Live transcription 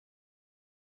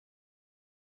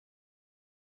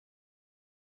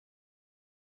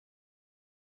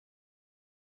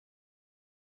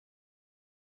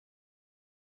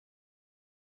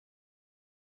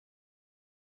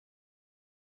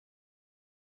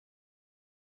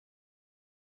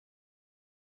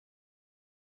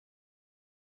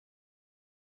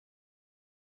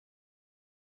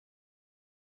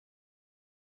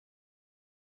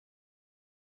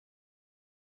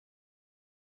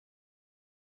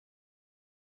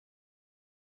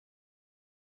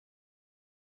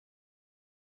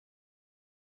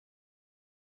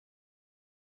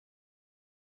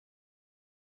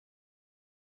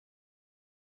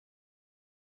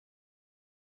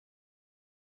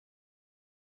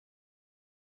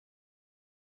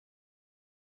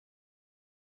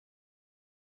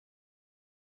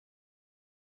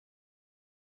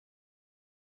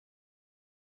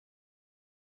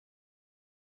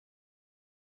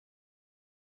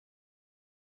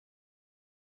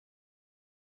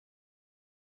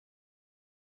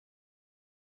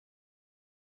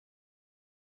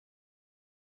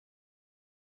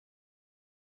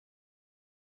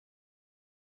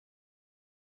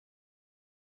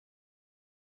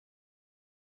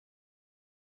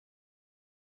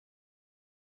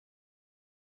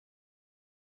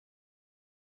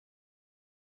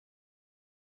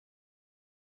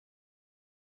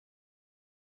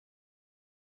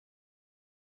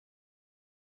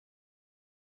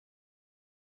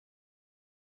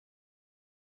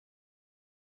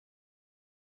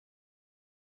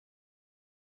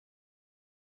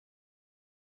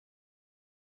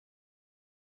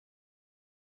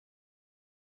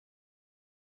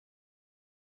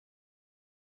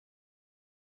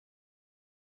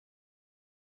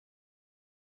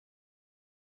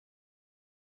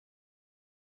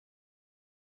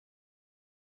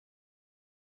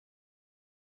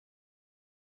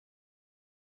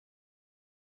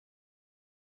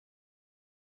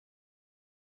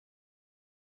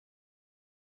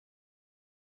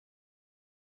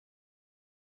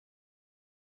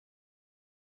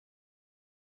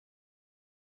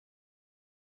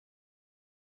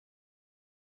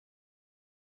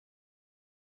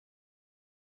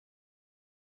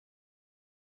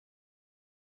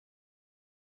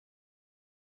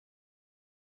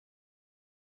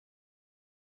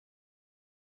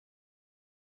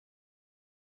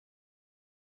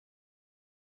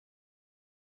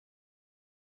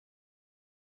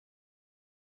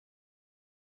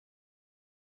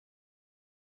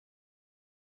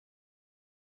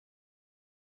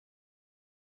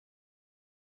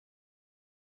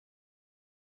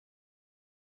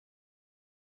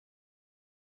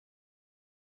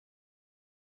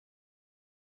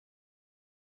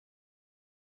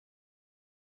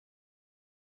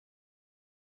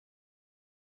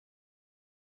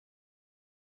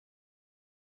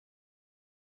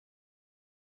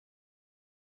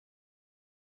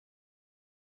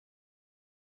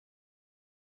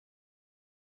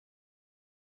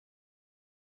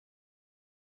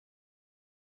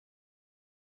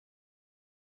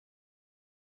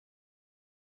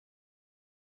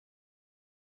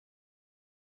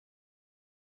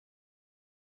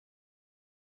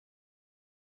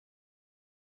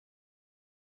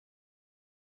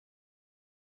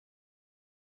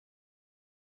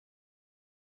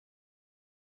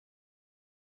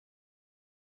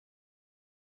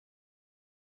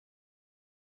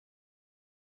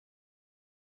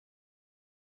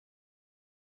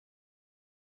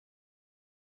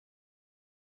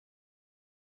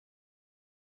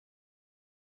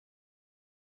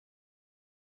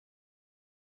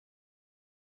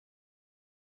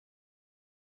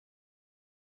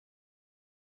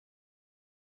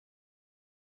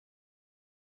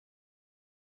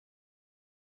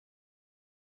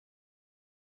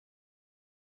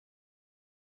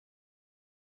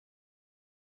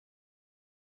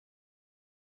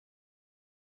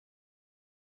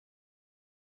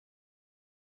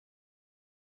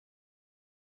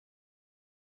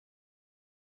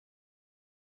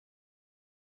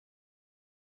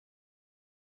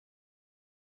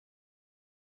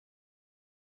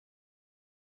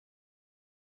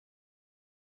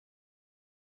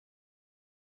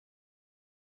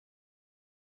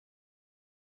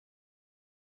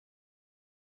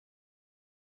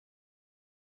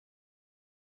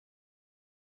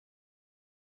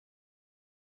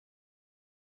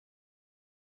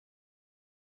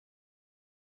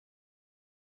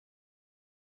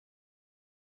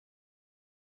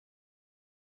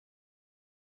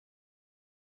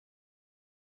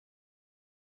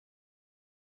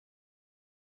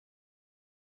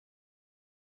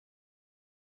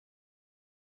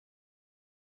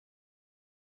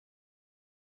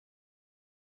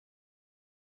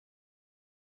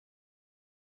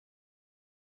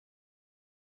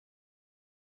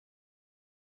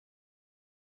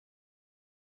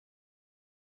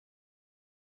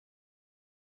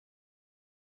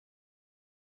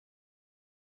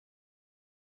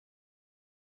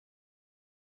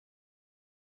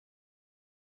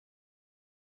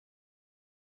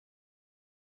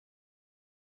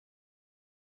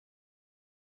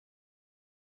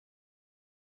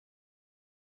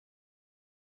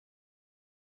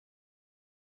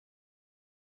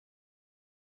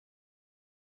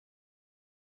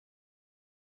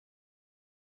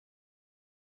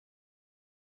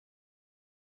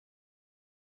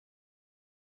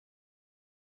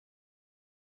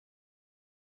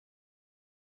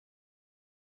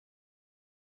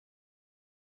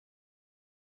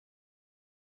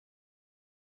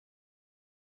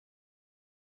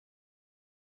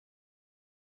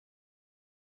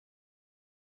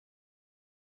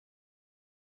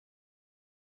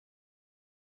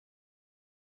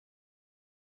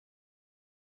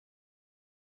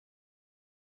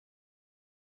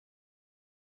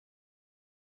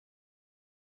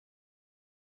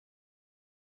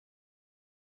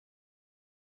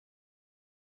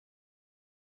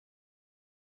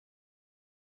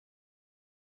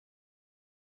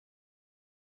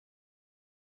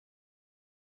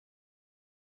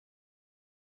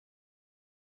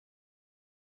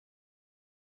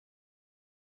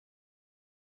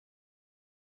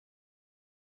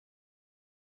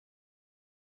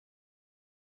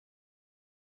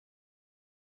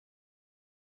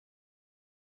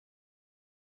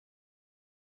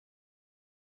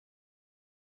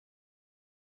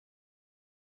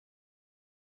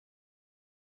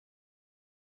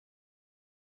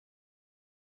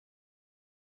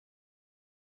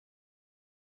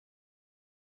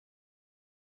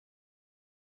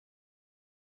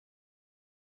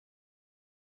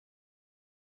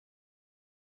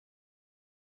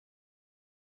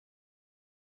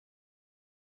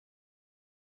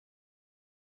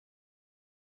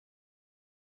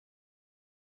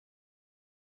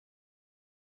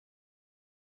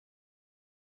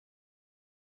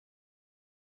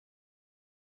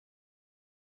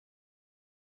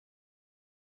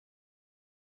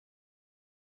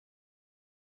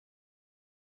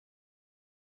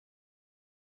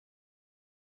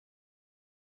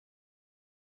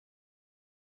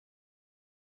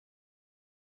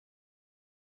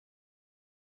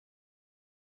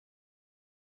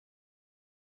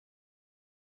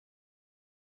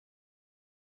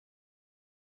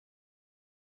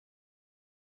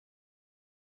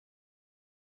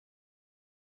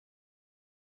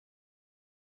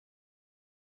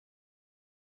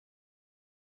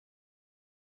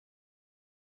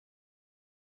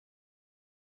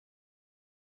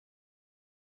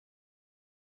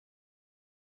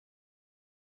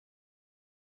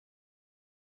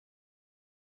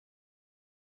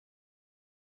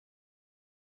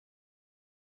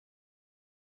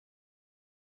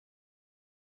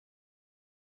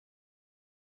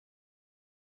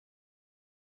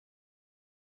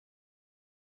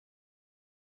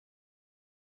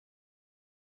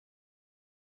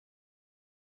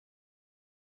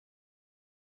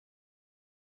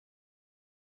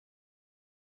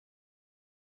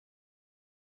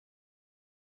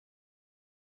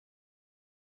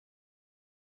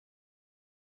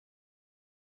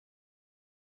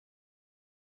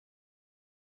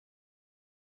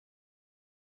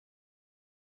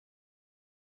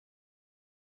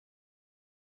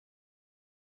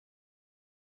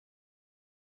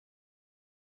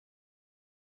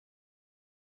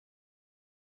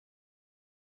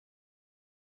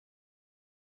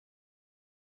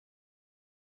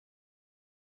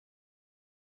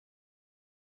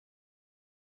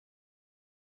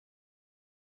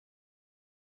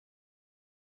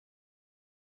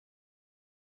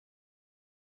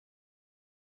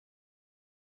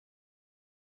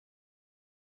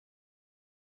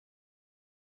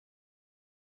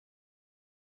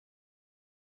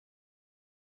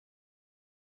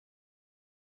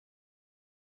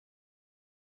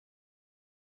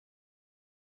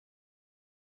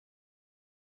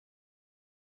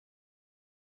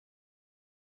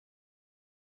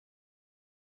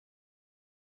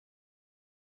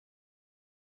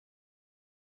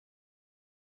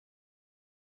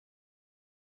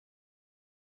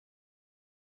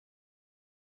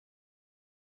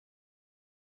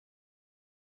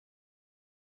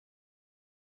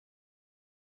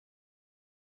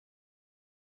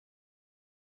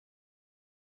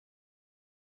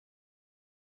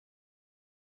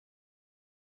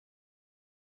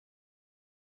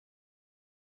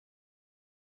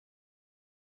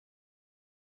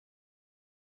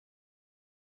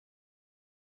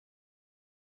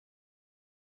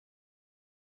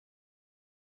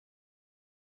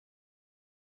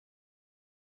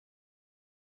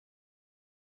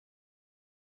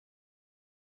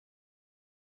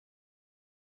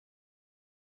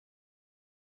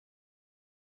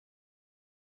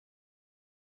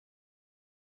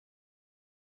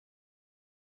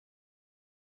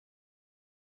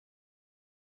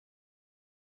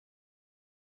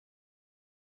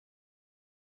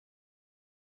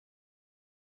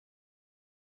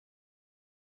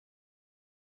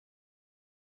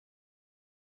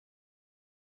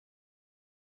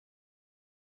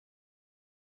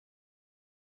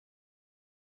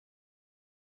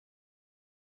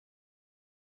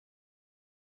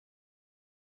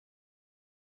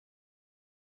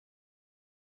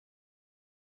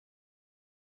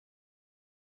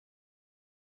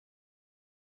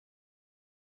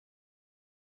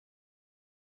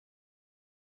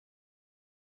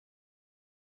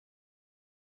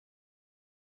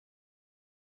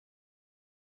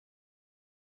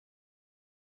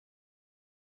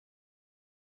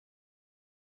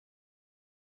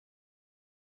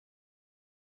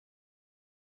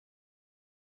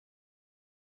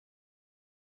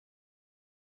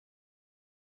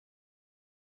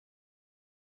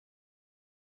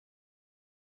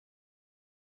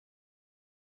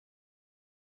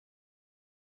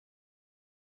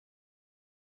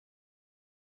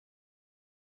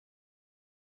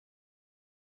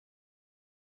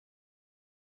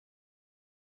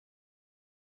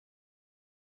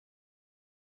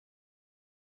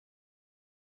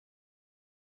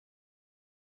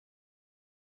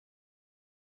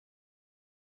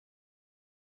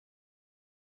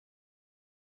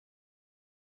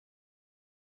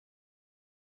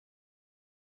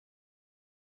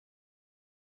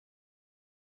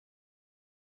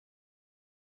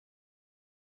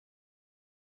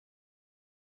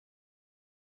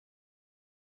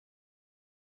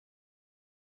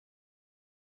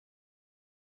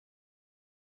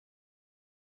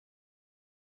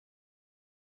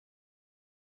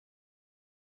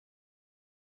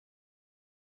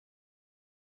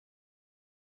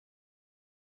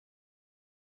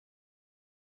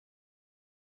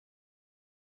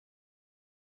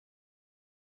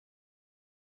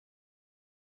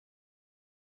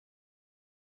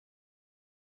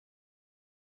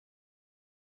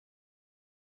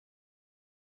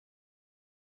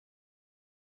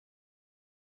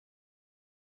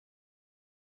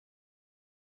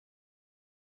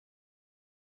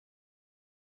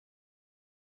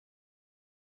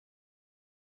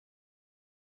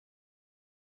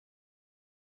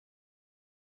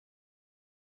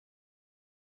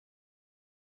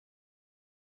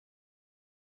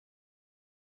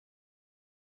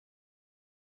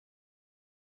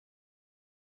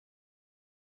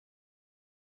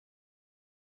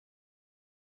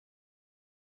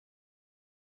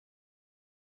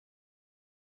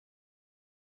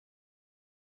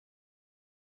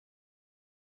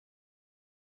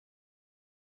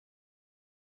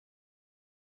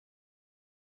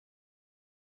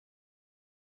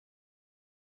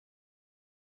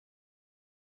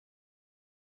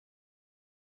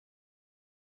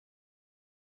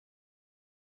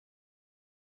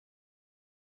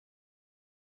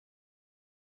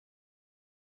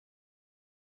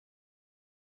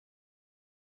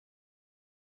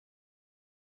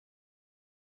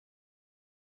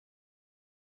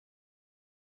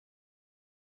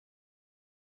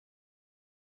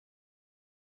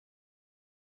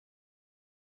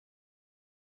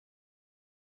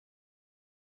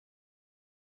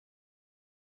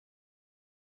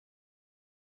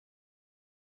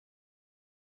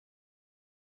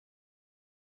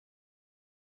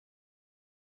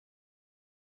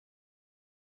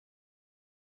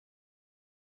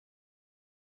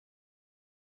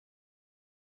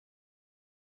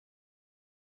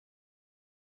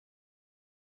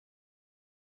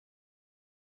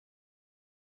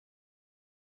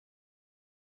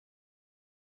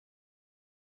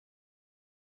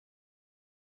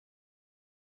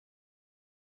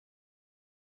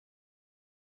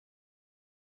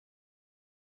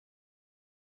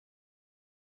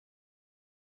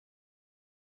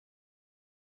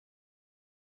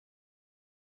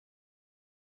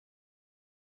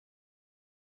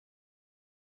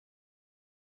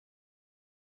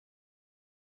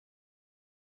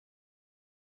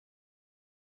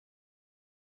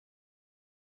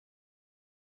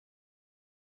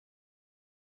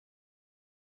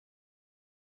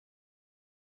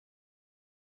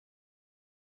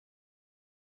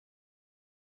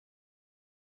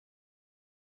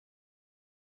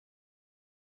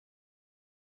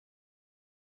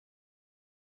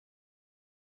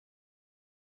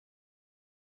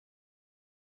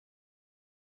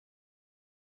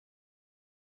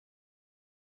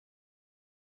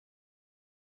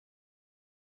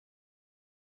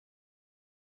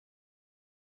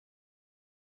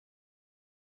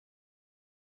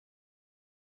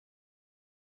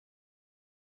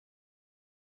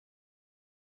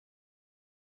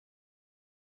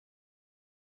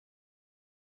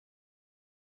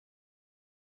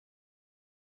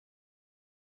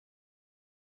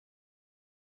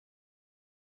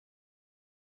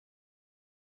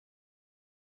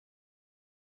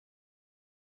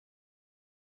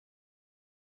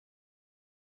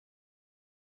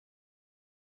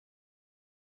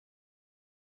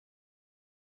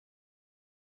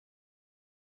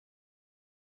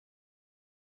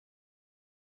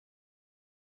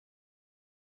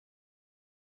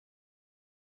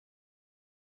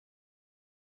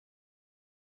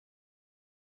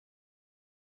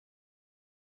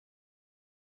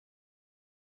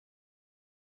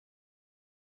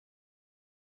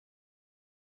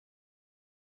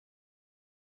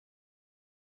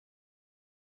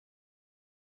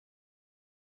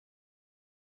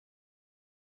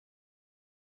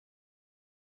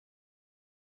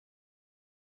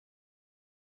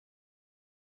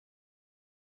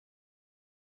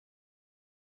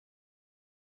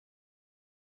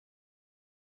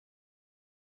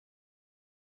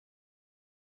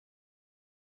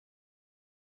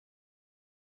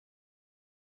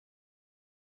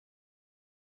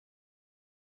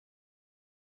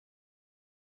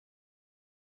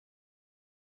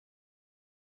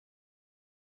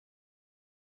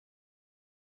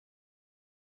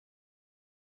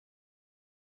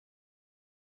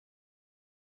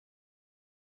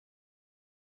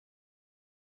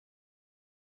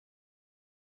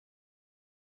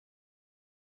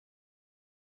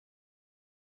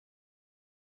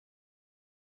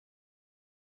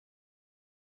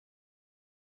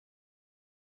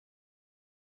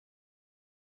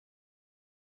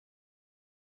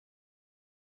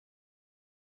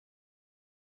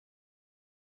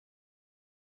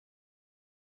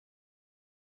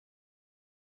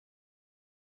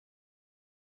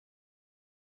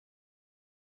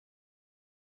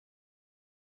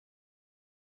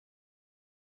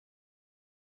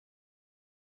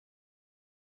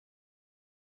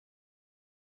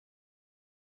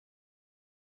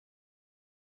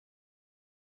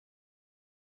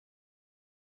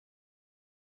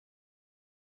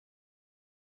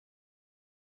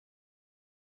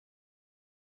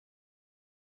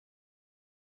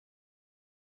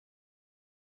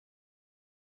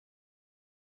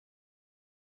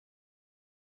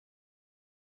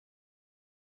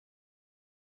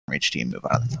each team move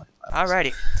on to the semifinals.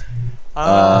 Alrighty.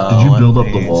 Did you build up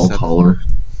the Okay, wall so- taller?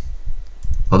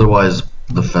 Otherwise,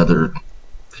 the feather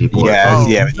people Yeah, are...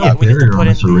 yeah, we need to put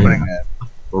in arena.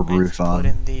 a roof Put on.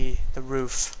 in the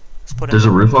roof. Let's put in There's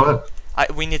a roof on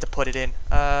it? we need to put it in.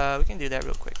 We can do that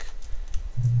real quick.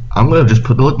 I'm gonna just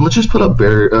put. Let's just put up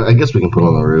barrier. I guess we can put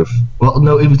on the roof. Well,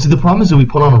 no. See, the problem is if we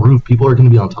put on a roof, people are gonna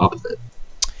be on top of it.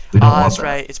 We don't want That's that.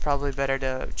 right. It's probably better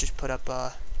to just put up.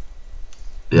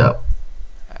 Yeah.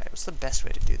 Alright, what's the best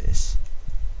way to do this?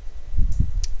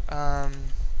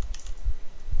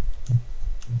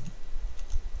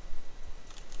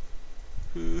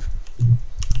 Ooh.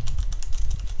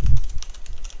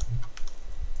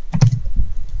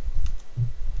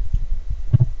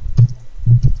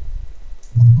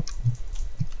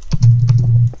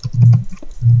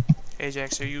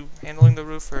 Ajax, are you handling the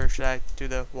roof or should I do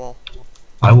the wall?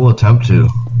 I will attempt to.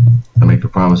 I make the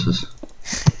promises.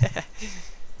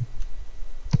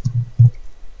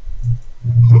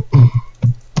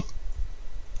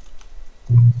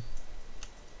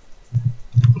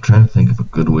 I'm trying to think of a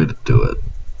good way to do it.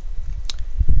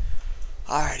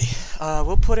 Alrighty,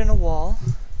 we'll put in a wall.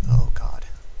 Oh god.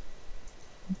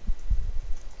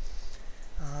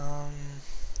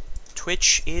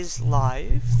 Twitch is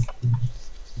live.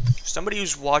 Somebody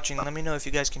who's watching, let me know if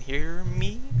you guys can hear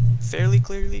me fairly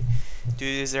clearly.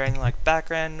 Is there any like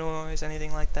background noise,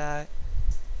 anything like that?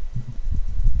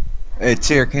 Hey,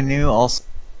 Tyr, can you also...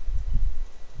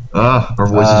 Our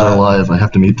voices are live. I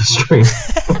have to mute the stream.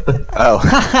 Oh.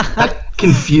 That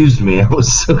confused me. I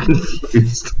was so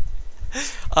confused.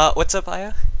 What's up,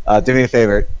 Aya? Do me a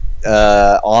favor.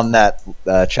 On that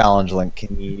challenge link,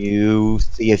 can you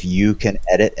see if you can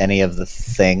edit any of the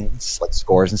things, like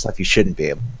scores and stuff? You shouldn't be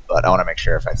able, but I want to make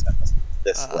sure if I send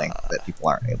this link that people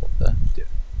aren't able to do.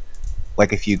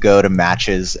 Like if you go to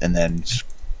matches and then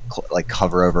like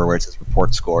hover over where it says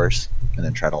report scores and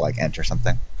then try to like enter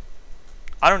something.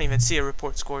 I don't even see a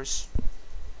report scores.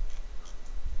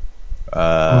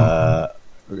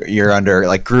 You're under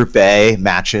like Group A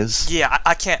matches. Yeah,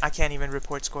 I can't even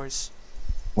report scores.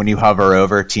 When you hover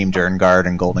over Team Durnguard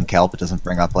and Golden Kelp, it doesn't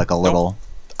bring up like a little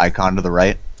icon to the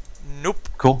right. Nope.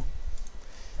 Cool.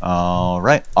 All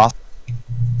right. Awesome.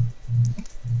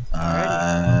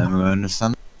 I'm going to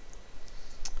send.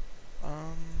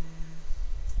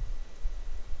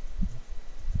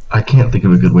 I can't think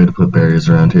of a good way to put barriers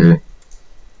around here.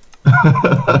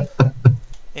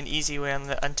 An easy way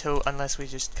unless we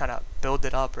just kind of build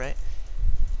it up, right?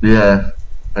 Yeah,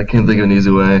 I can't think of an easy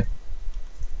way.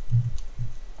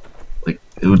 Like,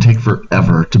 it would take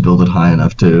forever to build it high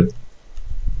enough, too.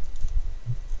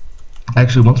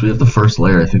 Actually, once we have the first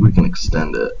layer, I think we can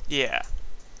extend it. Yeah.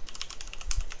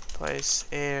 Place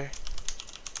air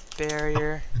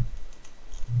barrier.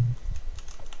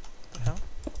 What the hell?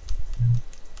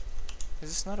 Is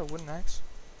this not a wooden axe?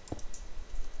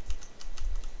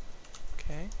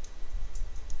 Okay.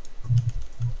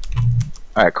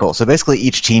 All right, cool. So basically,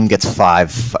 each team gets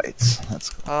 5 fights. That's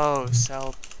cool. Oh,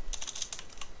 cell.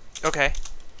 Okay.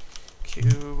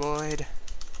 Cuboid.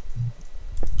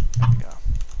 There we go.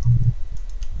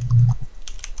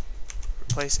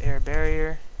 Replace air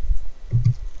barrier.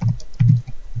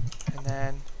 And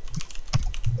then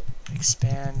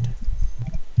expand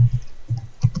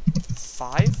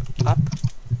 5 up.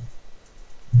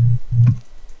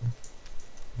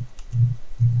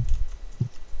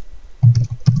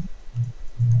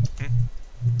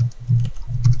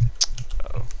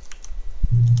 Uh-oh.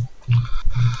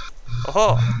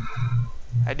 Oh,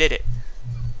 I did it.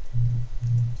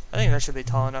 I think that should be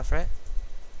tall enough, right?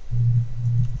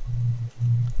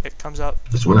 It comes up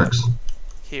This works.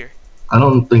 here. I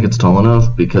don't think it's tall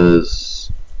enough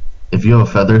because if you have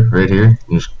a feather right here,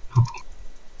 it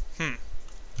Okay.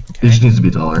 just needs to be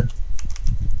taller.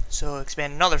 So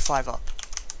expand another 5 up.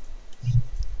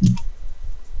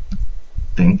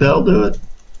 Think that'll do it?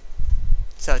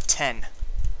 So 10.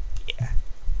 Yeah.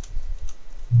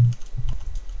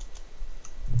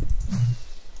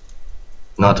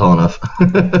 Not tall enough.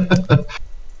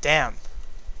 Damn.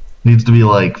 Needs to be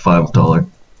like 5 taller.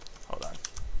 Hold on.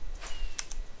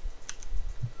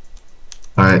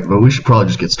 Alright, but we should probably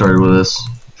just get started with this.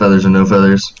 Feathers or no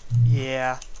feathers.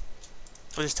 Yeah.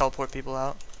 We'll just teleport people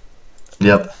out.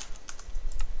 Yep.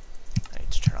 I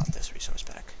need to turn off this resource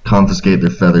pack. Confiscate their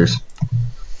feathers.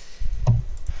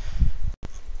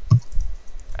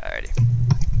 Alrighty.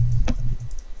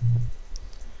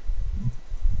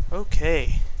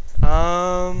 Okay.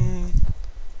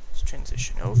 Let's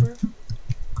transition over.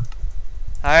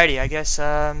 Alrighty, I guess,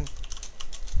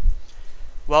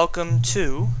 welcome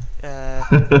to, the,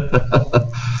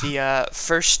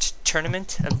 first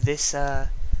tournament of this,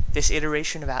 this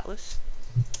iteration of Atlas.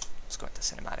 Let's go into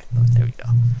cinematic mode. There we go.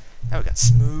 Now we got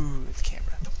smooth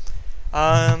camera.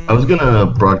 I was gonna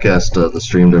broadcast the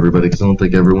stream to everybody because I don't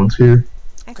think everyone's here.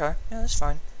 Okay, yeah, that's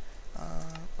fine.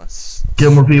 Let's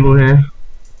Get more people here.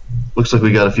 Looks like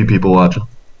we got a few people watching.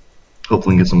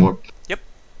 Hopefully we can get some more. Yep.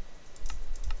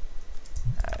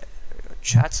 Alright, there we go.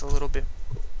 Chat's a little bit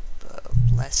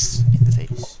less in the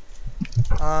face.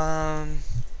 And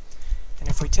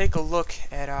if we take a look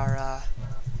at our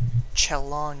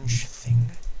challenge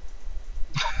thing,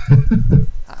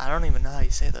 I don't even know how you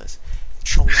say those.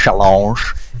 Challenge.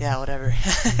 Yeah, whatever.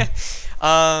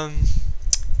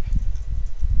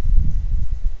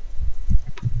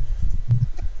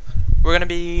 We're gonna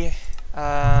be,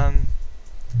 yeah,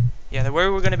 the way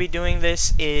we're gonna be doing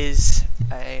this is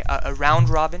a round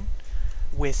robin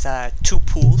with 2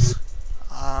 pools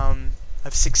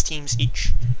of 6 teams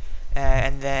each,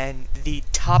 and then the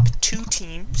top 2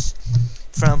 teams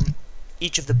from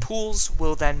each of the pools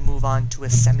will then move on to a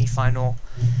semi-final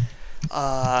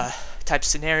type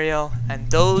scenario,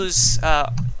 and those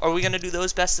are we gonna do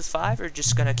those best of 5 or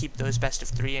just gonna keep those best of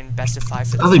 3 and best of 5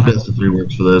 for the I think final? best of 3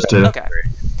 works for those too. Okay.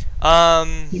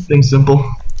 Keep things simple.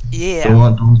 Yeah. Don't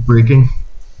want rules breaking.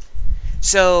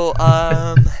 So,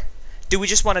 do we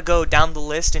just want to go down the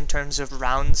list in terms of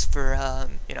rounds for,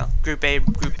 you know, Group A,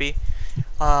 Group B?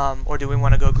 Or do we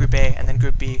want to go Group A and then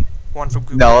Group B, one from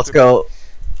Group A? No, let's go.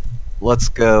 Let's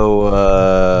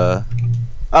go.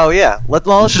 Oh yeah, let's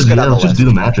just go down the let's list. just do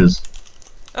the matches.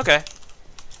 Okay.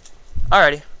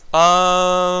 Alrighty.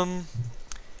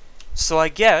 So I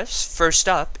guess first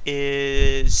up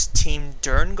is Team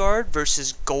Derngard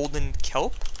versus Golden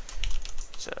Kelp.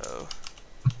 So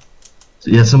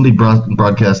Yeah, somebody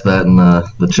broadcast that in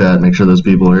the chat. Make sure those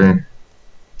people are here.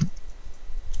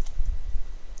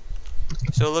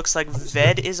 it looks like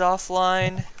Ved is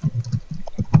offline.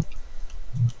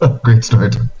 Great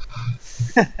start.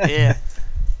 Yeah.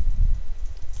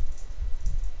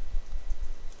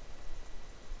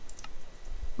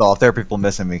 Well, if there are people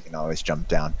missing, we can always jump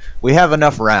down. We have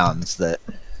enough rounds that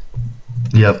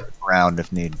Yep. round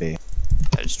if need be.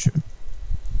 That is true.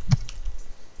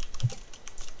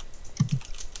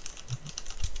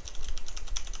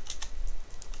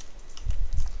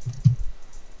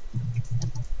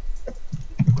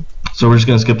 So we're just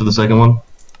gonna skip to the second one.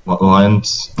 The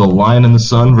Lion and the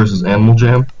Sun versus Animal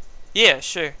Jam. Yeah,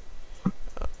 sure.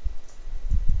 Hold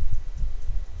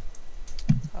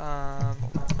on,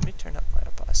 let me turn up my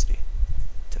opacity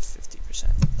to 50%.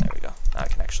 There we go. Now I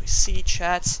can actually see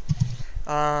chats.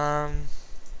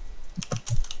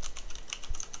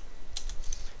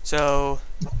 So,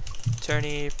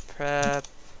 Tourney, Prep,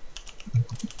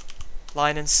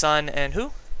 Lion and Sun, and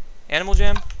who? Animal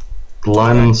Jam? The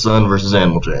Lion and the Sun versus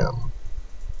Animal Jam.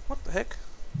 What the heck?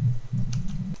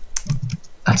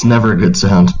 That's never a good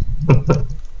sound.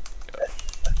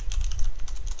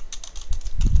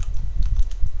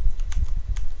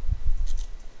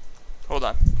 Hold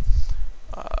on.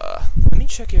 Let me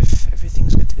check if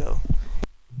everything's good to go.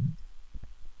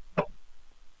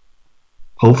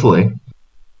 Hopefully.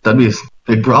 That'd be a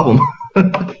big problem.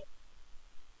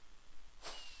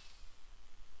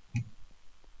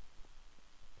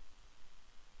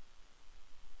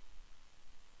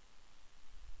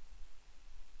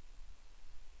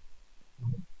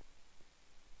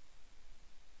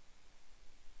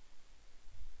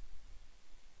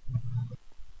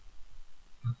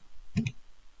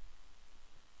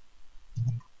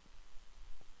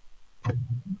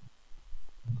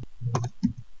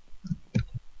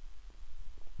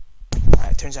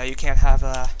 Alright, turns out you can't have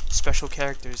special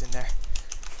characters in there.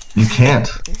 You can't.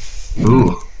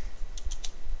 Ooh.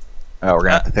 Oh, we're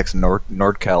gonna have to fix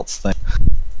Nordkalt's thing.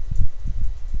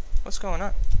 What's going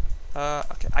on?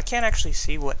 Okay, I can't actually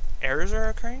see what errors are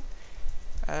occurring.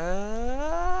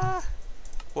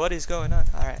 What is going on?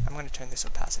 Alright, I'm gonna turn this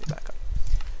opacity back up.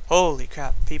 Holy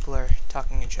crap, people are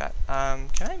talking in chat.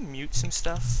 Can I mute some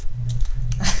stuff?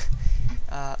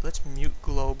 Let's mute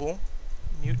global.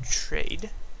 Mute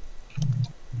trade.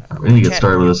 We need to get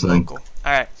started with this thing.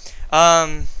 Alright,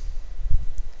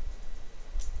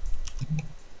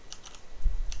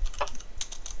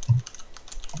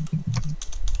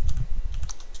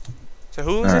 so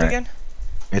who is it again?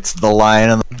 It's the Lion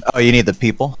and the... Oh, you need the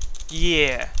people?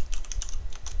 Yeah.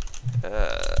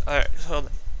 Alright, so hold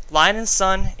on. Lion and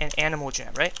Sun and Animal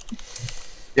Jam, right?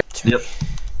 Yep. Yep.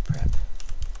 Prep.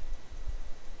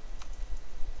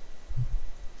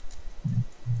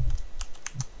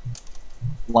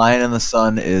 Lion and the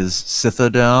Sun is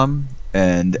Sithadom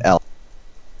and L.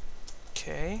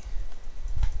 Okay.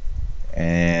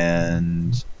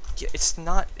 And... Yeah, it's just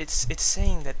not. It's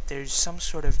saying that there's some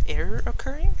sort of error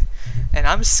occurring, and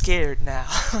I'm scared now.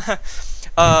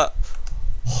 uh,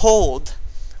 hold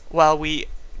while we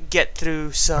get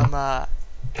through some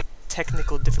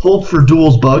technical Hold difficulties. for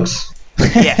duels bugs.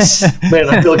 Yes. Man,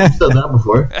 I feel like you've said that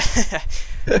before.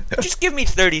 Just give me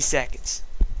 30 seconds.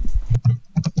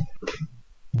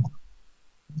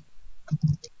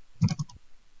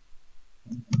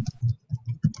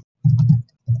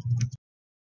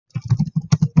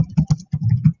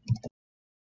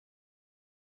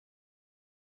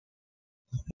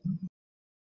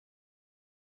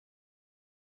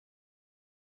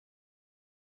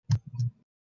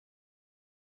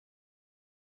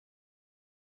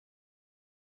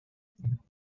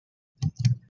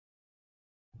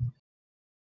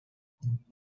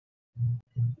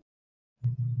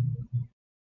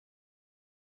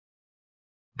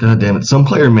 God damn it! Some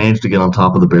player managed to get on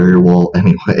top of the barrier wall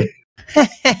anyway.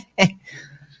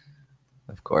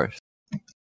 Of course.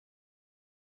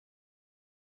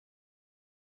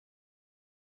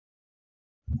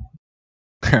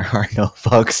 There are no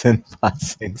bugs in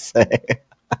Passing Say.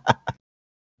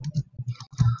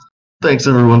 Thanks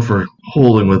everyone for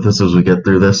holding with us as we get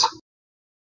through this.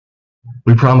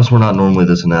 We promise we're not normally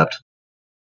this inept.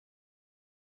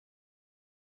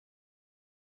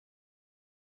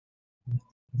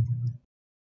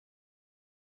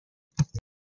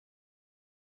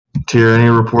 Tier, any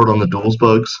report on the duels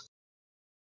bugs?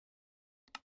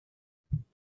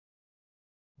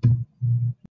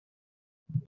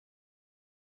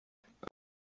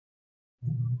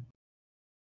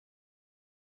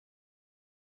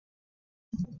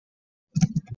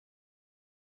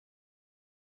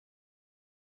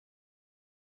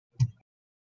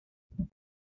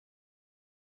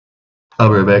 I'll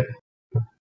be right back.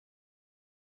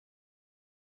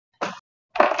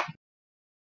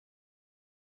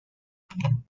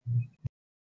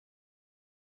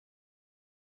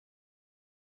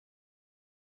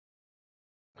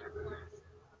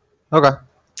 Okay.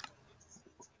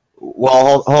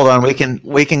 Well, hold on. We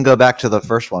can go back to the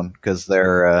first one because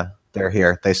they're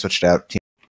here. They switched out.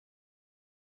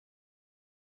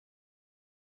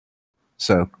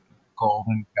 So,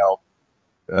 Golden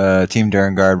Kelp, Team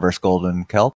Durangard versus Golden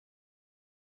Kelp.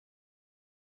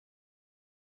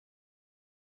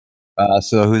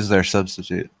 So who's their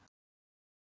substitute?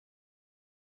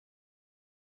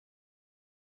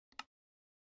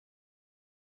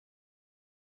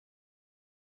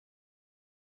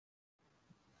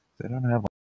 They don't have.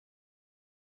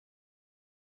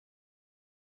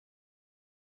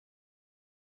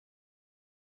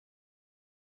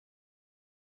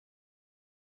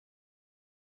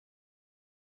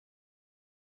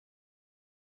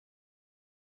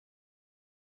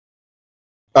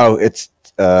 Oh, it's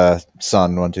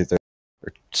Sun 1, 2, 3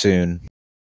 or soon.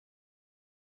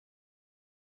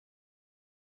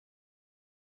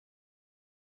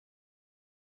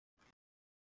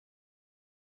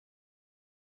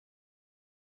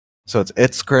 So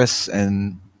it's Chris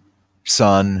and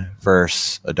Sun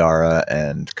versus Adara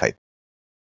and Kite.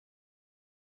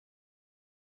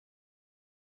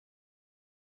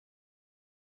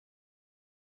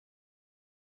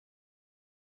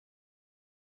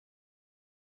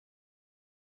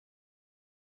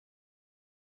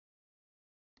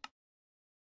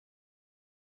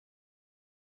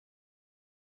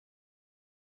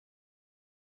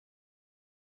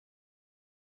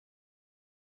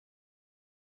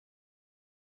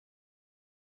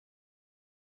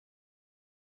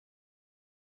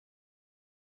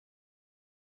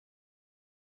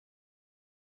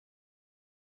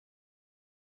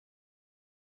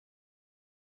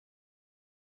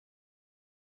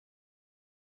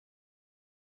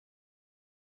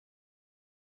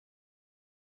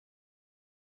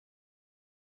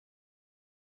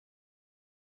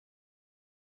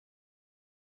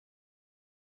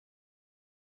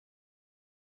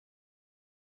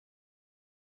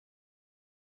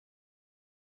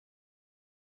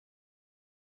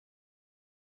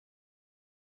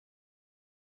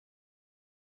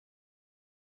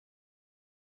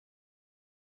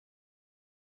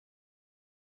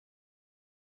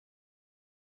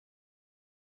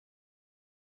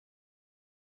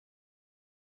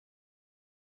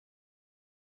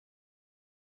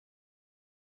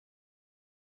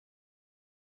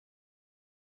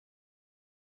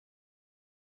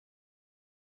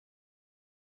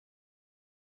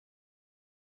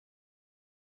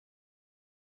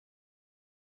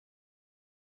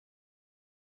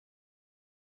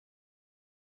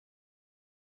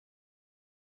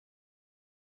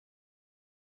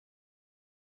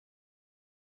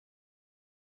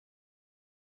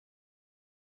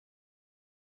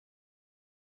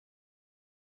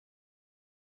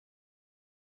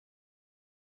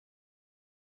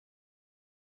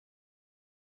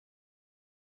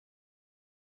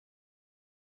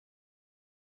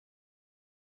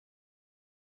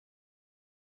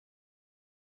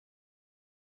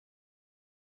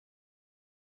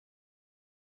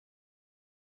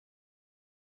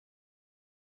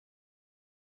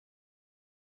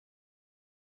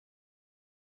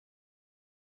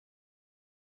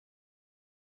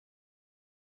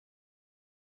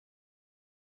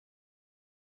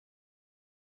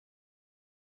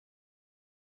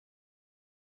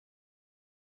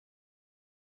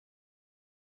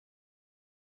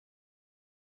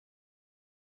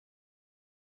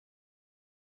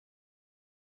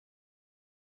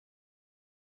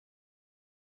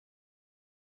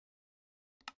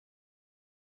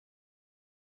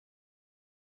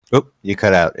 Oop, you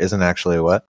cut out. Isn't actually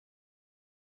what?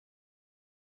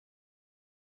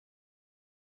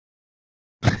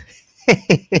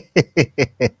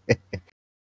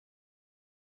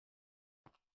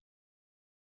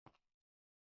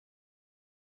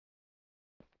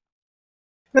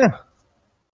 Yeah.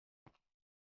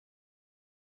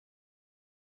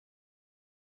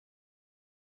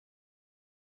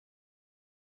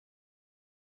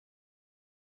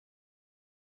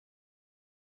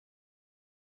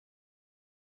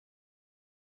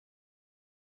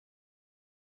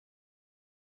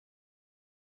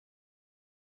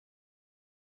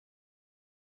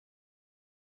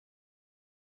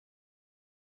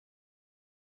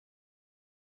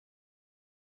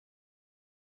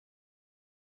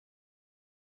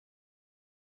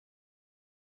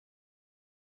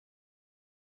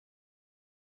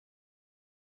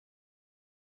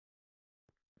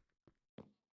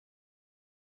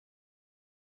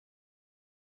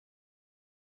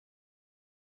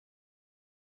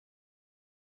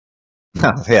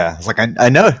 Yeah, it's like I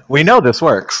know we know this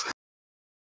works.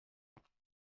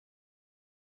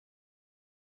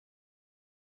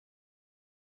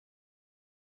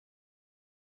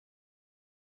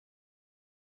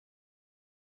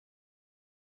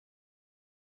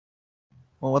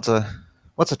 Well, what's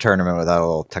a tournament without a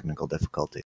little technical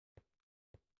difficulty?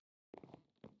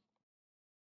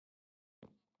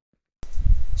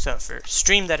 So for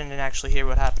stream that didn't actually hear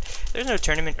what happened, there's no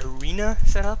tournament arena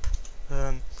set up.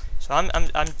 So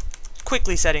I'm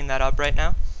quickly setting that up right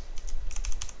now.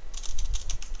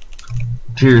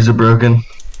 Cheers are broken.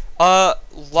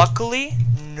 Luckily,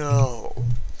 no.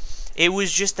 It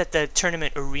was just that the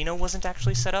tournament arena wasn't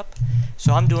actually set up,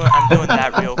 so I'm doing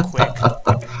that real quick.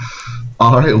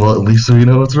 All right, well at least we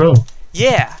know what's wrong.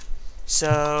 Yeah.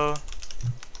 So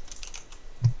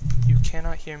you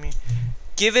cannot hear me.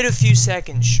 Give it a few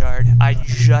seconds, Shard. I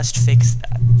just fixed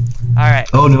that. All right.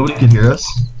 Oh, nobody can hear us.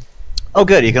 Oh,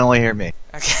 good. You can only hear me.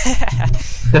 Okay.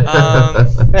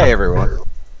 Hey, everyone.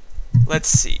 Let's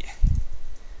see.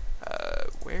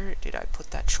 Where did I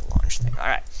put that challenge thing? All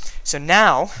right. So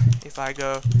now, if I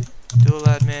go dual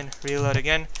admin, reload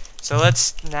again. So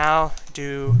let's now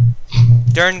do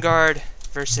Derngard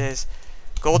versus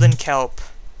Golden Kelp.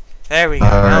 There we go.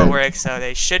 Now it works. So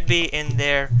they should be in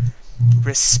their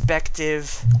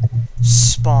respective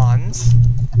spawns.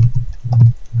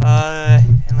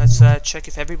 And let's check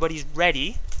if everybody's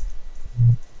ready.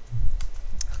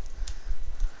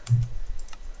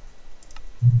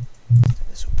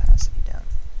 This opacity down.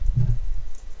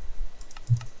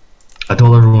 I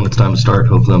told everyone it's time to start.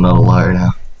 Hopefully I'm not a liar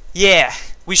now. Yeah,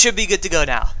 we should be good to go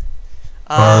now.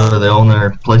 Are they all in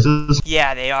their places?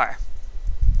 Yeah, they are.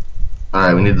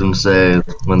 Alright, we need them to say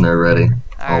when they're ready.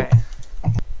 Alright.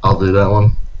 I'll do that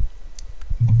one.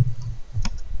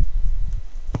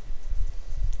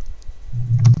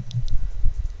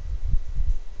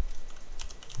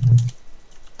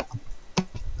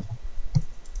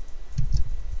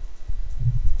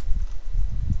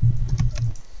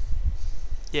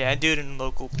 Yeah, do it in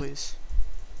local, please.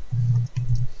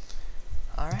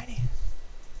 Alrighty.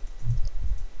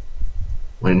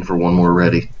 Waiting for one more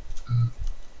ready.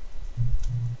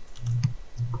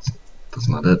 That's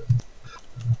not it.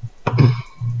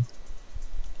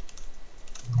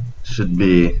 Should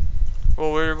be.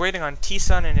 Well, we're waiting on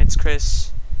T-Sun and it's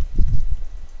Chris.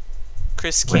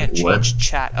 Chris can't Wait, what? change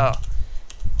chat. Oh,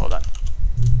 hold on.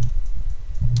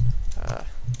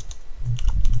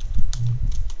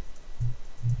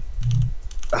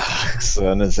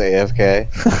 Son is AFK.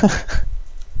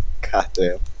 God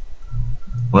damn.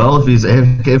 Well, if he's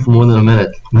AFK for more than a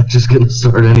minute, match is gonna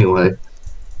start anyway.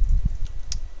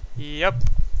 Yep.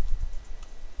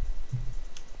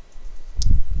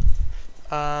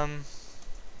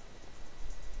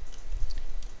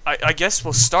 I guess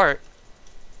we'll start.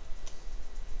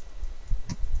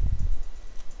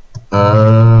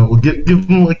 We'll give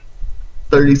him like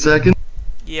 30 seconds.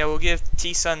 Yeah, we'll give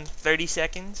T-Sun 30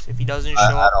 seconds if he doesn't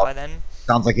show up by then.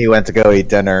 Sounds like he went to go eat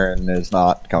dinner and is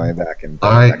not coming back in.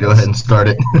 Alright, go ahead and start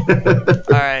it.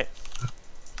 Alright.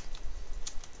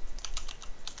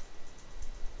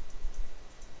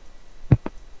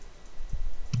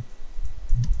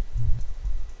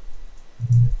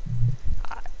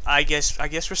 I guess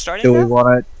we're starting Do we now?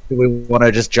 want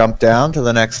to just jump down to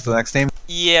the next team?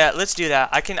 Yeah, let's do that.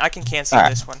 I can cancel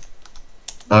Alright. this one.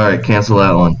 Alright, cancel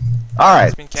that one. All right.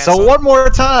 It's been So canceled. one more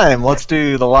time, let's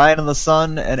do the Lion and the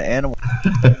Sun and Animal.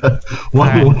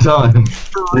 One more time.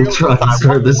 We'll try and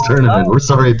start this tournament. We're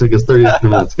sorry it took us 30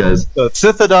 minutes, guys. So it's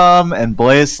Sithadom and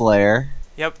Blaze Slayer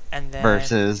Yep, and then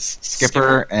versus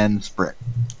Skipper and Sprit.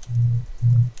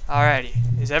 Alrighty.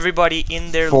 Is everybody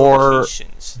in their For-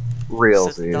 locations?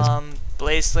 Real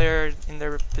Blaze Slayer in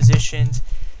their positions.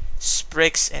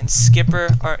 Sprix and Skipper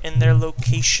are in their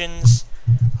locations.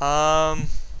 Oh.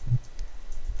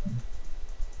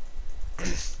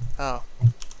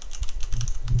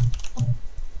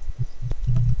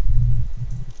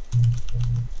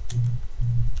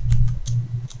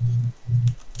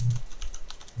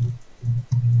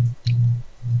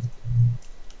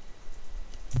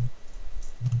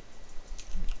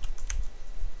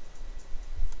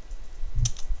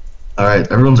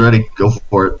 Alright, everyone's ready. Go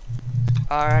for it.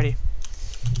 Alrighty.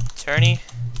 Tourney.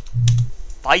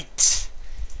 Fight!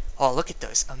 Oh, look at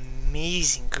those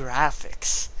amazing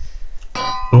graphics.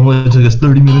 It only took us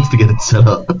 30 minutes to get it set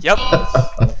up. Yep.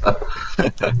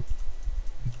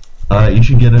 Alright, you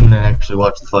should get in and actually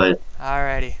watch the fight.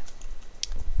 Alrighty.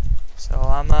 So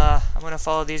I'm gonna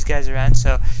follow these guys around.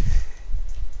 So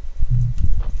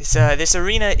this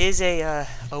arena is a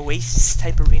Oasis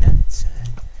type arena.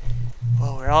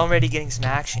 Well, we're already getting some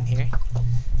action here.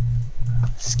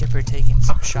 Skipper taking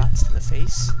some shots to the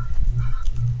face.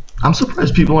 I'm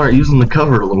surprised people aren't using the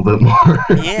cover a little bit more.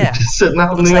 Yeah. Just sitting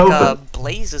out in Looks the like open.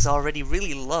 Blaze is already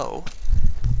really low.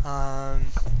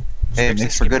 Hey, it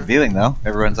makes for good viewing though.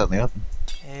 Everyone's out in the open.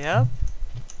 Yep.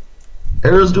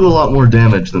 Arrows do a lot more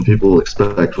damage than people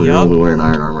expect when you're only wearing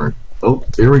iron armor. Oh,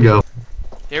 here we go.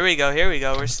 Here we go.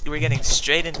 We're getting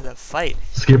straight into the fight.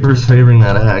 Skipper's favoring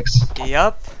that axe.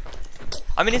 Yep.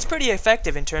 I mean, it's pretty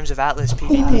effective in terms of Atlas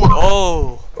PvP.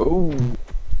 Oh. Oh.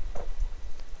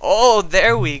 Oh,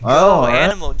 there we go. Oh, right.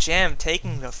 Animal Jam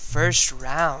taking the first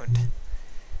round.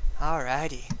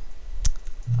 Alrighty.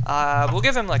 We'll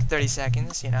give him like 30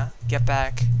 seconds, you know, get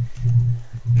back,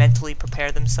 mentally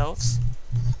prepare themselves.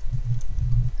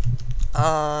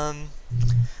 But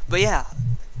yeah,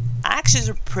 axes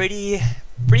are pretty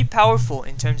powerful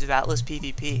in terms of Atlas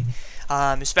PvP,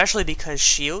 especially because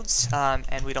shields,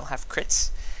 and we don't have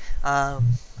crits.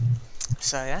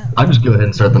 So yeah. I'll just go ahead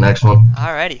and start the next one.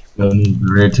 Alrighty. No need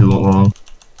to read too long.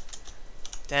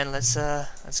 Then let's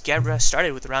get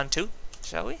started with round 2,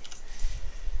 shall we?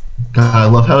 God, I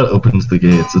love how it opens the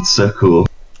gates. It's so cool.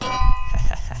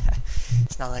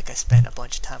 It's not like I spent a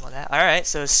bunch of time on that. Alright,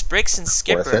 so Sprix and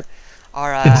Skipper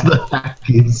are It's the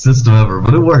hackiest system ever,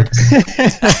 but it works.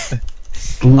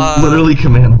 Literally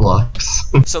command blocks.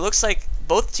 So it looks like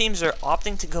both teams are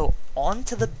opting to go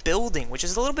onto the building, which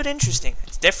is a little bit interesting.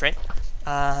 It's different.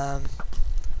 Yeah,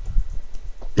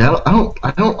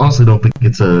 I honestly don't think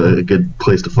it's a good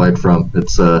place to fight from.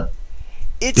 It's you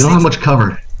don't have much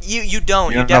cover. You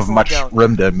don't. You don't have much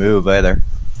room to move either.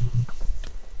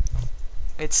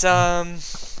 It's Oh,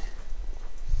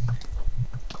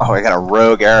 I got a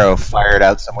rogue arrow fired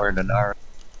out somewhere in Nauru.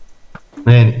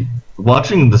 Man,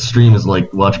 watching the stream is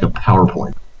like watching a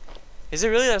PowerPoint. Is it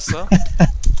really that slow?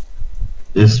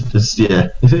 It's yeah,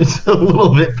 it's a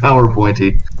little bit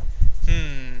PowerPointy.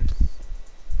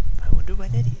 I wonder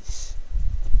what that is.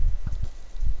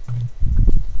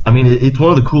 I mean, it's one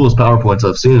of the coolest PowerPoints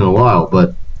I've seen in a while,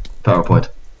 but PowerPoint.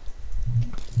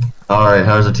 Alright,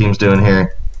 how's the teams doing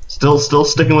here? Still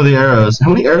sticking with the arrows. How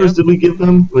many arrows did we give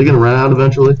them? Are they gonna run out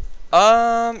eventually?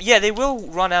 Yeah, they will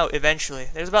run out eventually.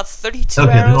 There's about 32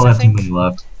 okay, arrows, they don't I have too think. many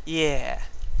left. Yeah.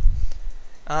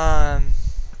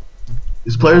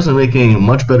 These players are making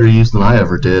much better use than I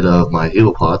ever did of my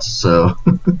heal pots, so...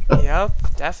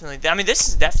 Yep, definitely. I mean, this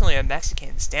is definitely a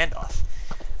Mexican standoff,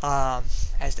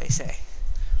 as they say.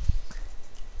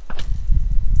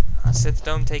 Sith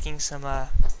Dome taking some, damage.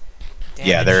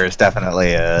 Yeah, there is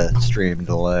definitely a stream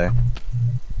delay.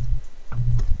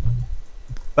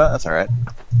 But that's alright.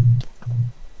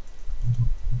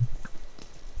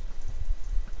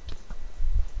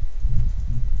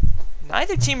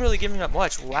 Neither team really giving up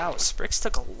much. Wow, Sprix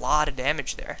took a lot of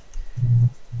damage there.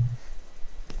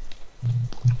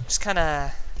 Just kind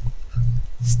of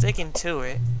sticking to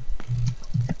it.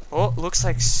 Oh, looks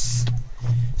like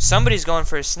somebody's going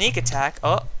for a sneak attack.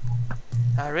 Oh,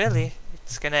 not really.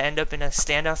 It's gonna end up in a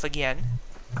standoff again.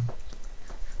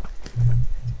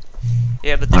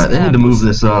 Yeah, but this Alright, they need to move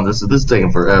this on. This is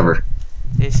taking forever.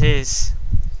 This is.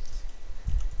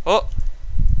 Oh,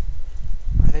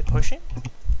 are they pushing?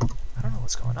 I don't know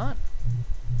what's going on.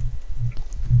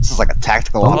 This is like a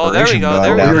tactical Oh, there we operation. go.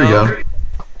 There Here we we go.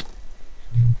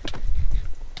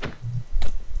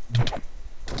 go.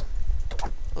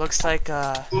 Looks like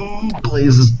Ooh,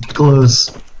 Blaze is close.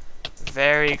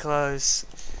 very close.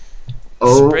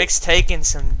 Oh. Sprix taking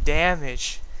some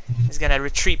damage. He's gonna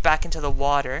retreat back into the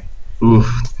water. Oof.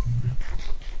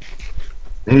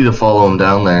 They need to follow him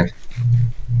down there.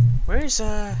 Where's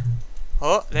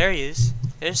Oh, there he is.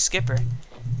 There's Skipper.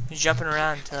 He's jumping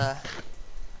around to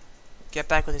get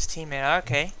back with his teammate.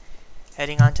 Okay.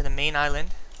 Heading on to the main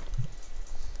island.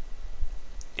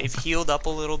 They've healed up a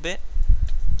little bit.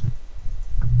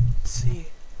 Let's see.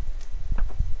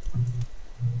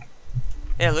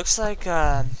 Yeah, it looks like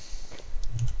Man,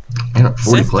 40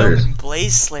 Seth players. and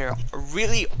Blaze Slayer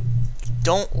really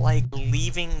don't like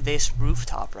leaving this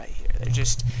rooftop right here. They're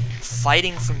just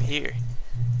fighting from here.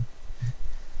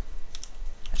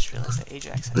 I just realized that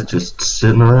Ajax has They're just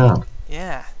sitting around.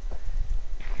 Yeah.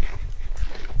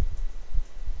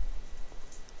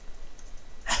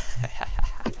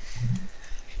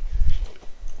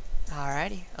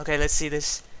 Alrighty. Okay, let's see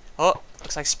this. Oh,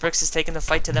 looks like Sprix is taking the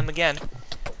fight to them again.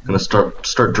 Gonna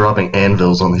start dropping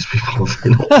anvils on these people if they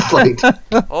don't fight.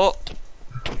 Oh.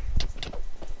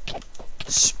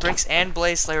 Sprix and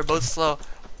Blaze Slayer both slow.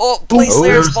 Oh, Blaze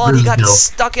Slayer's fallen. He got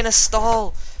stuck in a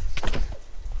stall.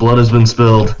 Blood has been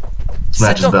spilled. This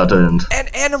match is about to end.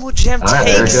 And Animal Jam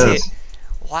takes it.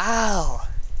 Wow.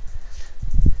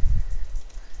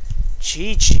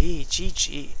 GG,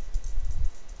 GG.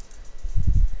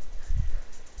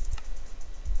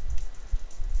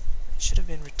 Should have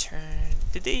been returned.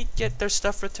 Did they get their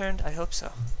stuff returned? I hope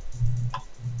so.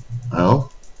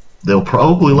 Well, they'll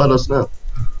probably let us know.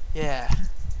 Yeah.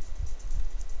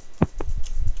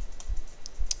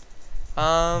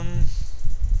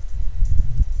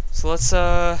 So let's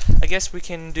I guess we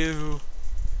can do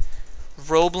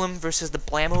Roblem versus the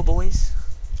Blammo Boys.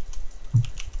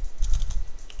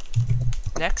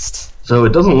 Next. So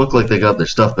it doesn't look like they got their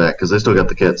stuff back because they still got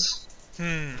the kits.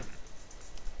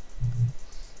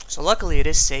 So luckily it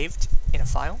is saved in a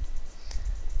file.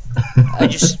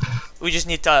 We just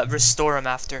need to restore them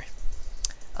after.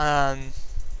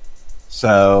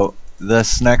 So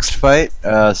this next fight,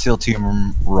 SEAL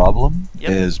Team Roblem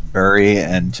is Bury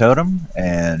and Totem,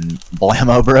 and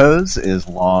Blammo Bros is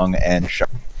Long and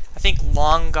Sharp. I think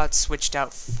Long got switched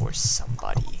out for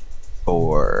somebody.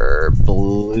 For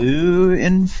Blue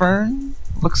Infern,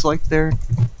 looks like they're.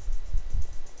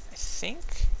 I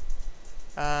think.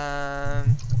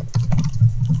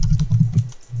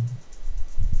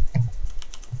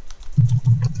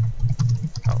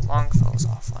 Oh, Longfell's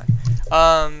offline.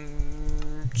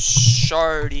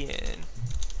 Shardian.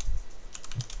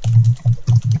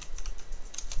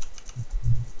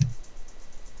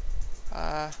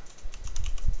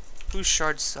 Who's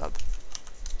Shard's sub?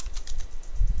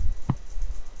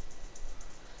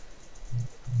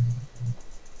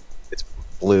 It's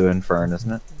Blue Infern,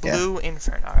 isn't it? Blue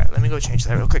Infern. Alright, let me go change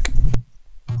that real quick.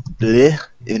 Blue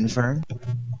Infern.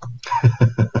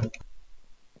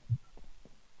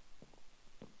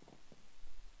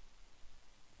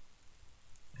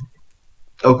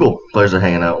 Oh, cool. Players are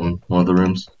hanging out in one of the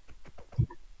rooms.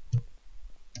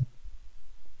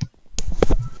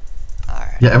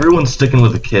 Alright. Yeah, everyone's sticking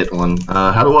with the kit one.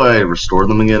 How do I restore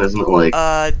them again? Isn't it like...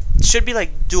 Should be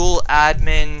like dual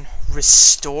admin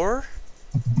restore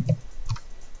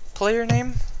player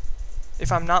name,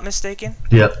 if I'm not mistaken.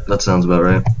 Yep, that sounds about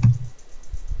right.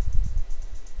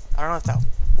 I don't know if that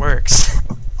works.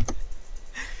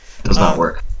 Does not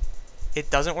work. It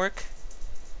doesn't work?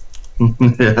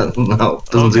 Yeah, no,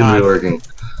 doesn't seem to be working.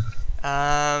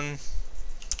 I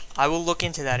will look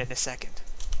into that in a second.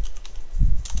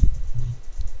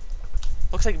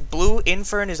 Looks like Blue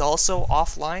Infern is also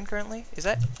offline currently. Is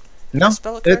that? No,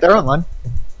 spell it correct? they're online.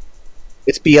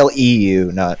 It's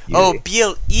BLEU, not UE. Oh,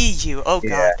 BLEU. Oh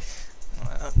Yeah.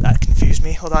 god, that confused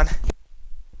me. Hold on.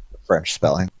 French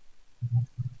spelling.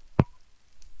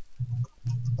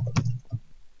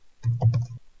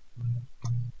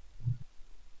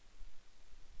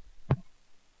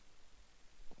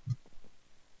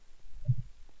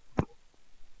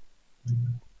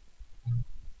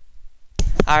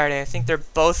 Alright, I think they're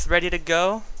both ready to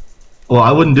go. Well,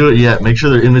 I wouldn't do it yet. Make sure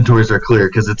their inventories are clear,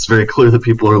 because it's very clear that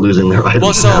people are losing their items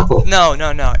Well, so now.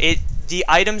 no. The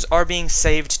items are being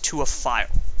saved to a file.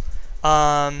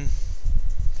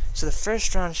 So the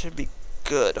first round should be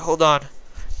good. Hold on.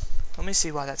 Let me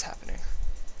see why that's happening.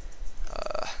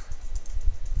 I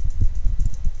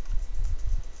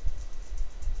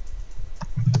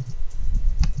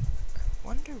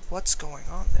wonder what's going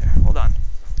on there. Hold on.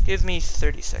 Give me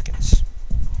 30 seconds.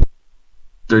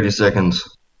 30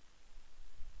 seconds.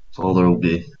 That's all there will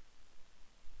be.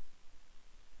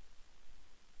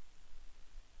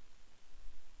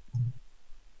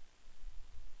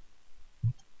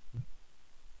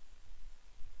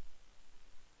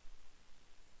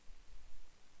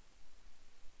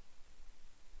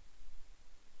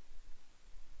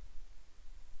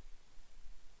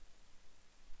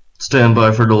 Stand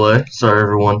by for delay. Sorry,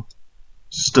 everyone.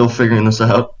 Still figuring this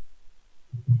out.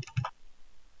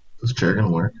 Is this chair gonna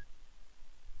work?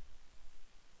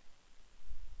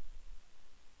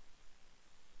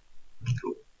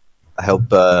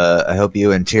 I hope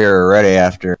you and Tyr are ready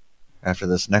after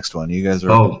this next one. You guys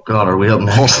are Oh God, are we up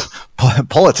next?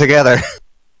 pull it together.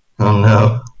 Oh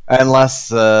no. Unless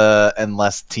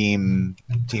Team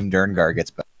Derngar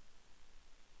gets back.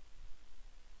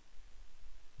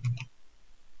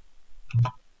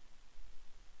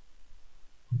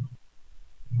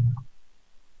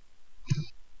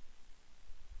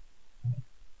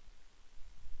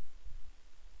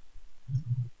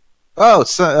 Oh,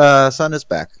 Sun is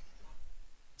back.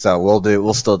 So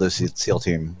we'll still do SEAL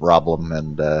Team Roblem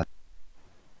and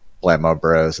Blammo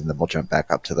Bros, and then we'll jump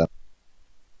back up to them.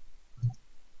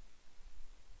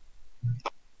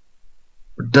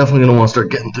 We're definitely gonna want to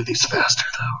start getting through these faster,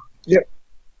 though. Yep.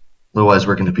 Otherwise,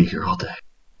 we're gonna be here all day.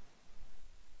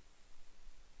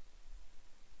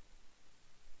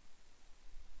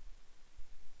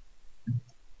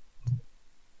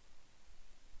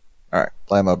 All right,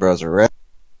 Blammo Bros are ready.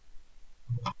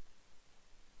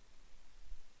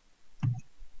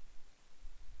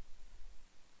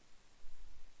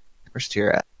 Where's Tyr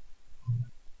at?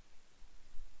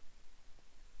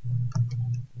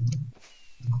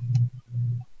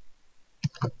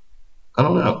 I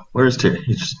don't know. Where's Tyr?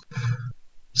 He just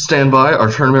stand by. Our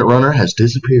tournament runner has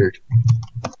disappeared.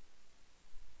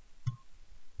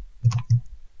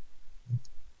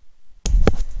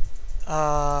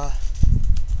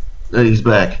 Hey, he's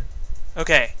back.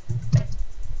 Okay.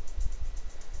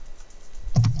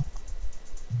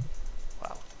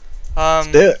 Wow. Let's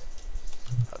do it.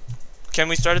 Can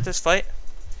we start at this fight?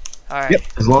 Alright. Yep.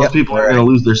 As long as people aren't going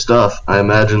to lose their stuff, I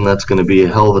imagine that's going to be a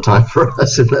hell of a time for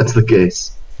us if that's the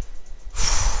case.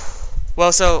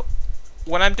 Well, so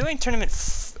when I'm doing tournament,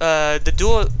 the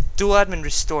dual admin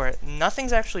restore,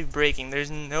 nothing's actually breaking.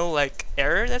 There's no like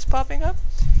error that's popping up.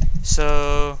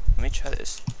 So let me try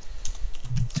this.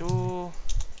 Dual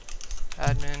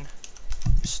admin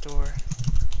restore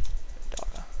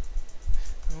data.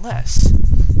 Unless,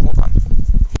 hold on.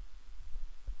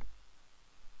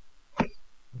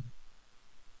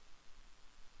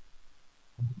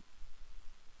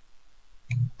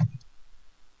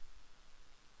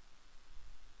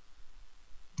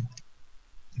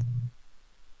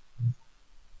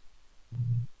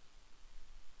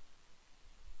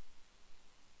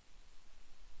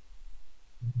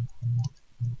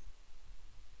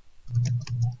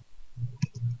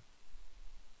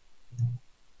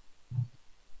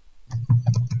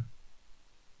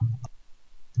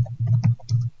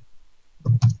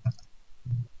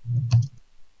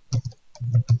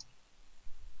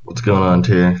 What's going on,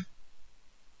 Tyr?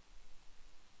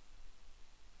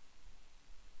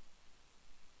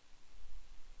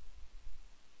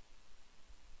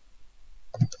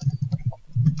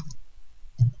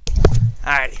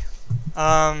 Alrighty.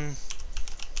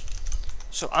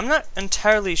 So I'm not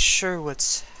entirely sure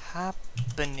what's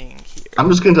happening here. I'm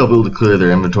just going to tell people to clear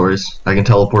their inventories. I can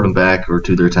teleport them back or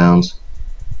to their towns.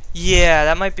 Yeah,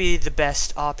 that might be the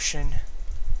best option.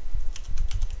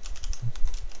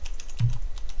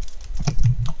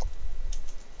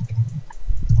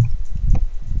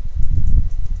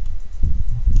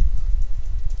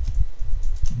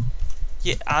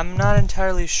 Yeah, I'm not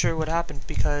entirely sure what happened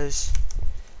because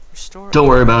restore. Don't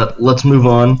worry about it. Let's move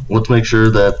on. Let's make sure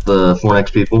that the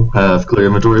 4Next people have clear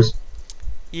inventories.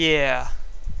 Yeah.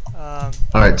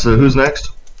 Alright, so who's next?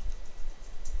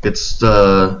 It's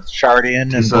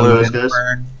Shardian and Sun Blue those guys?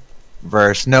 Infern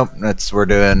versus nope. We're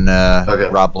doing Okay.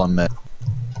 Roblem.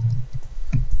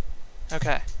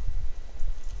 Okay.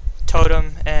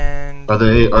 Totem and Are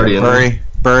they already in there?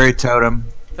 Bury Totem,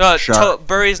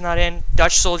 Bury's not in.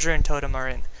 Dutch Soldier and Totem are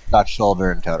in. Dutch Soldier,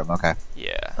 and Totem. Okay.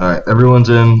 Yeah. Alright, everyone's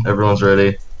in. Everyone's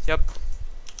ready. Yep.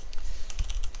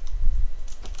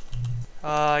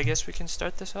 I guess we can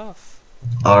start this off.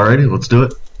 Alrighty, let's do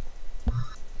it.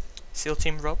 SEAL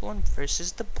Team Roblem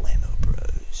versus the Blammo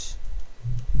Bros.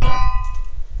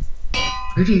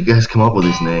 Where do you guys come up with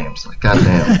these names? Like,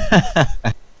 goddamn.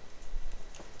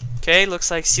 Okay,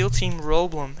 looks like SEAL Team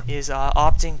Roblem is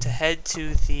opting to head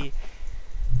to the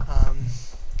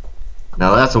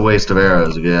Now that's a waste of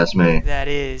arrows, if you ask me. that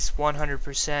is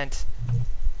 100%.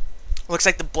 Looks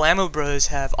like the Blammo Bros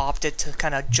have opted to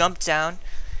kind of jump down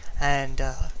and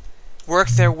work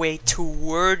their way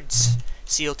towards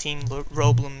SEAL Team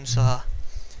Roblem's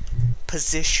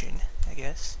position, I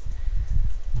guess.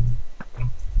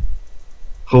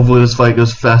 Hopefully this fight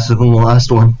goes faster than the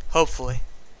last one. Hopefully.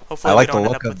 I Hopefully like we the don't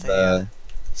end look up of with a the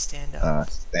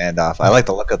standoff. standoff. I like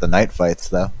the look of the night fights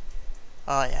though,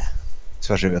 Oh yeah.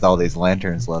 especially with all these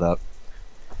lanterns lit up.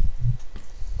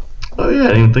 Oh yeah, I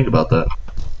didn't even think about that.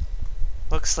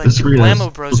 Looks like This the arena is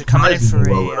Blammo Bros are coming in for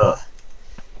surprisingly well lit a up.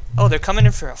 oh, they're coming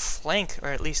in for a flank, or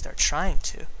at least they're trying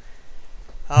to.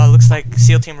 Looks like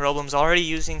SEAL Team Roblem's already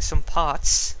using some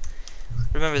pots.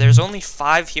 Remember, there's only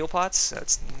 5 heal pots, so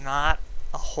it's not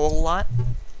a whole lot.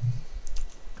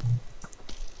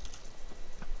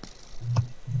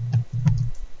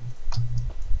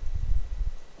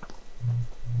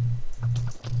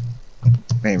 I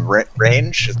mean,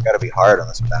 range has got to be hard on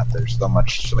this map. There's so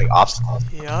many obstacles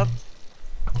Yup.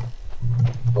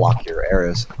 to block your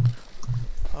arrows.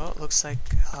 Oh, looks like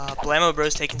Blamo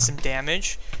Bro's taking some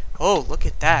damage. Oh, look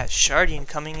at that. Shardian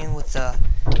coming in with a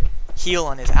heal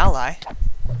on his ally.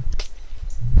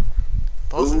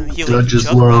 Both of them healing Dutch each is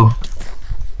other. low.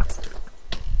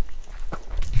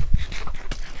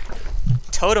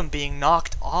 Totem being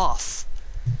knocked off.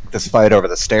 This fight over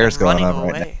the stairs and going running on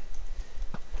right now. away.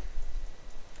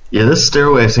 Yeah, this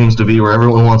stairway seems to be where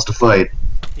everyone wants to fight.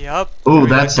 Yup. Ooh, There we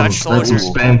go, that's some Dutch soldier.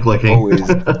 spam clicking.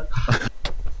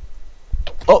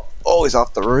 Oh, he's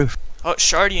off the roof. Oh,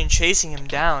 Shardian chasing him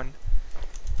down.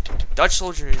 Dutch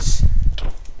soldier is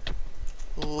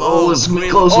low. Oh, it's a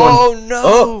close one. Oh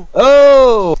no!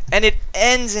 Oh! And it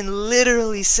ends in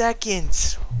literally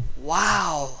seconds.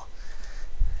 Wow.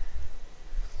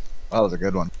 That was a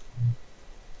good one.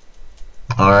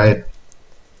 Alright.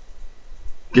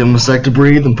 Give him a sec to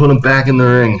breathe and put him back in the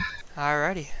ring.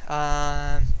 Alrighty.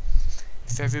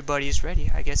 If everybody's ready,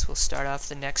 I guess we'll start off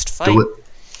the next fight. Do it.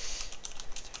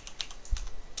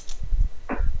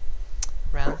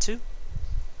 Round 2.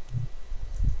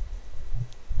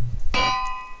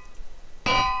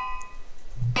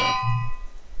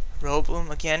 Roblem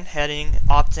again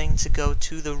opting to go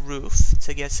to the roof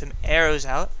to get some arrows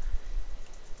out.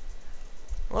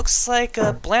 Looks like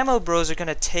Blamo Bros are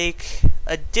gonna take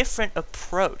a different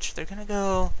approach. They're gonna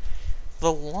go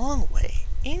the long way.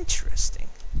 Interesting.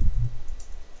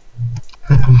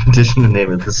 Petition to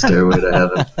name it the Stairway to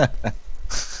Heaven.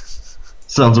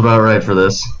 Sounds about right for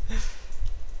this.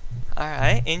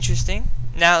 Alright, interesting.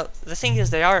 Now, the thing is,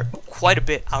 they are quite a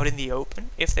bit out in the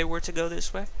open if they were to go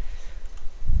this way.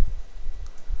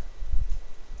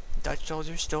 Dutch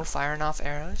soldier still firing off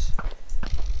arrows.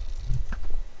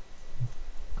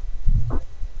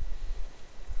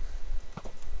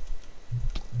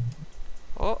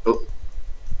 Oh.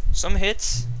 Some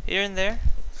hits here and there.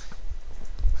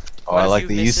 Oh, I like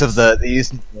the use of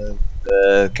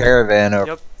the caravan. Or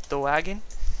Yep, the wagon.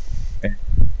 Okay.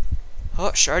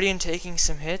 Oh, Shardian taking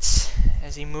some hits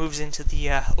as he moves into the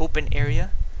open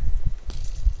area.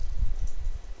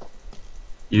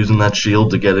 Using that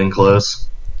shield to get in close.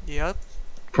 Yep.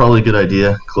 Probably a good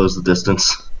idea. Close the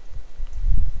distance.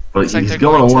 But Looks like he's they're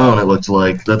going going alone, to- it looks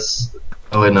like. That's...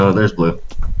 Oh wait, no, there's blue.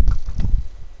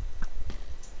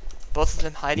 Both of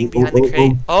them hiding behind the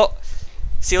crate. Oh!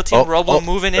 SEAL Team Robo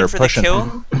moving in they're for pushing. the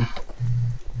kill.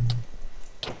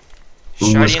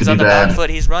 Ooh, this Shardian's could on be the back bad. foot,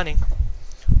 he's running.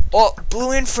 Oh, Blue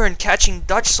Infern catching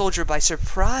Dutch Soldier by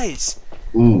surprise.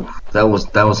 Ooh, that was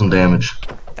some damage.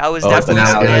 That was Oh, definitely Now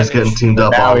some guys damage. getting teamed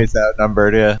up now on. he's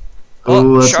outnumbered, yeah. Oh,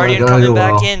 Ooh, that's not Shardian gonna coming go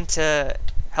back well. in to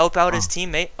help out his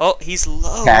teammate. Oh, he's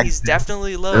low. Tagged He's him.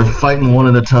 definitely They're low. fighting one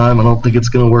at a time. I don't think it's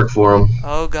gonna work for him.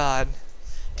 Oh god.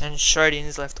 And Shardian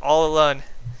is left all alone.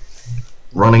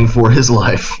 Running for his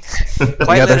life. Quite The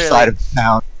other literally. side of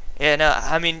town. Yeah, no,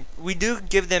 I mean, we do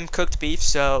give them cooked beef,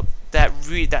 so that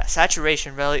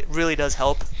saturation really does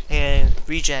help in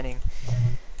regenning.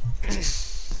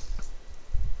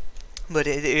 But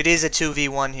it is a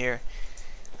 2v1 here.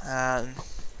 And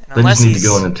They just need to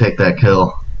go in and take that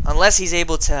kill. unless he's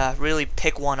able to really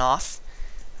pick one off,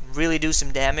 really do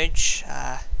some damage.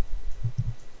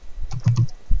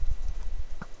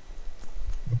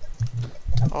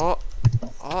 Oh,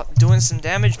 doing some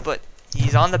damage, but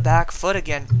he's on the back foot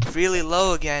again, really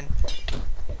low again.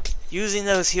 Using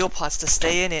those heal pots to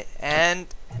stay in it, and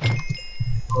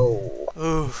Oh.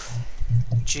 ooh,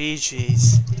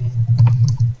 GG's.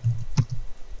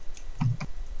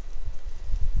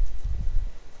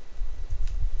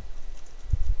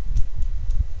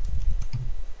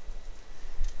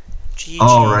 GG's.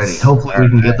 Alrighty, hopefully we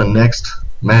can get the next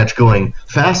match going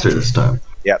faster this time.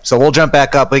 Yep, so we'll jump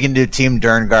back up. We can do Team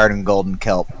Derngard and Golden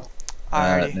Kelp.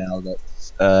 Alrighty. Now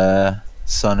that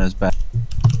Sun is back.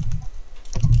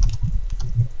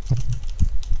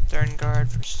 Derngard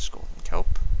versus Golden Kelp.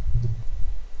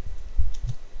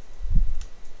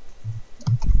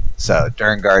 So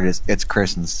Derngard it's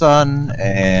Chris and Sun,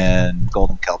 and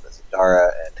Golden Kelp is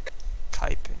Adara and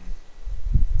Kaipen.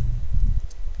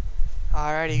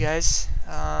 Alrighty, guys.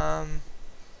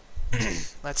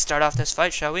 Let's start off this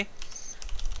fight, shall we?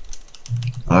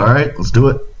 Alright, let's do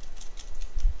it.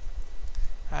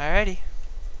 Alrighty.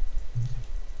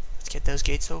 Let's get those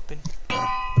gates open.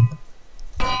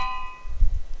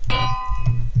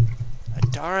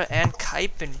 Adara and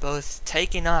Kuipen both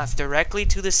taking off directly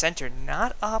to the center,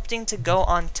 not opting to go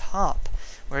on top.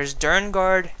 Whereas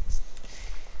Derngard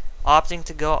opting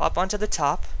to go up onto the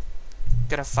top.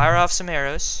 Gonna fire off some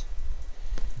arrows.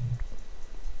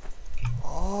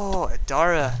 Oh,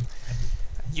 Adara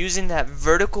using that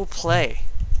vertical play,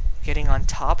 getting on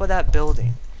top of that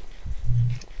building.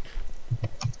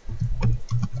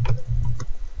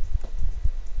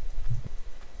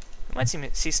 We might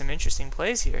see some interesting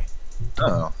plays here.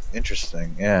 Oh,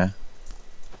 interesting. Yeah.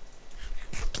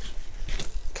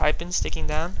 Kuipen sticking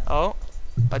down. Oh,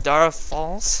 Adara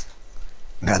falls.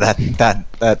 No,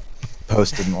 that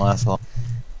post didn't last long.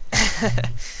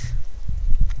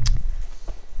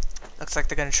 Looks like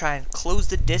they're gonna try and close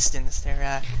the distance.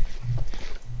 They're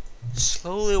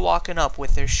slowly walking up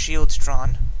with their shields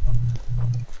drawn.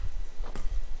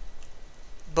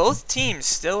 Both teams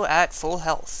still at full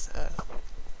health.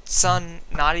 Sun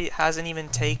hasn't even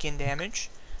taken damage.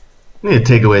 We need to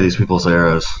take away these people's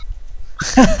arrows.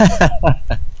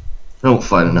 Don't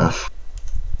fight enough.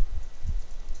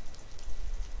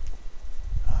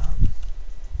 Can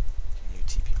you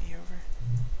TP me over?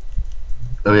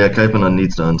 Oh yeah, Kuipen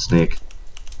needs to unsneak.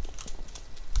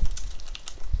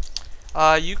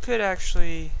 You could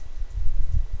actually...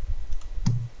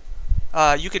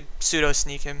 you could pseudo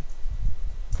sneak him.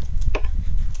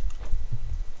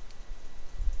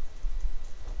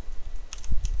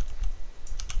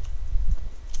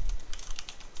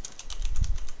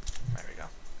 There we go.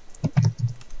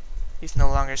 He's no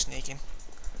longer sneaking.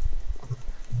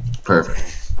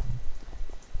 Perfect.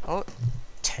 Oh,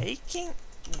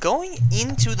 going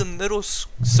into the middle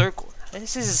circle.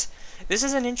 This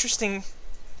is an interesting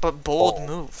but bold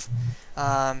move.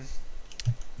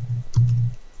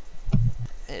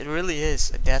 It really is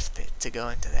a death pit to go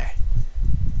into there.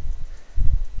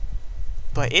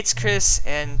 But it's Chris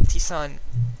and Tisan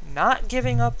not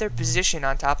giving up their position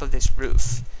on top of this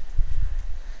roof.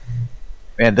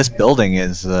 Man, this building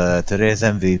is today's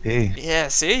MVP. Yeah,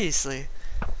 seriously.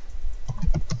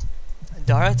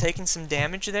 Dara taking some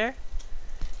damage there.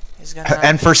 He's gonna...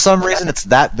 And for some reason, it's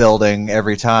that building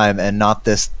every time, and not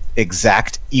this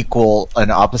exact equal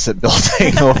and opposite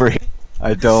building over here.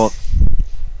 I don't.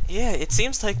 Yeah, it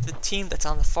seems like the team that's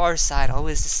on the far side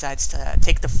always decides to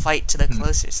take the fight to the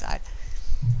closer side.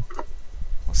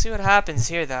 We'll see what happens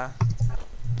here, though.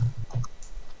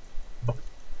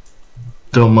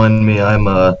 Don't mind me, I'm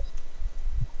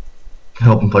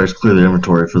helping players clear their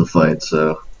inventory for the fight,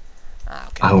 so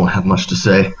Okay. I won't have much to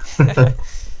say.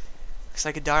 Looks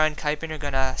like Adara and Kuipen are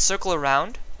gonna circle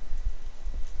around.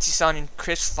 Tisan and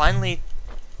Chris finally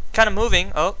kind of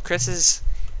moving. Oh, Chris is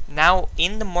now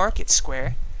in the market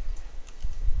square,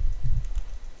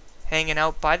 hanging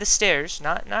out by the stairs,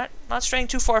 not straying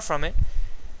too far from it.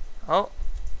 Oh,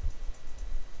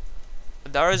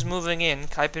 Adara's moving in.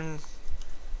 Kuipen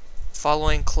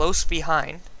following close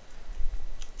behind.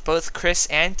 Both Chris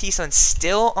and Tisan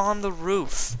still on the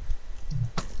roof.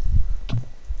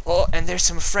 Oh, and there's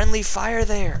some friendly fire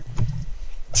there.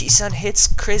 Tisan hits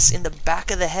Chris in the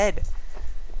back of the head.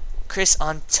 Chris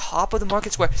on top of the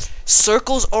market square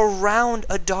circles around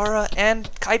Adara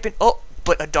and Kuipen. Oh,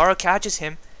 but Adara catches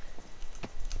him.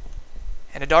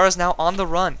 And Adara's now on the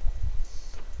run.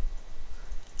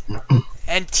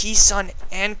 And Tisan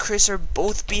and Chris are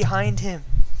both behind him.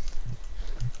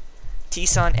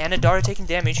 Tisan and Adara taking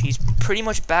damage. He's pretty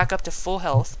much back up to full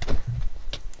health.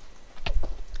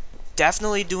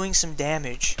 Definitely doing some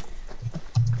damage.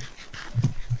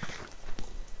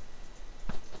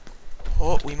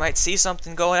 Oh, we might see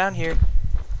something going on here.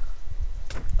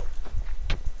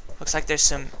 Looks like there's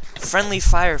some friendly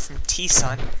fire from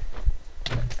Tisan.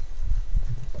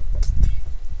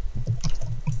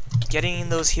 Getting in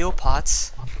those heal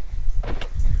pots.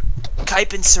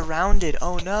 Kuipen surrounded.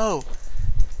 Oh no.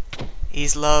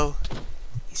 He's low.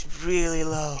 He's really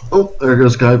low. Oh, there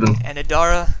goes Kuipen. And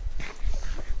Adara.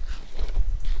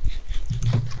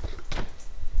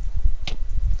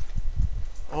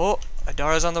 Oh,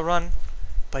 Adara's on the run.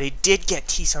 But he did get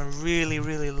Tisan really,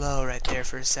 really low right there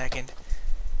for a second.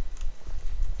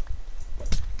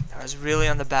 Adara's really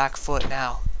on the back foot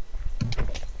now.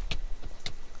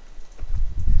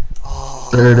 Oh,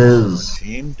 There it is.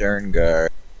 Team Derngard.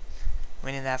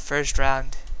 winning that first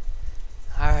round.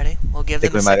 Alrighty, we'll give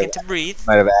Think them a we might second to breathe.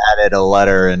 Might have added a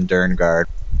letter in Derngard.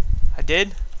 I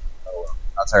did? Oh, well.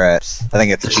 That's alright. I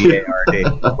think it's G-A-R-D.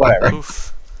 Whatever.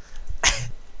 Oof.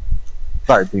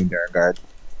 Sorry, Team Derngard.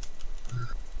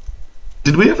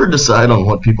 Did we ever decide on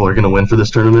what people are going to win for this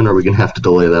tournament, or are we going to have to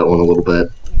delay that one a little bit?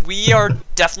 We are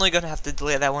definitely going to have to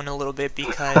delay that one a little bit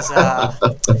because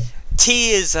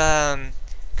T is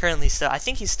currently still, I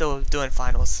think he's still doing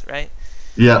finals, right?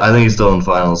 Yeah, I think he's still in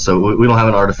finals, so we don't have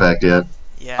an artifact yet.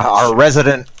 Yeah. Our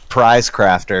resident prize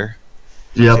crafter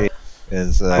Yep.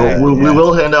 is. Well, we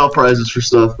will hand out prizes for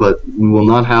stuff, but we will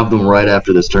not have them right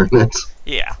after this tournament.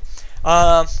 Yeah.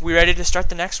 We ready to start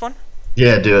the next one?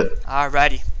 Yeah, do it.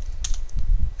 Alrighty.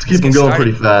 Let's keep them get going started.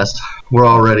 pretty fast. We're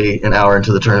already an hour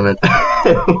into the tournament.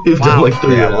 We've done Wow. like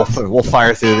 3 Yeah, rounds. we'll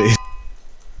fire through these.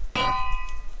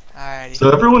 Alrighty. So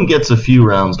everyone gets a few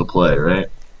rounds to play, right?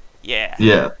 Yeah.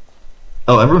 Yeah.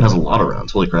 Oh, everyone has a lot of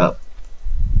rounds. Holy crap.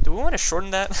 Do we want to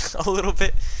shorten that a little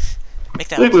bit? Make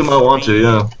that I think we might want to,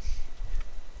 yeah.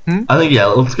 I think, yeah,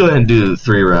 let's go ahead and do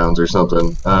 3 rounds or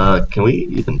something. Can we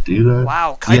even do that?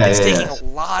 Wow, Kaipen's Yeah, taking a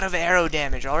lot of arrow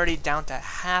damage, already down to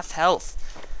half health.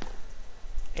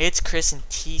 It's Chris and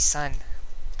T-Sun.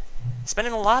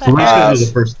 Spending a lot So of we're just gonna arrows. do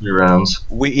the first 3 rounds.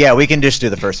 We can just do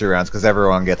the first 3 rounds because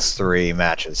everyone gets 3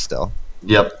 matches still.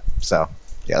 Yep. So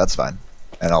yeah, that's fine.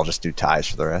 And I'll just do ties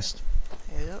for the rest.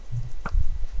 Yep.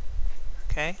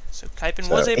 Okay, so Kaipen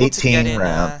So was able to get 18 in.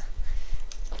 round.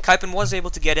 Kaipen was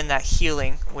able to get in that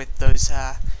healing with those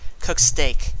cooked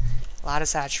steak. A lot of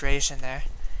saturation there.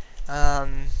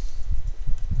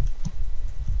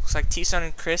 Looks like T-Sun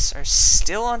and Chris are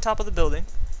still on top of the building.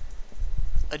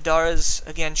 Adara's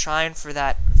again trying for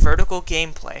that vertical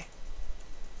gameplay.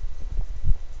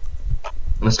 I'm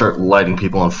gonna start lighting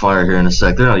people on fire here in a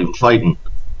sec. They're not even fighting.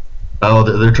 Oh,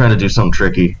 they're trying to do something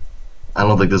tricky. I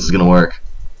don't think this is gonna work.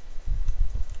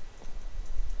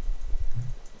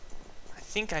 I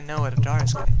think I know what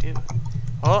Adara's gonna do.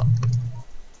 Oh,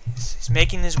 he's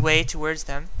making his way towards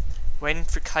them, waiting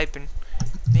for Kaipen,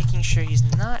 making sure he's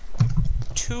not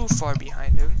too far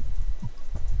behind him.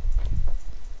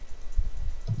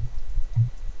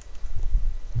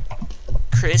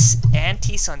 Chris and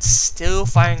T-Sun still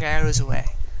firing arrows away.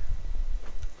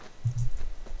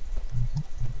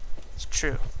 It's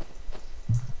true.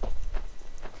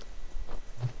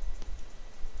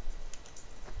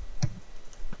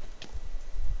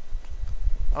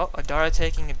 Oh, Adara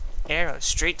taking an arrow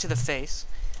straight to the face.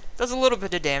 Does a little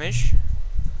bit of damage.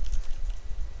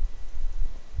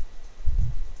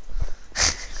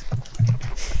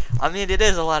 I mean, it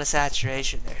is a lot of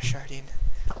saturation there, Shardine.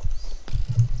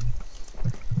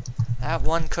 That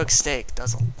one cooked steak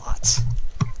does a lot.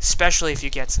 Especially if you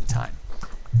get some time.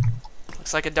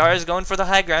 Looks like Adara's going for the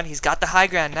high ground. He's got the high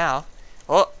ground now.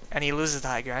 Oh, and he loses the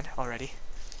high ground already.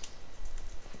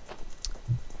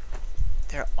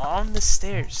 They're on the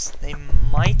stairs. They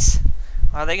might...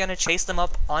 Are they going to chase them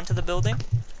up onto the building?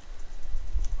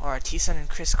 Or are T-Sun and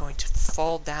Chris going to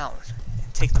fall down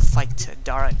and take the fight to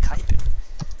Adara and Kaipen?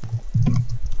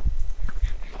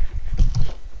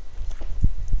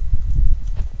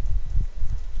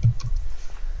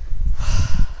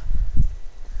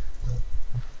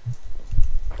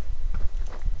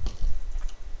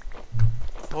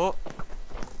 Oh,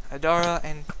 Adara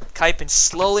and Kaipen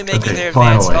slowly making Okay, their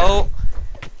advance. finally. Oh,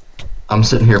 I'm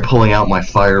sitting here pulling out my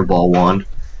fireball wand.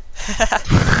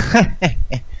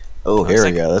 Oh, here Looks we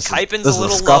like go. This Kaipen's is a a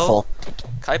little scuffle.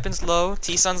 Kaipen's low,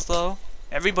 T-Sun's low,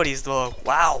 everybody's low.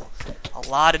 Wow, a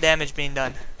lot of damage being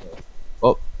done.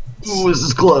 Oh, Ooh, this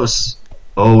is close.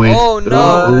 Oh, wait. Oh,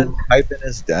 no. Kaipen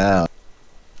is down.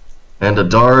 And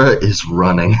Adara is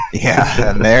running.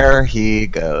 Yeah, and there he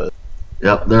goes.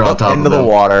 Yep, they're on top Into of the him.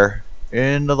 water.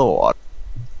 Into the water.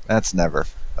 That's never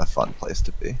a fun place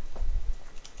to be.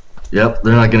 Yep,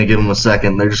 they're not going to give him a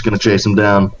second. They're just going to chase him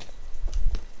down.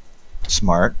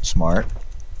 Smart, smart.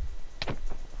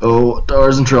 Oh,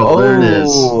 Adara's in trouble. There it is.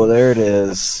 Oh, there it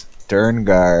is.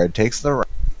 Derngard takes the round.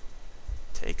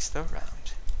 Takes the round.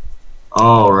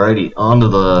 Alrighty, on to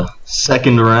the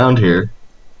second round here.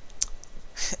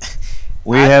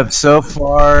 We have so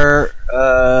far,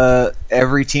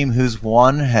 every team who's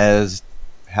won has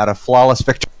had a flawless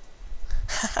victory.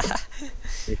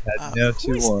 We've had no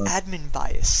Who is 2-1. admin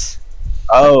bias?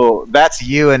 Oh, that's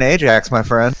you and Ajax, my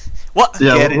friend. What?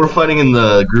 Yeah, Get we're fighting in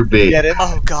the Group B. Get it?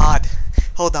 Oh god.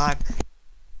 Hold on.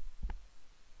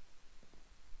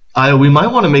 We might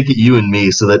want to make it you and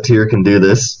me so that Tyr can do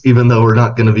this, even though we're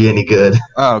not going to be any good.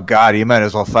 Oh god, you might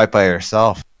as well fight by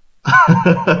yourself.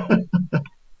 I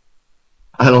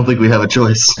don't think we have a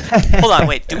choice. Hold on,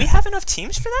 wait. Do we have enough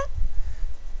teams for that?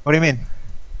 What do you mean?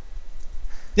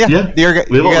 Yeah, Yeah, you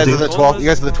we have all guys the are the teams. 12th. You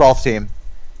guys are the 12th team.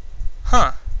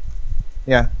 Huh.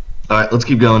 Yeah. Alright, let's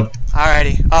keep going.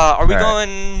 Alrighty. Are we Alright.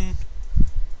 going...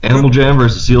 Animal Jam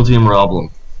versus SEAL Team Roblem.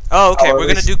 Oh, okay. Oh, We're at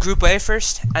gonna least- do Group A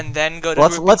first, and then go to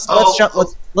Let's Group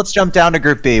let's jump down to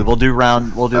Group B. We'll do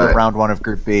Alright. round 1 of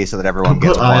Group B so that everyone Put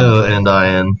gets Io one. and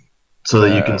I in so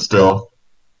that you can Okay. still.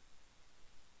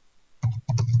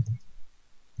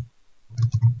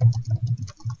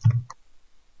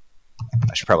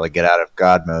 should probably get out of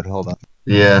God mode. Hold on.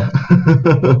 Yeah.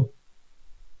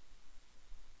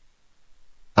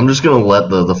 I'm just gonna let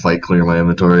the fight clear my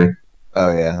inventory.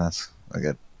 Oh yeah, that's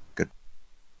good. Good.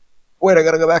 Wait, I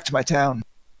gotta go back to my town.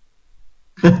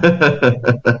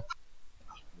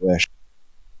 Wish.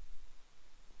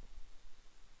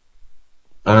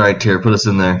 Alright, Tyr, put us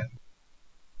in there.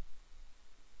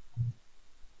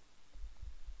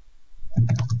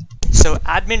 So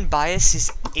admin bias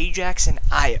is Ajax and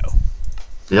Io.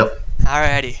 Yep.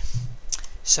 Alrighty.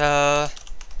 So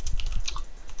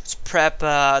let's prep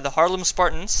the Harlem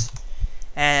Spartans.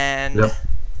 And Yep.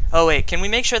 oh wait, can we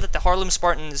make sure that the Harlem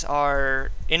Spartans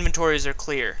inventories are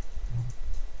clear?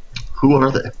 Who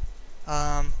are they?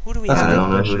 Who do we I have?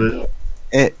 don't know who they are.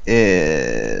 It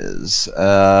is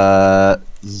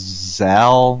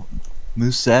Zal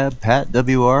Musab Pat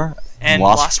WR And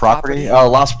Lost Property. Oh,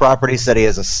 Lost Property said he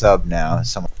has a sub now.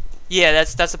 Someone. Yeah,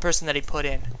 that's the person that he put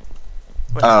in.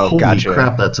 What- Oh, Holy gotcha.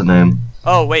 crap, that's a name.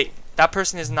 Oh wait, that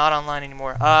person is not online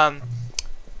anymore.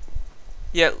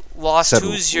 Yeah, Lost. Sub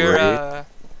Who's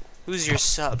your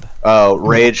sub? Oh,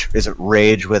 Rage. Is it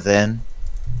Rage Within?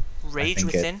 Rage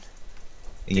think Within?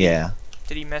 Yeah.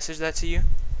 Did he message that to you?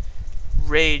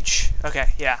 Rage. Okay,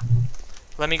 yeah.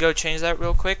 Let me go change that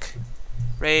real quick.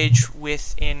 Rage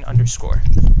Within underscore.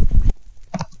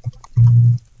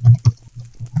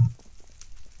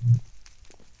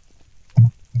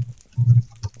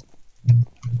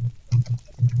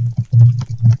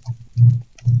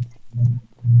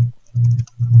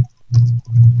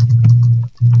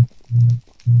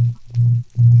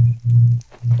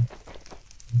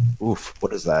 Oof.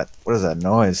 What is that? What is that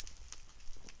noise?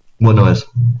 What noise?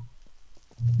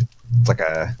 It's like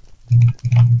a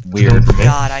weird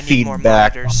God, I need more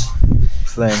feedback monitors.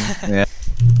 thing. Yeah.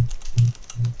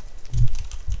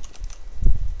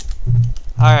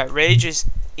 Alright, Rage is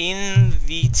in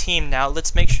the team now.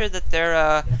 Let's make sure that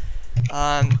their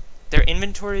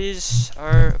inventories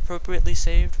are appropriately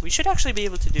saved. We should actually be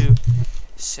able to do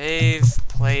save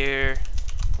player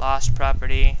lost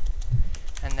property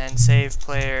and then save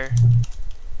player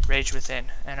Rage Within,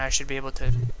 and I should be able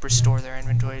to restore their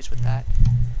inventories with that.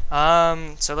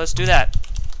 So let's do that.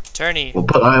 Tourney, We'll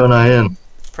put Io and I in.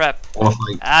 prep, Wanna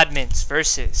fight? admins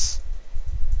versus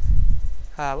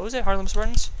what was it? Harlem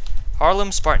Spartans?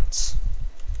 Harlem Spartans.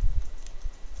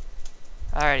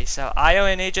 Alrighty, so Io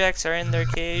and Ajax are in their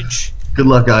cage. Good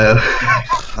luck, Io.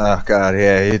 Oh god,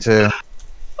 yeah, you too.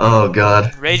 Oh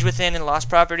god. Rage Within and Lost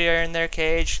Property are in their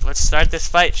cage. Let's start this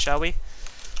fight, shall we?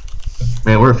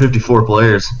 Man, we're at 54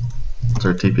 players. What's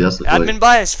our TPS look Admin like?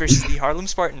 Bias versus the Harlem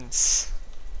Spartans.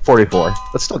 44.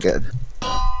 That's still good.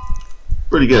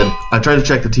 Pretty good. I tried to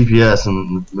check the TPS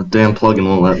and the damn plugin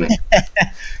won't let me.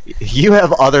 You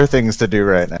have other things to do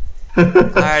right now.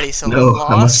 Alrighty, so No,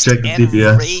 I must Lost check the and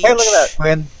TPS. Rage. Hey, look at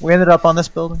that. We ended up on this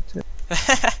building too.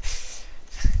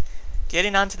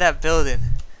 Getting onto that building.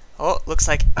 Oh, looks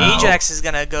like Ow. Ajax is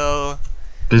gonna go.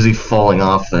 Busy falling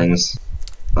off things.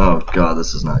 Oh god,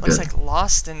 this is not Looks good. like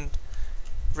Lost and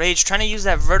Rage trying to use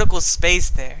that vertical space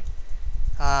there.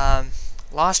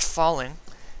 Lost falling,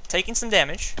 taking some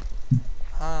damage.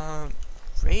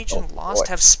 Rage and Lost boy.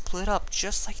 have split up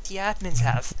just like the admins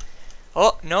have.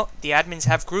 Oh no, the admins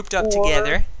have grouped up What?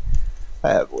 together.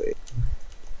 Have we?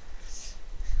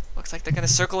 Looks like they're gonna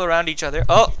circle around each other.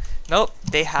 Oh nope,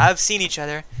 they have seen each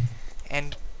other,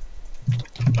 and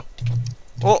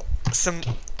oh some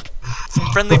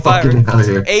friendly fire. Get out of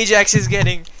here. Ajax is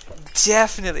getting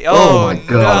definitely. Oh my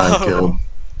god, no. I'm killed.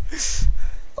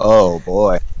 Oh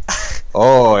boy.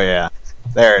 Oh yeah.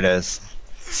 There it is.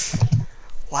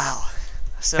 Wow.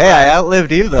 So, Hey, I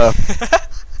outlived you though.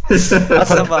 That's some,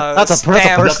 That's a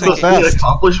spam personal supposed to be an best.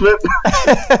 accomplishment?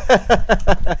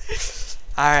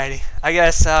 Alrighty, I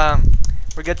guess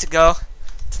we're good to go.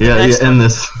 Yeah, next end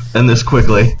this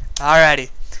quickly. Alrighty,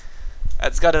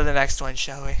 let's go to the next one,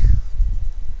 shall we?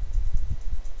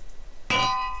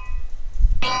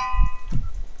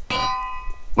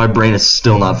 My brain is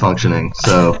still not functioning,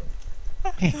 so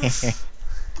I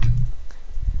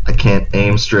can't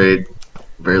aim straight,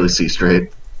 barely see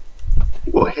straight.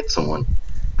 Ooh, I hit someone.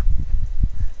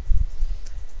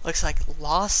 Looks like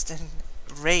Lost and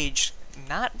Rage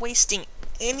not wasting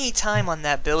any time on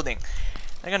that building.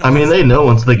 They're gonna. I mean, they know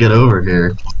once they get over here,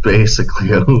 it's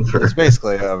basically over. It's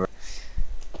basically over.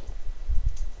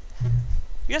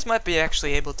 You guys might be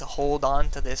actually able to hold on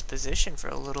to this position for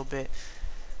a little bit.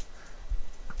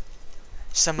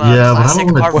 Some Yeah, but I classic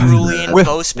don't wanna do Arverulian that. Will-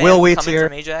 bow spam Will Wheat's coming here.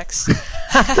 from Ajax.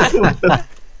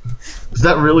 Is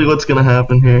that really what's gonna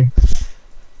happen here?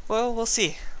 Well, we'll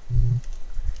see.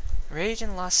 Rage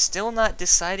and Lost still not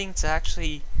deciding to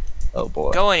actually Oh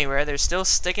boy. go anywhere. They're still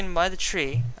sticking by the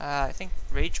tree. I think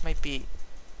Rage might be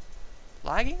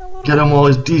lagging a little Get bit. him while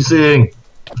he's DCing.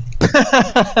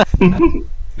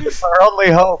 Our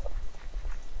only hope.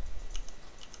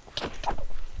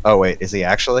 Oh wait, is he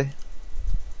actually?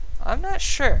 I'm not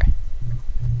sure.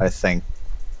 I think.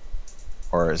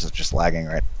 Or is it just lagging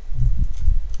right?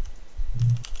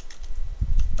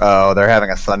 Oh, they're having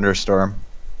a thunderstorm.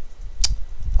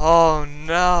 Oh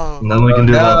no. Nothing we can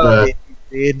do about that.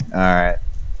 Alright.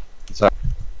 Sorry.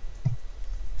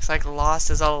 Looks like Lost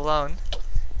is all alone.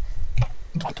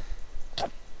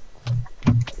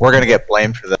 We're gonna get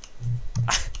blamed for that.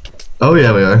 Oh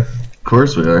yeah, we are. Of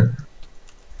course we are.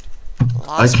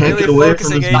 Lost I can't really get away from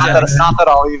focusing this Ajax. Not that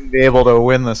I'll even be able to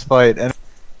win this fight. And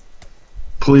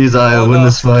Please, Io, Oh, win no.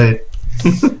 this fight.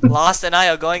 Lost and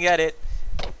Io going at it.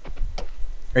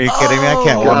 are you kidding me? I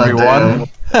can't God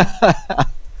 1v1.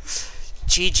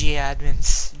 GG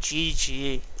admins.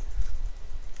 GG.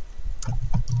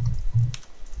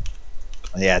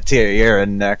 Yeah, Tia, you're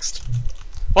in next.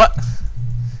 What?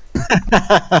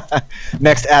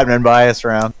 Next admin bias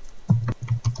round.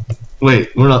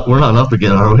 Wait, we're not up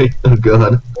again, are we? Oh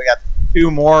god. We got 2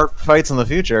 more fights in the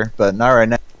future, but not right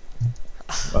now.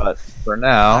 But for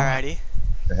now, Alrighty.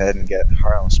 go ahead and get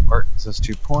Harlem Spartans as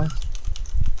 2 points.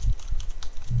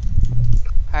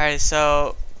 Alright,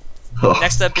 so Oh,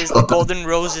 next up is the Golden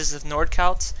Roses of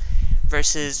Nordkalt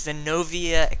versus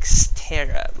Venovia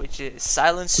Xterra, which is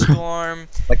Silent Storm,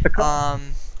 Like the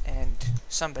and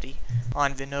somebody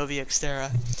on Venovia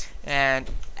Xterra, and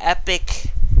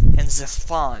Epic and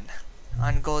Zephon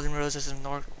on Golden Roses of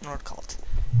Nordkalt.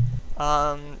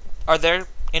 Are their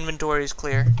inventories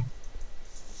clear?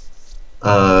 who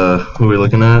are we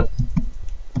looking at?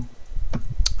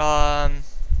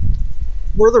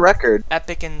 For the record,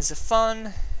 Epic and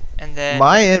Zephon, and then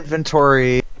my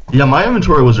inventory Yeah, my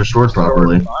inventory was restored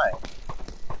properly. fine.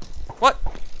 what?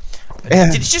 Yeah.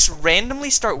 Did it just randomly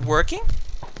start working?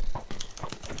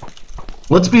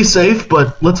 Let's be safe,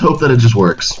 but let's hope that it just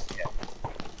works.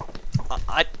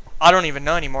 I don't even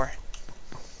know anymore.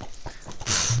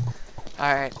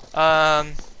 Alright,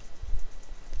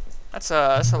 that's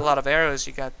a lot of arrows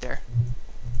you got there,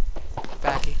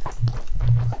 Backy.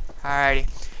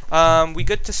 Alrighty, we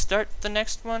good to start the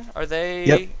next one? Are they?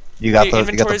 Yep. You got the the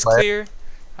inventory's player. clear.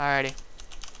 Alrighty.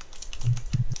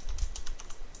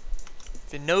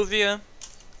 Venovia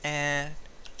and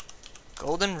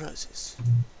Golden Roses.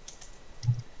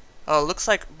 Oh, looks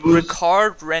like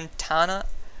Ricard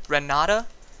Renata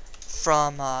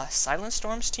from Silent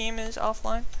Storm's team is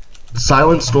offline.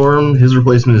 Silent Storm, his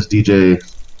replacement is DJ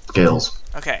Scales.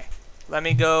 Okay, let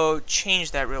me go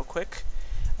change that real quick.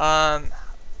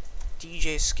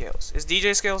 DJ Scales. Is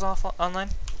DJ Scales online?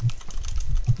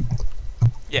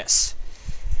 Yes.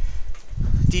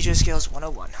 DJ Scales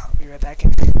 101. I'll be right back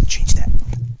and change that.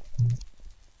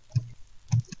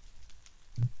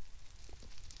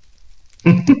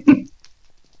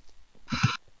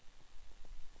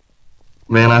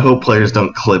 Man, I hope players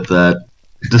don't clip that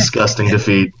disgusting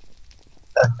defeat.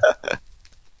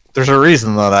 There's a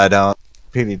reason that I don't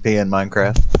PvP in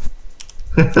Minecraft.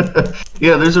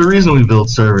 Yeah, there's a reason we build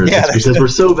servers. Yeah, It's because we're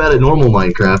so bad at normal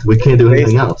Minecraft, we can't do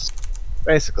anything else.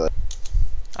 Basically,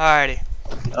 Alrighty.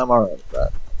 I'm alright with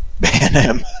that. Ban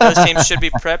him. Those teams should be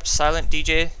prepped. Silent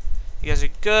DJ, you guys are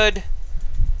good.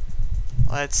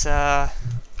 Let's Throw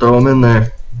them in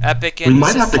there. Epic We and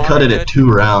might have to Zephon cut are it good. at 2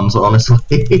 rounds, honestly.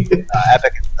 Epic and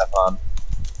stuff on.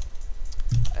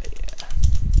 Yeah.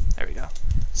 There we go.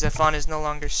 Zephon is no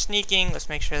longer sneaking. Let's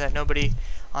make sure that nobody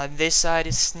on this side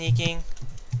is sneaking.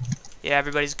 Yeah,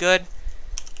 everybody's good.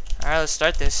 Alright, let's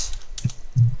start this.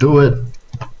 Do it.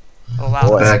 Oh wow,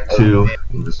 Boy. Back to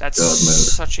this that's god mode.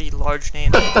 such a large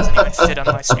name that it doesn't even fit on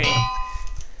my screen.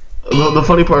 The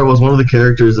funny part was one of the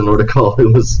characters in order to call it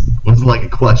was like a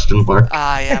question mark.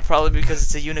 Ah, yeah, probably because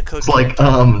it's a Unicode. It's like,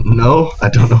 no, I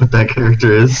don't know what that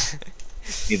character is.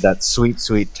 Need that sweet,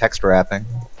 sweet text wrapping.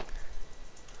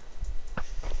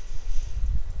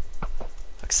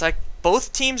 Looks like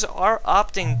both teams are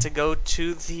opting to go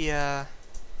to the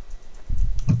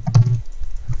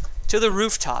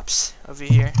rooftops over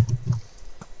here.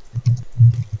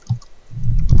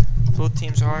 Both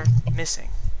teams are missing.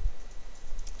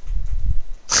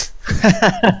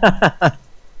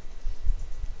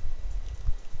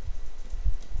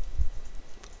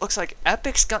 Looks like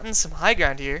Epic's gotten some high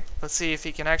ground here. Let's see if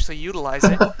he can actually utilize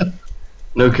it.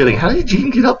 No kidding. How did you even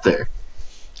get up there?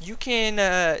 You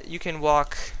can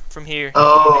walk from here.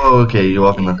 Oh, okay, you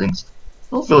walk in the things.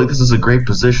 I don't feel like this is a great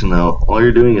position, though. All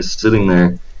you're doing is sitting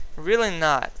there. Really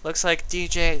not. Looks like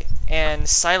DJ and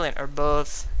Silent are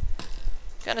both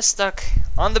kind of stuck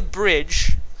on the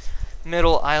bridge.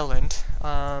 middle island.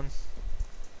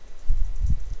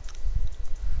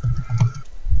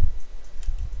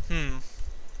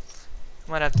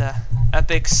 Might have to.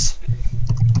 Epic's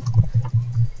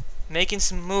making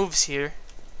some moves here,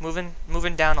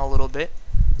 moving down a little bit.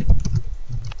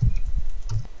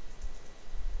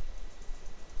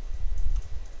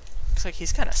 Looks like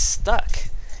he's kind of stuck.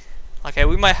 Okay,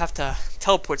 we might have to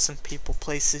teleport some people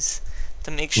places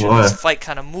to make sure this fight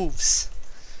kind of moves.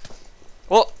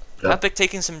 Well, Yep. Epic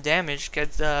taking some damage.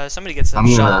 Somebody gets a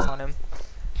shot off on him.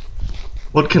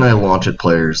 What can I launch at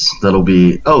players? That'll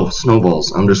be... Oh,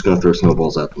 snowballs. I'm just going to throw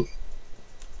snowballs at them.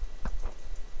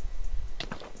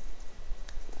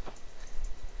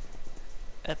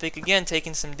 Epic again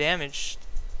taking some damage.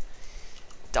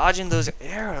 Dodging those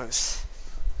arrows.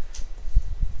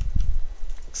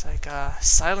 Looks like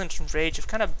Silent and Rage have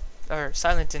kind of... Or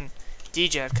Silent and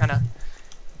DJ have kind of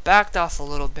backed off a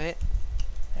little bit.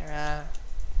 They're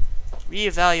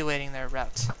reevaluating their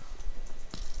route.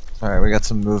 Alright, we got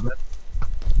some movement.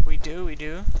 We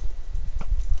do.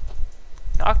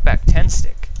 Knockback 10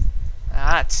 stick.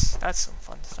 That's some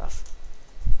fun stuff.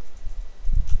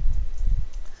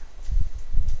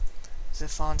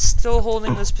 Ziffon's still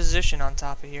holding this position on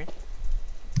top of here.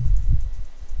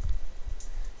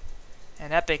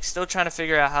 And Epic still trying to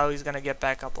figure out how he's gonna get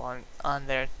back up on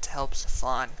there to help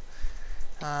Ziffon.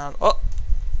 Oh,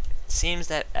 it seems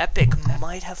that Epic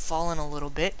might have fallen a little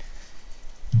bit.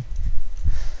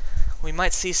 We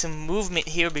might see some movement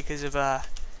here because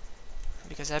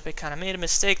Epic kind of made a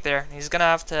mistake there. He's gonna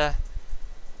have to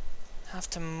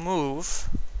move.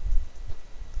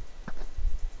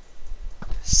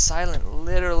 Silent,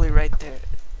 literally right there.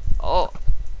 Oh.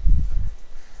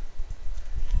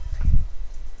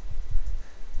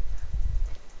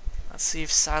 Let's see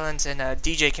if Silent and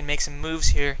DJ can make some moves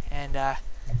here. And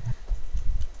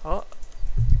oh.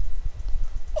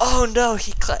 Oh no,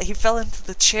 he fell into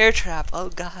the chair trap. Oh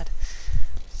god.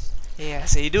 Yeah,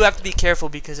 so you do have to be careful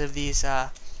because of these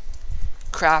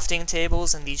crafting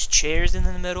tables and these chairs in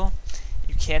the middle.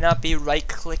 You cannot be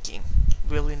right-clicking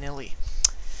willy-nilly.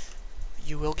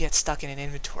 You will get stuck in an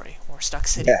inventory or stuck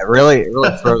sitting. Yeah, it really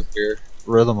throws your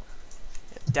rhythm.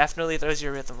 It definitely throws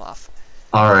your rhythm off.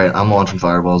 Alright, I'm launching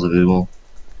fireballs at people.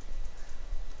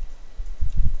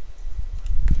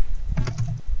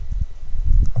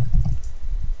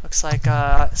 Looks like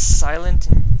Silent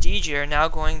and DJ are now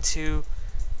going to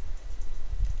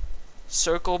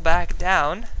circle back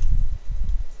down.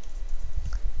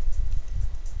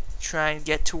 Try and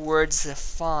get towards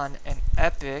Ziffon and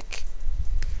Epic.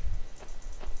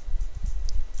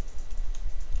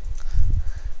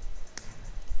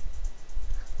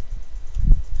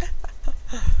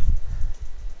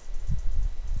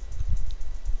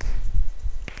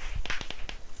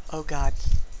 Oh god.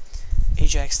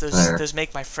 Ajax, those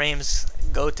make my frames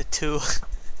go to 2.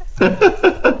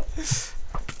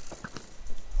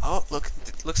 Oh, looks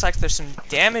like there's some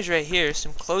damage right here,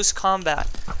 some close combat.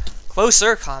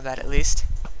 Closer combat, at least.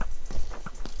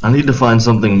 I need to find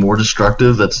something more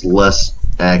destructive that's less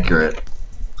accurate.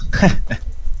 I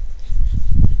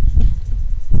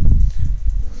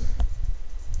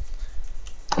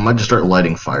might just start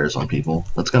lighting fires on people.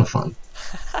 That's kind of fun.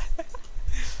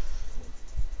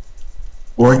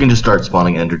 Or I can just start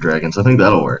spawning ender dragons. I think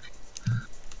that'll work.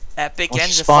 Epic Well,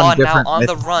 and spawn Ziffon now different on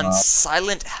the myths, run.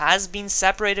 Silent has been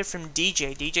separated from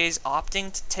DJ. DJ's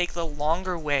opting to take the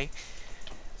longer way.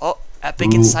 Oh,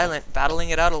 Epic and Silent battling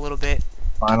it out a little bit.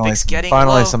 Epic's getting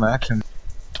low. Some action.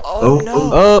 Oh no!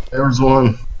 Oh, There was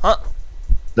one. Huh?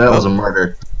 That was a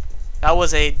murder. That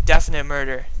was a definite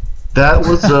murder. That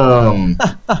was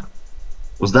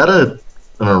was that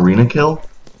an arena kill?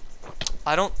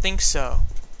 I don't think so.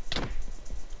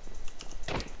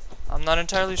 I'm not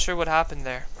entirely sure what happened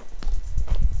there.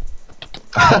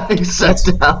 He sat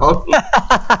down.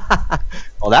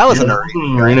 well, that was Yeah, an that was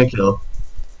arena. an arena kill.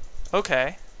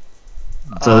 Okay.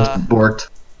 So it's borked.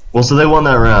 Well, so they won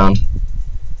that round.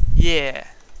 Yeah.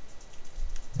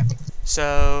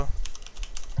 So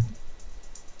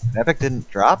Epic didn't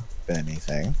drop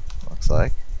anything. Looks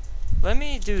like. let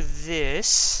me do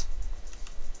this.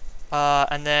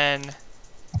 And then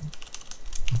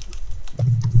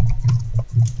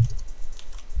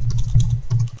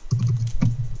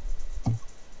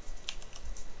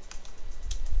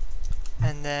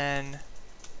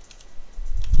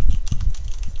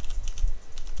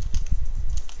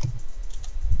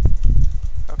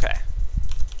okay.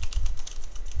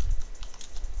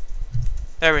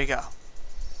 There we go.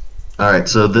 Alright,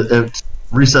 so it's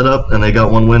reset up and they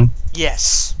got one win.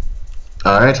 Yes.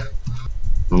 Alright.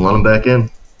 Then let them back in.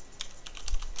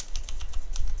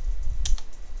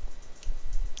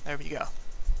 There we go.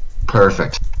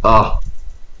 Perfect. Oh,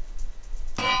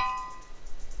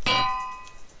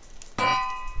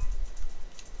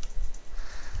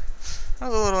 That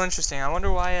was a little interesting. I wonder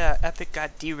why Epic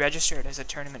got deregistered as a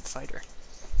tournament fighter.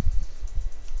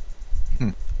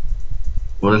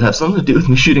 would it have something to do with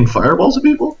me shooting fireballs at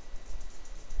people?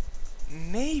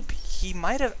 Maybe. He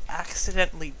might have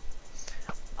accidentally...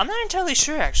 I'm not entirely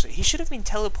sure, actually. He should have been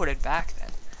teleported back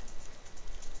then.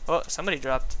 Oh, somebody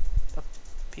dropped a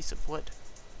piece of wood.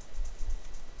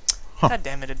 Huh. God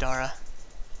damn it, Adara.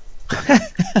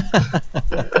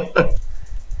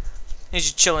 He's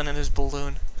just chilling in his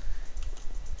balloon.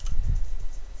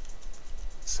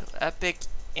 So Epic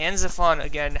and Zephon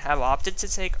again have opted to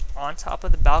take on top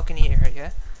of the balcony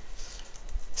area.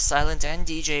 Silent and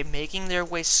DJ making their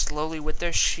way slowly with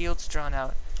their shields drawn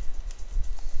out.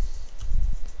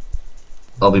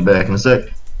 I'll be back in a sec.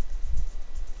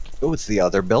 Oh, it's the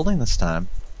other building this time.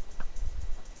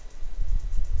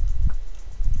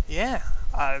 Yeah,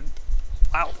 wow.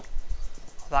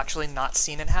 I've actually not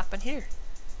seen it happen here.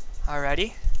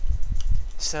 Alrighty.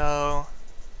 So...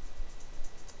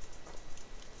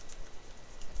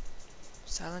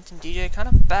 Silent and DJ kind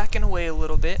of backing away a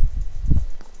little bit.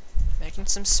 Making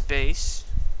some space.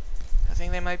 I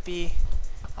think they might be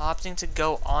opting to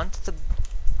go onto the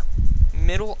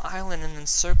middle island and then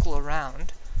circle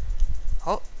around.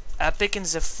 Oh, Epic and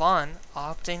Zephon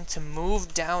opting to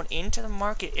move down into the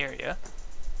market area.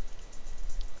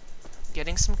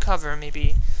 Getting some cover,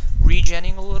 maybe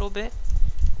regenning a little bit.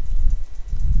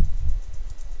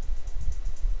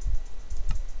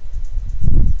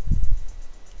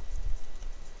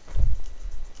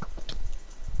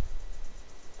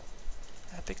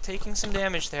 Epic taking some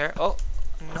damage there. Oh,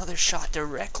 another shot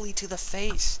directly to the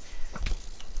face.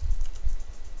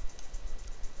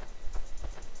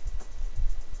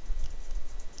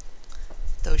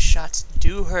 Those shots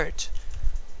do hurt.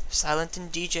 Silent and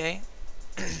DJ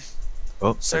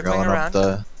Oh, they're circling going around. up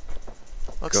the...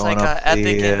 Looks going like up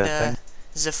Epic the, and thing.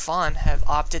 Zephon have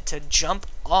opted to jump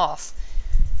off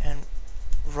and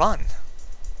run.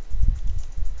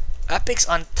 Epic's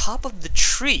on top of the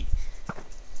tree.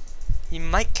 He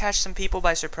might catch some people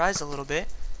by surprise a little bit.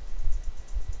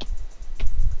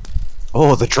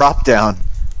 Oh, the drop down.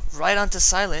 Right onto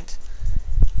Silent.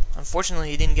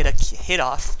 Unfortunately, he didn't get a hit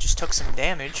off, just took some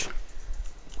damage.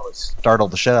 Oh, it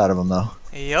startled the shit out of him, though.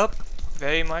 Yup,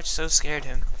 very much so scared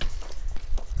him.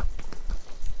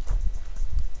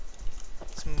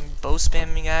 Some bow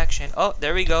spamming action. Oh,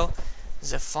 there we go.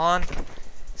 Zephon,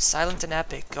 Silent and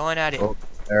Epic going at it. Oh,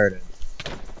 there it is.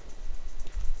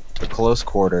 The close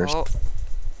quarters. Oh,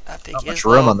 Epic Not much is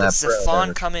room low, on but that Zephon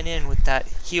bird. coming in with that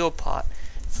heal pot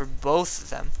for both of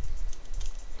them.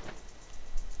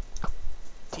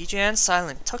 DJ and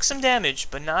Silent took some damage,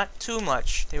 but not too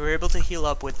much. They were able to heal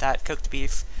up with that cooked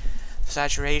beef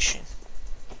saturation.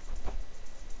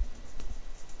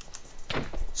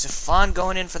 Zephon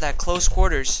going in for that close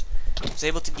quarters. Was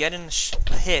able to get in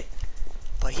a hit,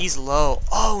 but he's low.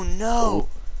 Oh no!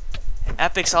 And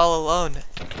Epic's all alone.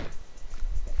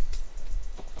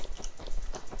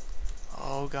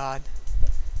 Oh god.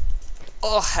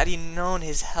 Oh, had he known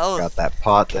his health. Got that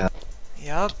pot down.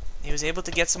 Yup, he was able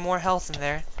to get some more health in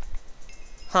there.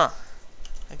 Huh.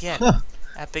 Again, Huh.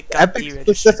 Epic got Epic deregistered.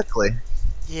 specifically.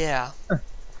 Yeah. Huh.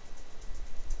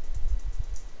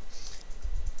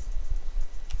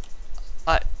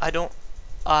 I don't,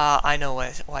 I know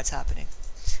why it's happening.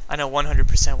 I know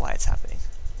 100% why it's happening.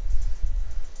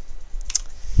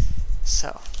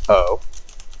 So, Oh.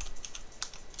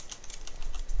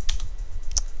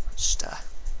 just,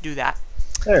 do that.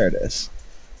 There it is.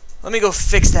 Let me go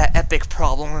fix that Epic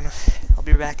problem, and I'll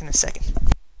be back in a second.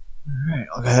 Alright,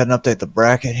 I'll go ahead and update the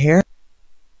bracket here.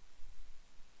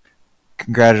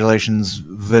 Congratulations,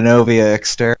 Venovia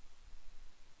Exter.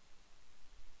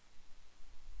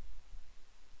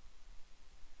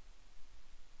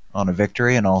 On a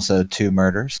victory and also 2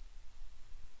 murders.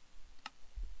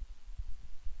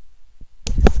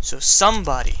 So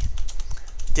somebody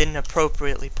didn't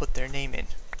appropriately put their name in.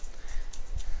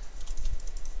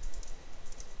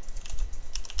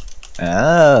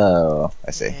 Oh,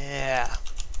 I see. Yeah.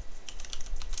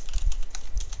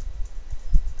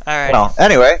 Alright. Well,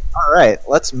 anyway, alright,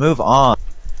 let's move on.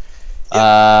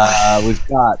 We've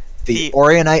got the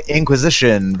Orionite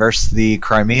Inquisition versus the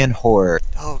Crimean Horde.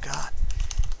 Oh god.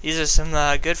 These are some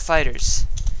good fighters.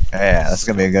 Yeah, that's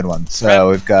gonna be a good one. So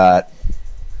we've got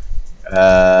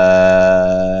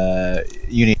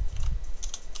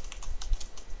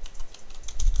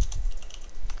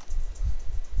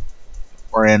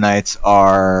Orionites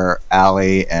are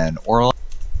Ali and Orla.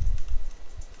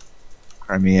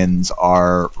 Crimeans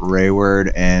are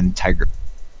Rayward and Tiger.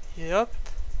 Yep.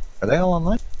 Are they all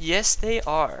online? Yes, they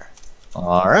are.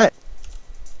 All right.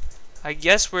 I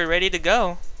guess we're ready to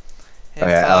go. Oh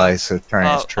yeah, Alex is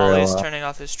turning his trail Ollie's off. turning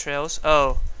off his trails.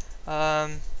 Oh.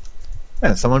 And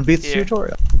someone beat the Here.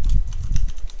 tutorial.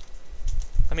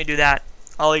 Let me do that.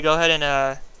 Ollie, go ahead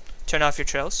and turn off your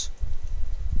trails.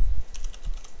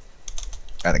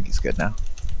 I think he's good now.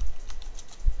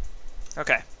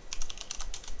 Okay.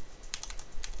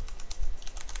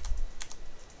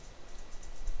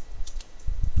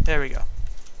 There we go.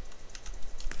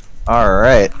 All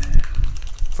right.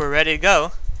 If we're ready to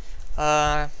go,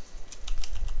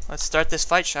 let's start this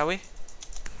fight, shall we?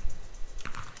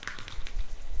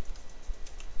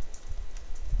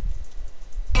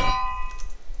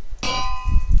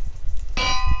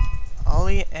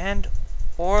 Ollie and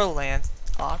Orland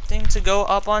opting to go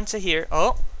up onto here.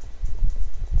 Oh,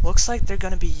 looks like they're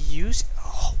gonna be using.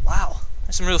 Oh wow,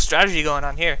 there's some real strategy going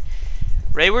on here.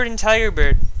 Rayward and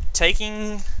Tigerbird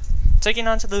taking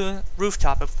onto the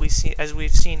rooftop, as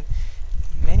we've seen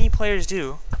many players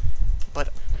do, but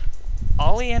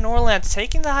Ollie and Orland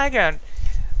taking the high ground.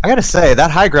 I gotta say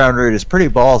that high ground route is pretty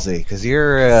ballsy because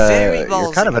you're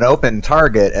you're kind of an open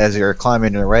target as you're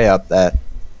climbing your way up that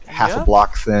half a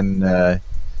block thin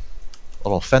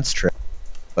little fence trip,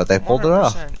 but they pulled it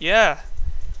off. Yeah,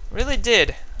 really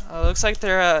did. Looks like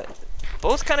they're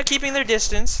both kind of keeping their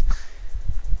distance,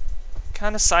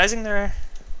 kind of sizing their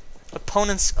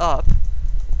opponents up.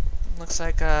 Looks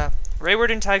like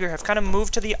Rayward and Tiger have kind of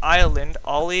moved to the island.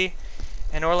 Ollie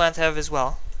and Orlanth have as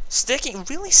well.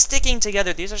 Really sticking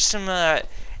together. These are some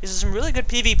really good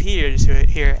PvPers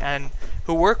here, and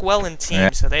who work well in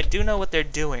teams, so they do know what they're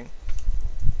doing.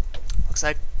 Looks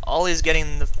like Ollie's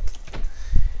getting the.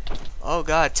 Oh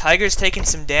god, Tiger's taking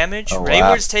some damage. Oh,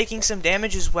 Rayward's taking some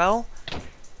damage as well.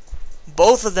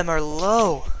 Both of them are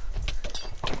low.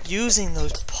 Using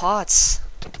those pots.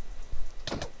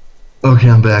 Okay,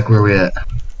 I'm back. Where are we at?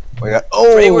 We got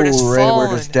Rayward is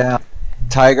Rayward is down.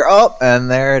 Tiger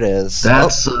and there it is.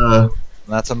 That's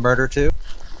that's a murder too.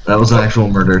 that was an actual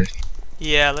murder.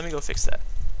 Yeah, let me go fix that.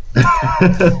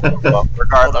 Well,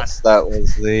 regardless, that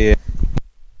was the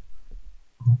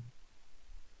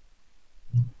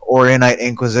Orionite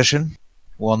Inquisition.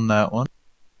 Won that one.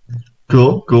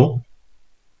 Cool, cool.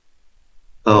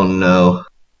 Oh no.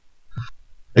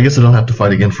 I guess I don't have to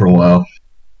fight again for a while.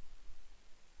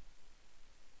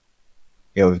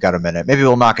 Yeah, we've got a minute. Maybe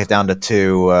we'll knock it down to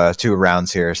two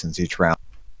rounds here, since each round.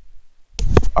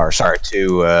 Or sorry,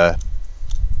 two.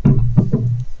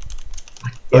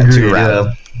 Agreed, 2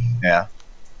 rounds. Yeah.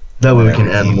 That way we can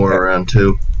add more around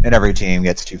too. And every team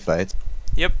gets 2 fights.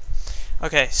 Yep.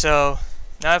 Okay, so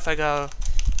now if I go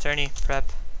tourney, prep,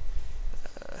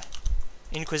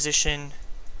 Inquisition,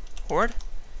 Horde?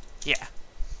 Yeah.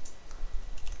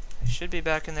 They should be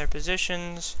back in their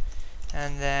positions.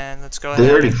 And then let's go ahead.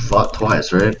 They already fought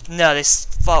twice, right? No, they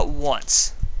fought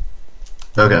once.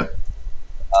 Okay.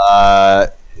 Yeah,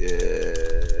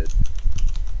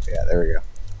 there we go.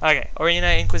 Okay,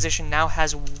 Orionite Inquisition now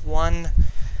has 1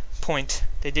 point.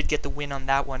 They did get the win on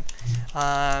that one.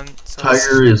 So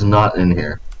Tiger is not in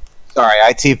here. Sorry,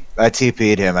 I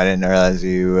TP'd him. I didn't realize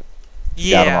you.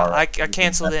 Yeah, I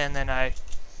canceled it and then I.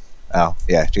 Oh,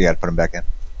 yeah, you gotta put him back in.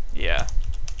 Yeah.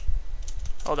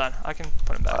 Hold on, I can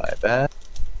put him back. I bet.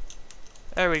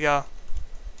 There we go.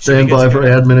 Stand by for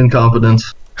admin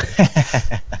incompetence.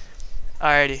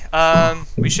 Alrighty.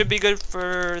 We should be good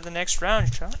for the next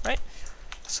round, right?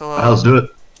 So. Let's do it.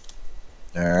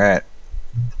 All right.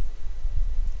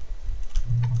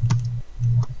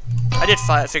 I did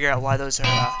figure out why those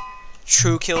are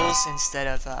true kills instead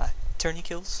of tourney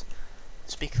kills.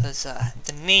 It's because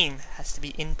the name has to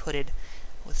be inputted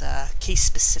with case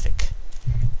specific.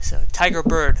 So Tiger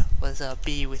Bird was a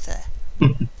B with a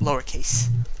lowercase.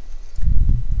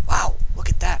 Wow, look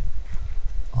at that.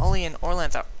 Ollie and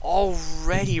Orlanth are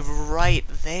already right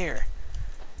there.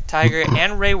 Tiger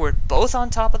and Rayward both on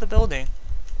top of the building.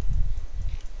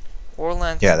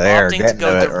 Orlanth opting to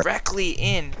go directly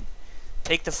in.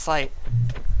 Take the fight.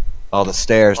 All the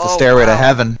stairs, the stairway to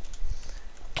heaven.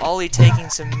 Ollie taking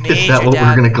some major Is that what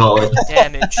we're gonna call it?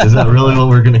 Damage. Is that really what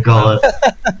we're gonna call it?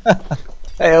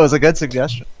 Hey, it was a good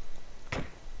suggestion.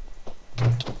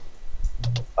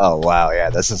 Oh wow, yeah,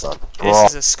 this is a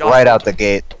scuffle. right out the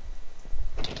gate.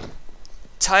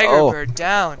 Tiger Bird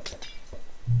down.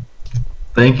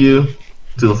 Thank you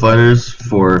to the fighters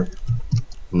for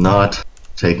not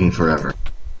taking forever.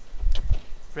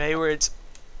 Rayward's.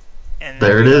 And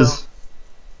there it is.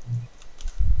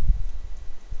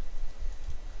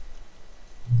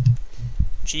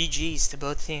 GG's to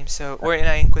both teams. So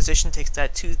Orionite Inquisition takes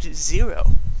that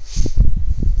 2-0.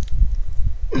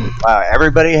 Wow,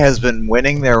 everybody has been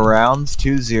winning their rounds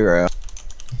 2-0.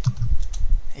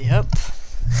 Yep.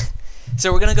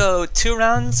 So we're gonna go 2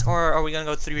 rounds, or are we gonna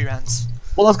go 3 rounds?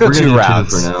 Well, let's go We're gonna 2 do 2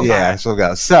 rounds. for now. Yeah, Alright. so we'll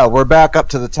go. So we're back up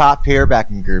to the top here, back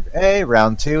in Group A,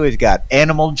 round 2. We've got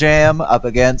Animal Jam up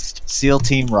against SEAL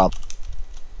Team Rumble.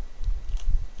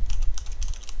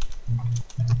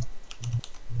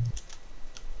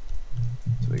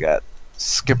 So we got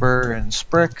Skipper and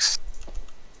Sprix.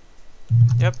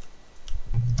 Yep.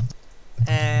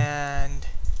 And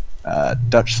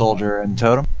Dutch Soldier and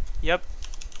Totem. yep.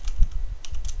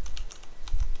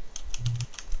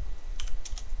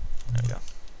 There we go.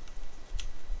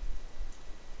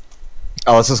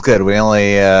 Oh, this is good. We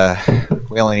only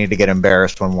need to get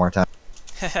embarrassed one more time.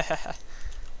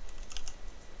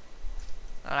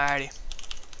 Alrighty.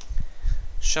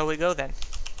 Shall we go then?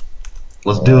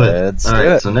 Let's do it. Let's All do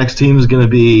right. it. So next team is going to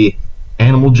be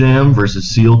Animal Jam versus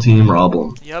SEAL Team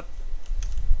Roblem. Yep.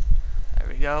 There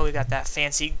we go. We got that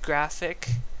fancy graphic.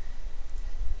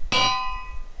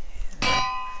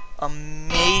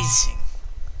 Amazing.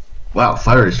 Wow,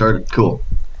 fight already started. Cool.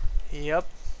 Yep.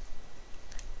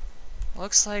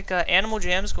 Looks like Animal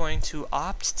Jam's going to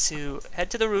opt to head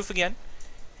to the roof again,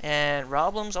 and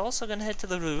Roblem's also going to head to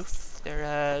the roof.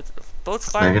 They're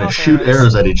both They're firing going to off shoot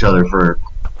arrows at each other for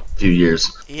a few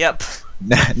years. Yep.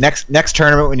 Next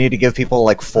tournament, we need to give people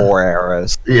like 4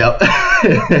 arrows. Yep.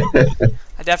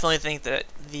 I definitely think that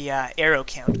the arrow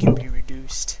count can be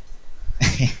reduced.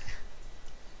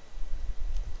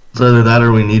 So either that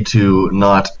or we need to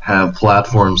not have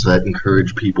platforms that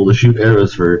encourage people to shoot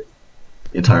arrows for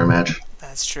the entire match.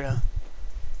 That's true.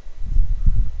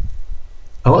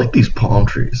 I like these palm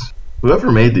trees.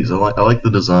 Whoever made these, I like the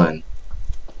design.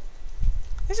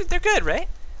 They're good, right?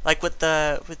 Like with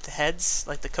the heads,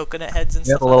 like the coconut heads and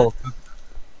Yeah, stuff. the little.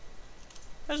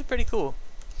 Those are pretty cool.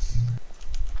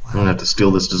 I'm gonna have to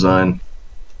steal this design.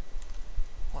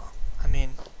 Well, I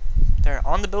mean, they're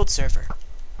on the build server,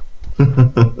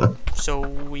 so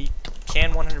we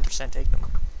can 100% take them.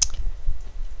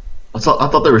 I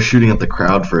thought they were shooting at the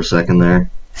crowd for a second there.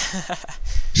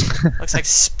 Looks like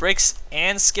Sprix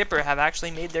and Skipper have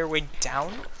actually made their way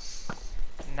down.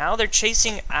 Now they're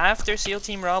chasing after SEAL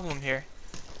Team Roblem here.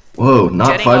 Whoa, not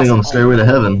Getting fighting off on the stairway to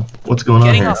heaven. What's going on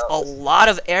Getting here? off a lot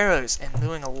of arrows and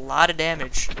doing a lot of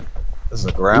damage. This is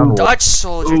a ground war. Dutch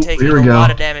Soldier Ooh, taking here we a go. lot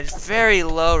of damage. Very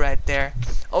low right there.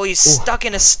 Oh, he's stuck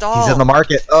in a stall. He's in the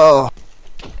market. Oh,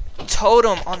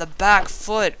 Totem on the back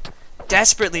foot.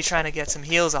 Desperately trying to get some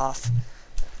heals off.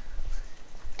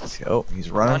 oh, he's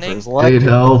running for Running. his life. 8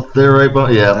 health. They're right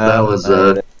behind. Yeah, that was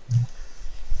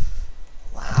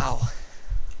Wow.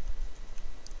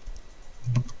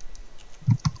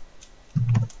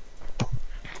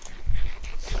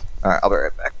 All right, I'll be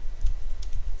right back.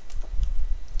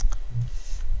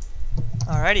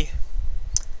 Alrighty.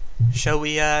 Shall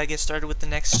we get started with the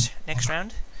next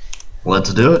round?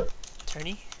 Let's do it.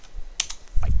 Tourney.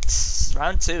 Fight.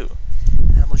 Round 2.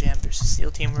 Animal Jam versus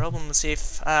SEAL Team Roblem. Let's see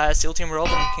if SEAL Team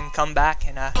Roblem can come back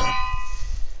and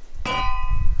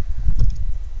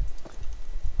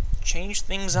change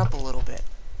things up a little bit.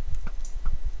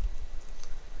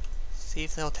 See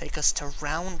if they'll take us to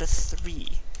round 3.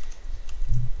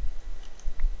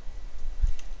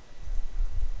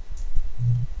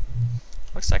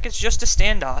 Looks like it's just a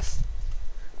standoff.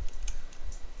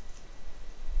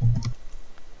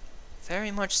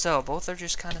 Very much so. Both are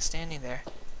just kind of standing there.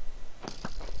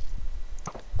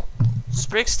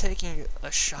 Sprix taking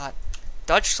a shot.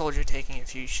 Dutch Soldier taking a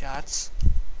few shots.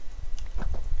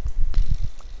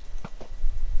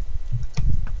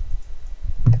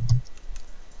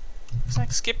 Looks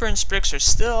like Skipper and Sprix are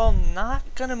still not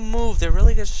gonna move. They're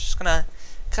really just gonna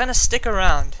kind of stick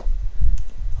around.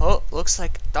 Oh, looks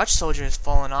like Dutch Soldier has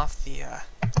fallen off the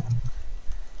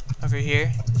over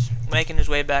here. He's making his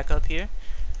way back up here.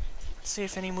 Let's see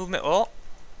if any movement. Oh,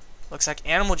 looks like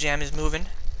Animal Jam is moving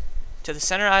to the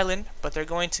center island, but they're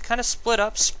going to kind of split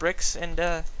up Sprix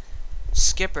and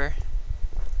Skipper.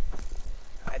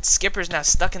 Alright, Skipper's now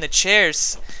stuck in the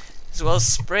chairs, as well as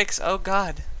Sprix. Oh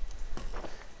god.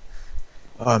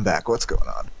 Oh, I'm back. What's going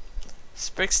on?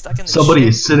 Sprix stuck in the Somebody chair.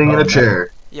 is sitting in a chair.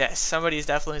 Yes, somebody is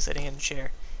definitely sitting in a chair.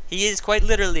 He is quite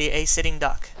literally a sitting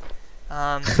duck.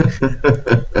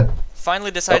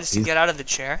 Finally decides to get out of the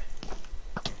chair.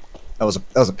 That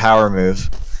was a power move.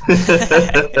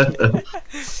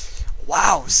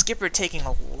 Wow, Skipper taking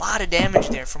a lot of damage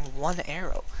there from one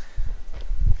arrow.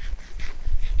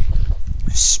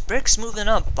 Sprix moving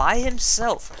up by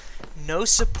himself. No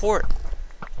support.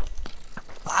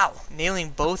 Wow, nailing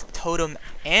both Totem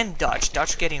and Dutch.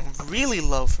 Dutch getting really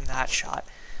low from that shot.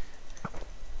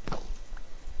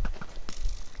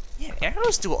 Yeah,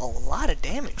 arrows do a lot of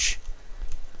damage.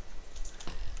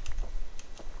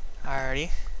 Alrighty.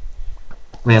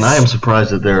 Man, I am surprised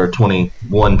that there are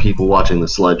 21 people watching the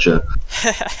slideshow.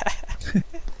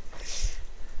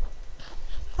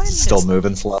 Still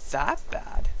moving slow. That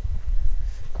bad?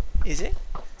 Is it?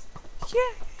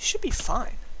 Yeah, it should be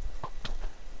fine.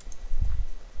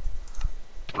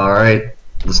 Alright,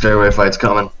 the stairway fight's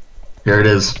coming. Here it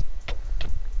is.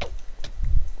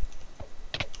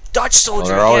 Dutch soldier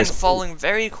they're again, always- falling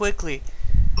very quickly.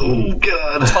 Oh,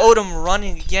 God. Totem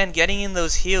running again, getting in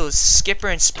those heels. Skipper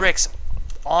and Sprix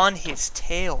on his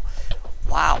tail.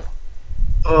 Wow.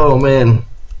 Oh, man.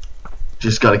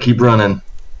 Just gotta keep running.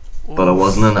 But it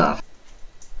wasn't enough.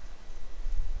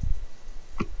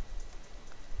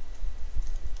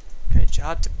 Great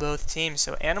job to both teams.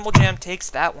 So Animal Jam takes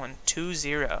that one,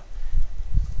 2-0.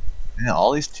 Yeah,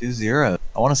 all these 2-0.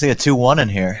 I want to see a 2-1 in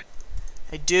here.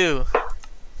 I do.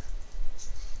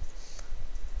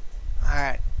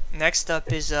 Alright, next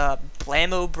up is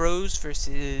Blammo Bros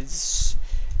versus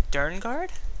Derngard.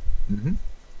 Mm-hmm.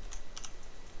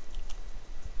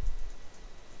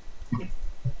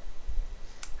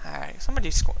 Alright,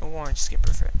 somebody warn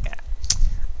Skipper for it. Yeah.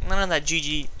 None of that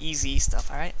GG easy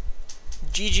stuff, alright?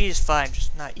 GG is fine,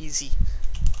 just not easy.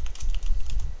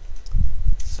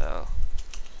 So,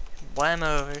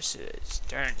 Blammo versus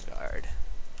Derngard.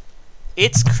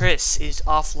 It's Chris is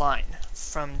offline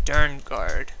from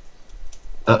Derngard.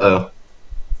 Uh-oh.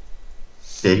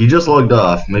 Yeah, he just logged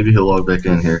off. Maybe he'll log back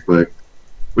in here quick.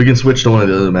 We can switch to one of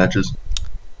the other matches.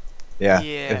 Yeah,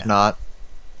 Yeah. if not.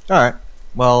 Alright.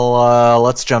 Well,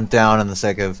 let's jump down in the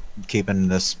sake of keeping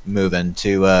this moving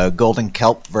to Golden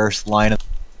Kelp versus Line of...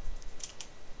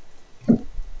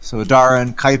 So Dara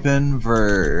and Kaipen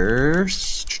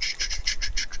versus...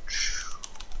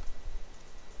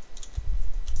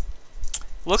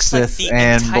 Looks Sith like the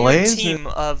and entire Blaze? team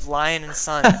of Lion and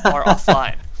Sun are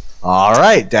offline.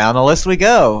 Alright, down the list we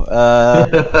go.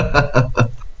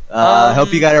 I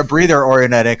hope you got a breather,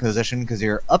 Orionite Inquisition, because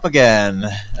you're up again.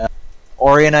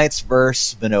 Orionites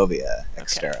versus Venovia,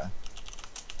 Xterra.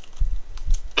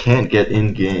 Can't get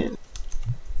in game.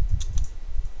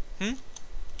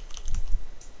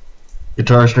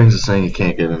 Guitar Strings is saying he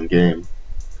can't get in game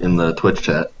in the Twitch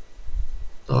chat.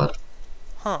 Thought.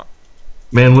 Huh.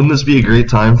 Man, wouldn't this be a great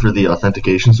time for the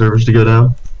authentication servers to go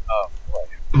down? Oh,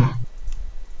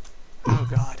 Oh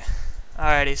god.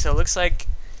 Alrighty, so it looks like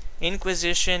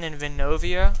Inquisition and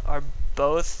Venovia are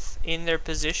both in their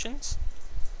positions.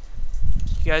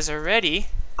 You guys are ready.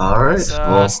 Alright, Let's,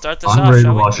 well, start this I'm off, ready to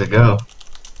shall we? watch it go.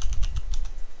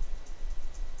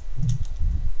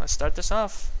 Let's start this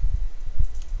off.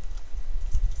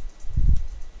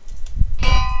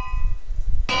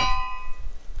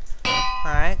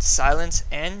 Alright, Silence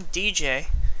and DJ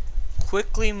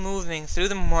quickly moving through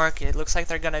the market. Looks like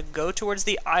they're gonna go towards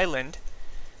the island.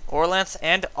 Orlanth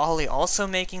and Ollie also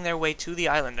making their way to the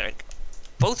island. They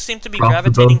both seem to be Props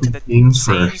gravitating to both the teams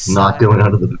same for side. not going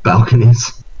out of the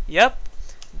balconies. Yep.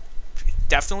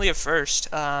 Definitely a first.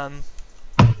 Oh,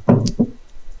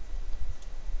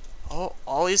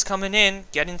 Ollie's coming in,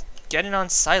 getting on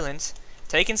Silence,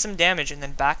 taking some damage and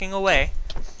then backing away.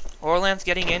 Orlanth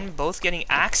getting in, both getting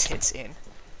axe hits in.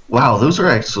 Wow, those are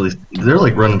actually, they're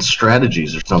like running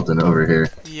strategies or something over here.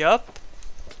 Yup.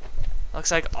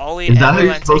 Looks like Ollie Is and that how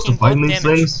you're Orlanth supposed to taking fight both these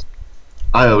damage. things?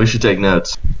 Io, we should take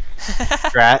notes.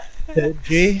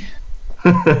 Strategy?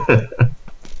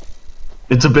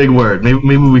 It's a big word.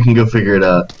 Maybe we can go figure it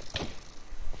out.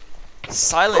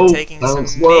 Silent Oh, taking that some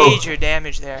was slow. major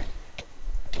damage there.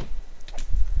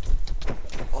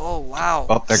 Oh wow.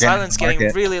 Oh, they're getting Silence to the getting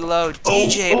market. really low.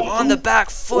 DJ oh, on the back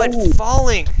foot, oh.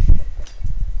 falling.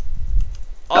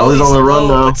 Ollie's on the run, low,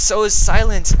 though. But so is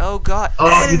Silence. Oh god. Oh,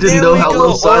 And you didn't there know we how go.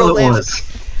 low Silent Orlanth- was.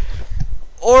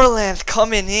 Orlanth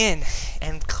coming in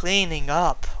and cleaning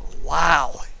up.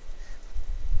 Wow.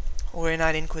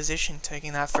 Orionite Inquisition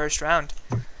taking that first round.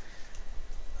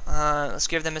 Let's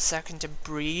give them a second to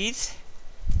breathe.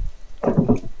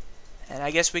 And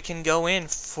I guess we can go in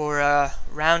for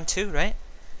round 2, right?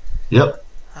 Yep. Keep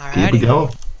it Alrighty.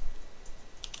 going.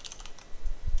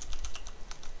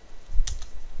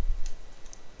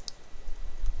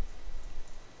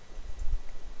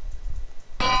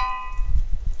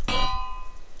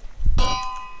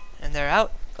 And they're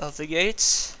out of the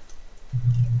gates.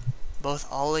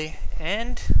 Both Ollie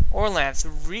and Orlanth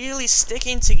really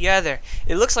sticking together.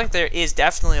 It looks like there is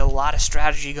definitely a lot of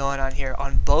strategy going on here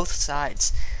on both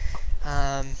sides.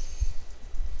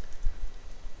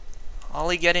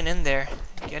 Ollie getting in there,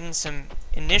 getting some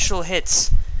initial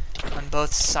hits on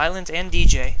both Silent and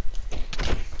DJ.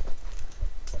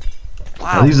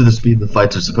 Now, these are the speed the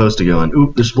fights are supposed to go in.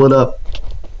 Oop, they're split up.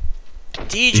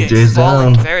 DJ's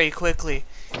falling down. very quickly.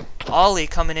 Ollie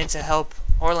coming in to help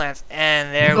Orlanth,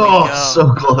 and there we Oh, go.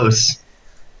 so close.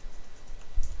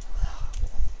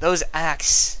 Those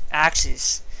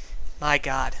axes, my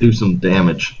god. Do some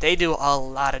damage. They do a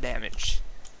lot of damage.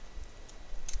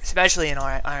 Especially in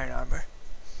iron armor.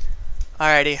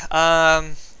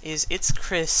 Alrighty, is It's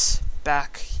Chris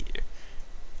back here?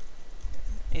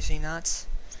 Is he not?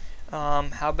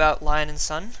 How about Lion and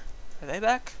Sun? Are they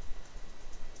back?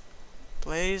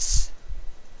 Blaze?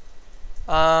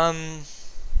 Oh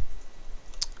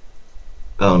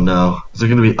no. Is it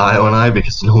gonna be Io and I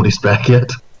because nobody's back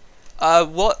yet?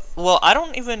 Well, I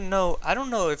don't even know. I don't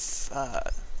know if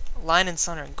Lion and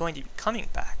Sun are going to be coming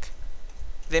back.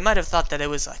 They might have thought that it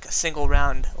was like a single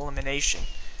round elimination.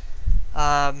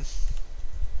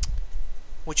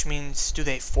 Which means, do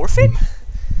they forfeit?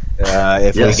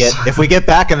 If we get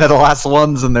back into the last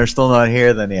ones and they're still not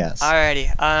here, then yes.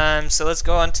 Alrighty. So let's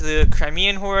go on to the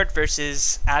Crimean Horde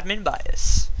versus Admin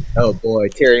Bias. Oh boy,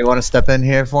 Terry, you want to step in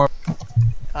here for me?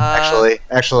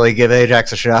 Actually, give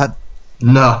Ajax a shot.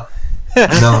 No.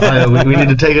 No, we need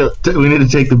to take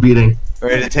the beating. We're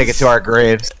ready to take it to our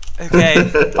graves.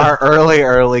 Okay. Our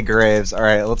early graves. All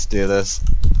right, let's do this.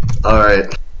 All right.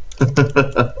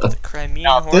 The Crimean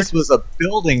Now, Horde. this was a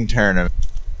building tournament.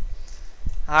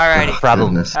 Alrighty. Probably.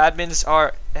 Goodness. Admins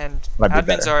are Might be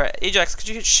better. are Ajax. Could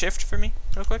you hit shift for me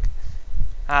real quick?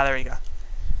 Ah, there we go.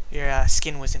 Your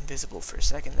skin was invisible for a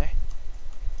second there.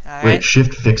 All Wait, right.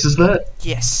 shift fixes that?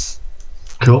 Yes.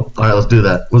 Cool. All right, let's do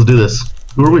that. Let's do this.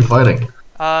 Who are we fighting?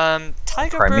 Tigerbird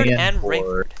Crimean and Horde.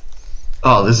 Raybird.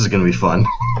 Oh, this is gonna be fun.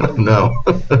 No.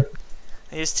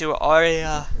 These two are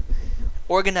a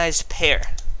organized pair.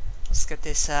 Let's get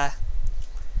this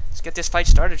fight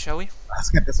started, shall we? Let's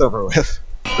get this over with.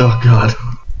 Oh God.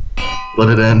 Let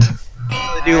it end.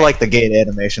 I do like the gate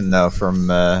animation though from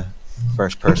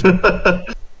first person.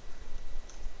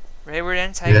 Raybird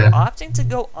and Tiger Yeah. opting to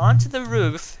go onto the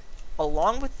roof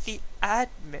along with the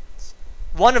admins.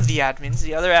 One of the admins,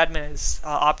 the other admin has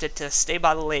opted to stay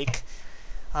by the lake.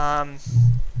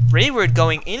 Raybird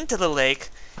going into the lake,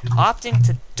 opting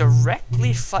to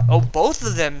directly fight. Oh, both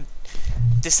of them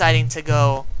deciding to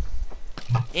go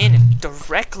in and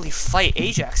directly fight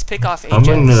Ajax, pick off Ajax.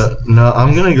 I'm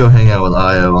gonna go hang out with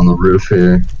Io on the roof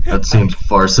here. That seems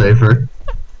far safer.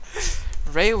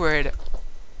 Rayward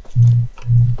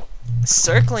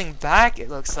circling back, it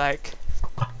looks like.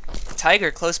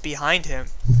 Tiger close behind him.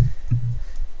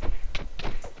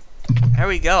 There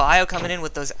we go. Io coming in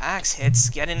with those axe hits,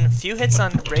 getting a few hits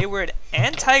on Rayward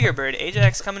and Tigerbird.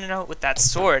 Ajax coming in out with that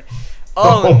sword.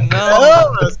 Oh Oh, no!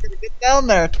 Oh, I was gonna get down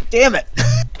there. Damn it!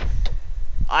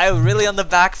 Io really on the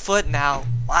back foot now.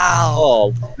 Wow.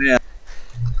 Oh man.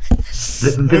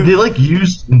 They like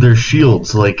used their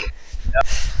shields like.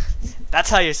 That's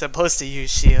how you're supposed to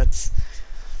use shields.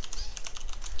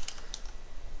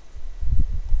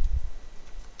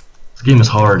 This game is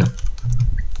hard.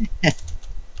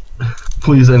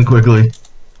 Please end quickly.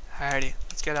 Alrighty,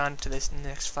 let's get on to this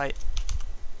next fight.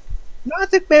 No, I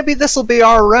think maybe this will be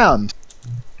our round.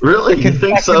 Really? You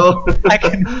think so? I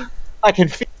can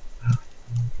feel.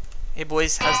 Hey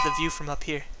boys, how's the view from up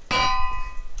here?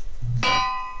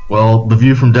 Well, the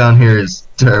view from down here is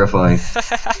terrifying.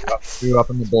 You up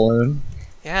in the balloon.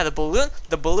 Yeah, the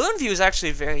balloon view is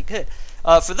actually very good.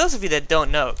 For those of you that don't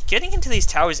know, getting into these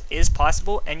towers is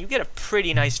possible, and you get a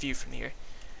pretty nice view from here.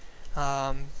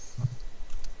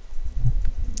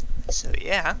 So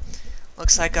yeah,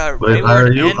 looks like Wait, Rayward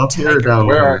are you and up here or Tiger down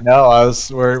there? No, I was.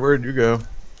 Where'd you go?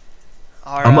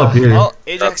 are, I'm up here. Oh,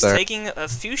 Ajax Up there. taking a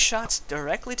few shots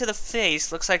directly to the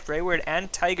face. Looks like Rayward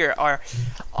and Tiger are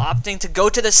opting to go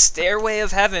to the stairway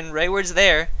of heaven. Rayward's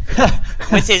there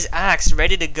with his axe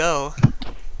ready to go.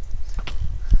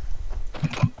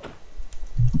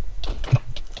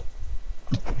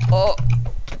 Oh,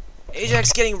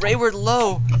 Ajax getting Rayward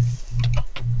low.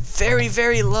 Very,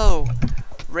 very low.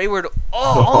 Rayward,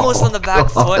 almost on the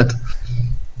back God. foot.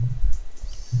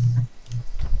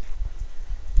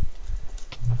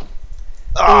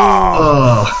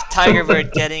 Oh.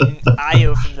 Tigerbird getting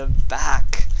Io from the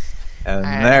back. And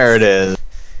Alright. there it is.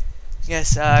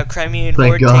 Yes, Crimean Thank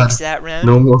Horde God. takes that round.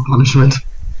 No more punishment.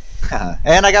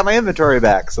 And I got my inventory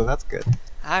back, so that's good.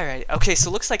 Alright, okay, so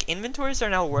looks like inventories are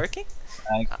now working?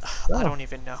 I don't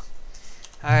even know.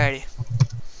 Alrighty.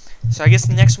 So I guess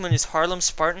the next one is Harlem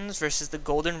Spartans versus the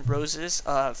Golden Roses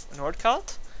of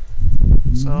Nordkalt.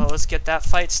 So let's get that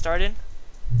fight started.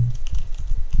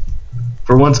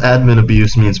 For once, admin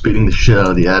abuse means beating the shit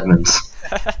out of the admins.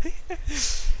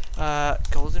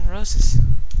 Golden Roses.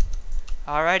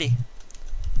 Alrighty.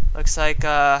 Looks like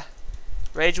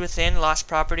Rage Within, Lost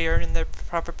Property are in their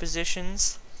proper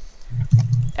positions.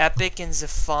 Epic and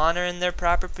Zephon are in their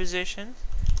proper position.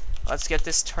 Let's get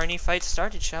this tourney fight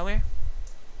started, shall we?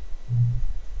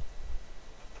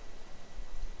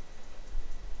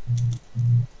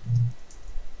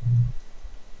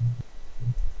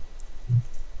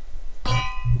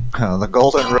 The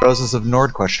Golden Roses of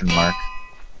Nord ?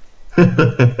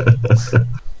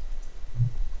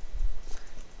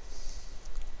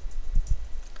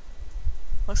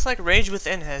 Looks like Rage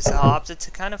Within has opted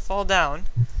to kind of fall down.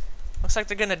 Looks like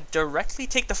they're gonna directly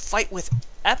take the fight with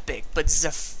Epic, but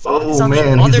Zephon is on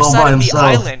the other side of the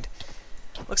island.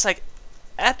 Looks like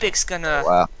Epic's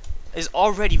gonna is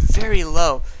already very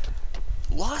low.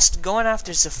 Lost going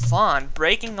after Zephon,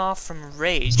 breaking off from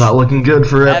Rage. It's not looking good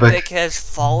for Epic. Epic has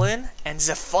fallen, and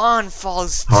Zephon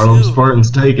falls Harlem too.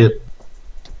 Spartans take it.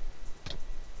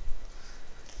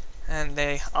 And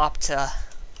they opt to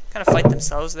kind of fight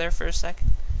themselves there for a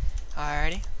second.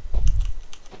 Alrighty.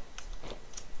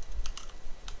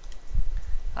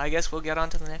 I guess we'll get on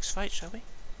to the next fight, shall we?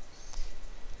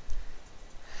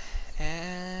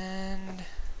 And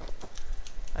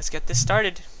let's get this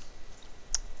started.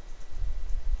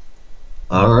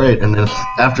 Alright, and then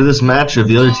after this match, if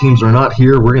the other teams are not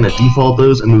here, we're going to default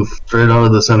those and move straight on to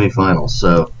the semifinals.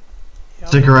 So,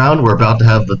 stick around, we're about to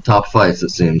have the top fights,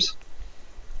 it seems.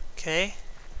 Okay.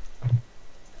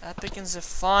 Epic and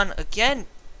Zephon, again,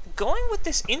 going with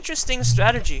this interesting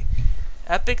strategy.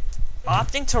 Epic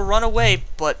opting to run away,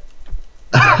 but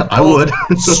I would.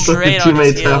 Straight on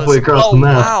Teammates his heels. halfway across the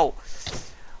map. Wow.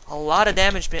 A lot of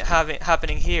damage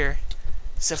happening here.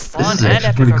 Zephon is and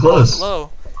Epic pretty are close. both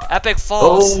low. Epic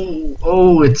falls.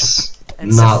 Oh, it's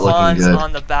and not looking Zephon's good.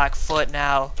 on the back foot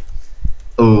now.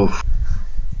 Oh.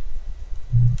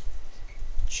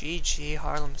 GG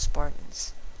Harlem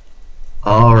Spartans.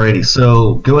 Alrighty,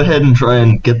 so go ahead and try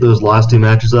and get those last two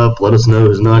matches up. Let us know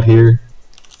who's not here.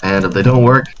 And if they don't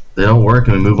work, they don't work,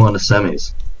 and we move on to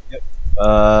semis. Yep.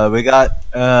 We got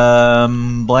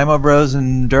Blamo Bros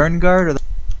and Derngard.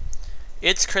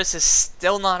 It's Chris is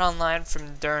still not online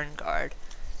from Derngard.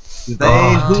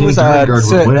 Who was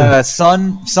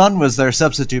Sun was their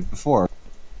substitute before.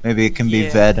 Maybe it can be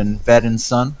Ved and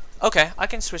Sun. Okay, I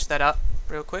can switch that up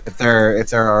real quick. If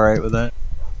they're all right with it.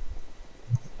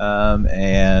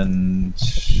 And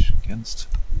against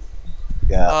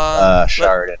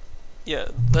Shardin.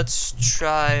 Let's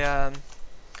try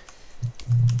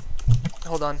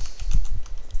hold on.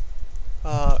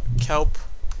 Kelp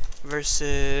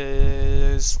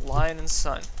versus Lion and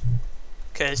Sun.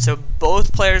 Okay, so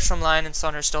both players from Lion and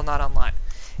Sun are still not online.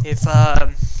 If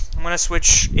I'm gonna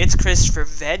switch It's Chris for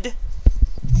Ved.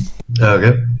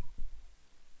 Okay.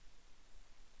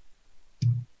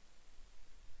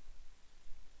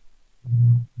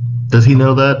 Does he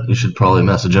know that? You should probably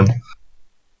message him.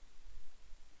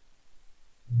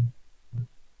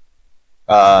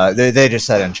 They just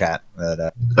said in chat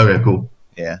that. Okay, cool.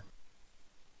 Yeah.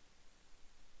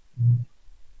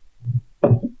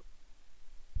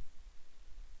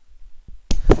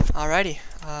 Alrighty.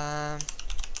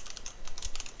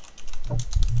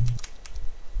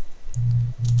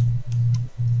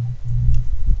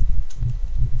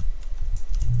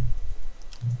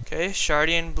 Okay,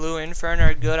 Shardy and Blue Infern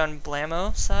are good on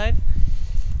Blamo side.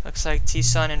 Looks like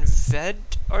T-Sun and Ved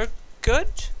are good?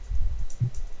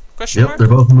 Question mark? They're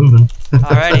both moving.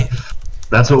 Alrighty.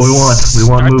 That's what we want. We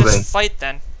want moving. Start this fight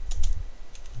then.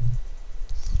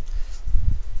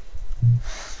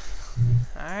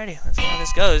 Alrighty, let's see how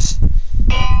this goes.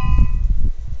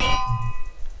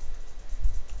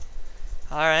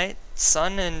 Alright,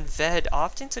 Sun and Ved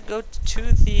opting to go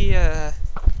to the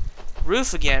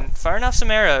roof again, firing off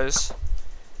some arrows.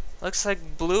 Looks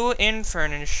like Blue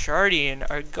Infern and Shardian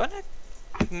are gonna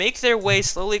make their way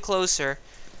slowly closer.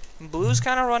 Blue's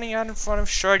kind of running out in front of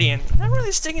Shardian. Not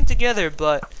really sticking together,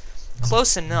 but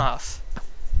close enough.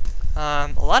 A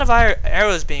lot of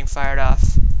arrows being fired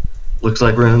off. Looks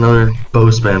like we're in another bow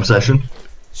spam session.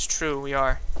 It's true, we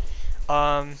are.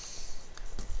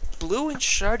 Blue and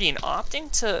Shardian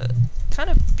opting to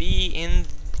kind of be in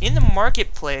the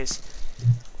marketplace.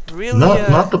 Really,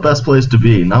 not the best place to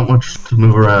be. Not much to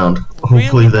move around.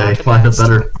 Hopefully they find a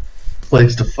better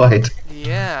place to fight.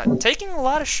 Yeah, taking a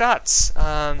lot of shots.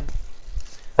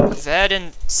 Ved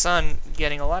and Sun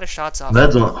getting a lot of shots off.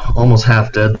 Ved's almost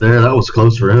half dead there. That was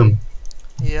close for him.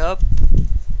 Yep.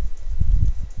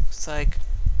 Looks like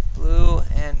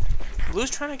Blue's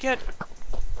trying to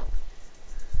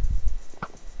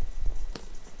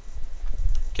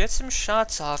get some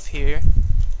shots off here.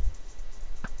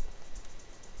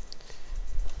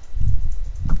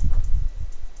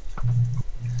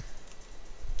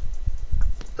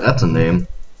 That's a name.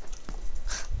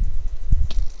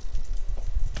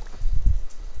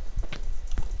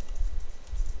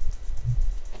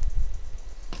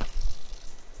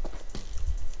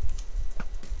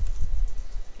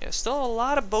 Yeah, still a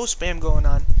lot of bow spam going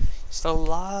on. Still a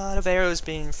lot of arrows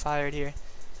being fired here.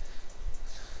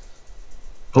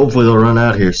 Hopefully they'll run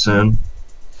out here soon.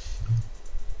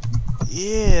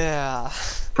 Yeah,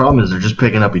 Problem is they're just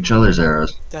picking up each other's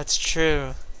arrows. that's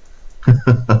true.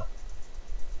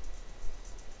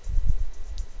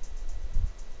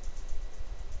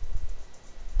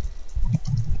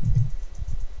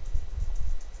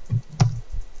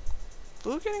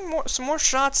 Blue getting some more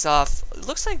shots off. It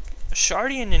looks like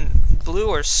Shardian and Blue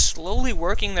are slowly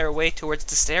working their way towards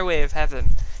the stairway of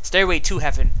heaven. Stairway to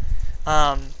heaven.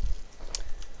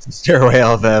 Stairway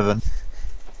of heaven.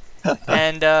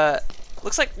 And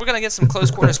looks like we're gonna get some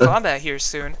close quarters combat here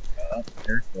soon.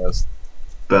 There it goes.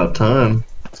 About time.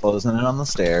 Closing in on the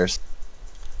stairs.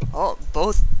 Oh,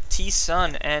 both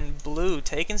T-Sun and Blue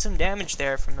taking some damage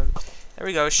there from the... There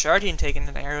we go, Shardian taking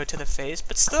an arrow to the face,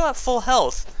 but still at full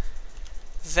health.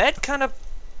 Ved kind of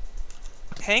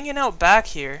hanging out back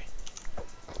here.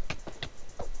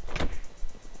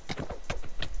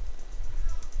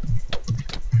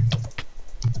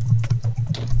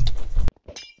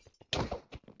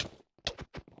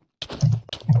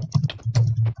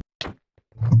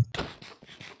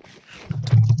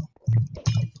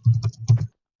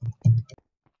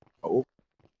 Oh,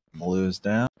 Blue's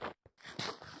down.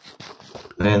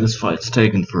 Man, this fight's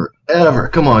taking forever.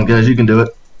 Come on, guys, you can do it.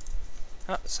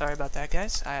 Oh, sorry about that,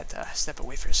 guys. I had to step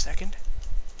away for a second.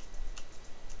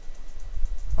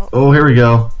 Oh, here we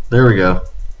go. There we go.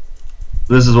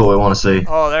 This is what we want to see.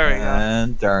 Oh, there we go.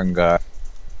 And Derngar.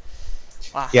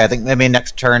 Wow. Yeah, I think maybe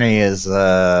next tourney is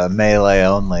melee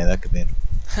only. That could be.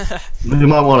 We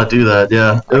might want to do that,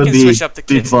 yeah. It I would can be, switch up the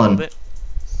be kits a little fun. bit.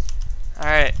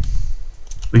 Alright.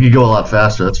 We could go a lot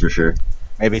faster, that's for sure.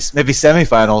 Maybe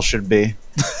semifinals should be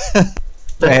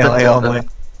melee only.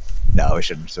 No, we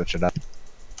shouldn't switch it up.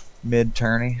 Mid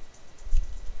tourney.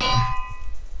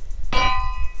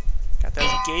 Got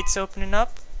those gates opening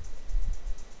up.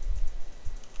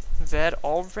 Ved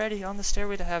already on the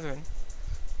stairway to heaven.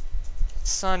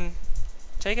 Sun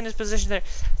taking his position there.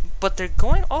 But they're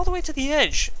going all the way to the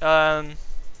edge. And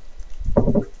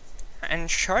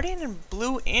Shardian and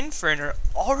Blue Infern are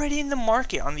already in the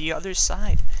market on the other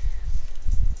side.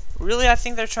 Really, I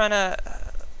think they're trying to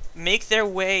make their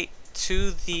way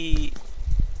to the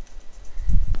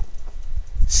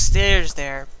stairs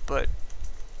there, but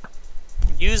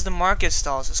use the market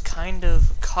stalls as kind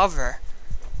of cover.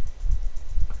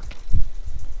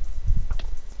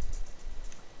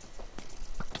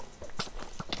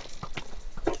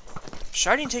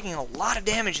 Shardian taking a lot of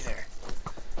damage there.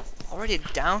 Already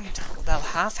down to about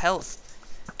half health.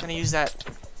 Gonna use that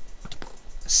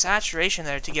saturation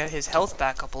there to get his health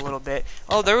back up a little bit.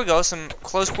 Oh, there we go. Some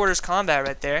close quarters combat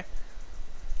right there.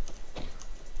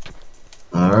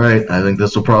 Alright, I think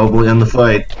this will probably end the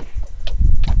fight.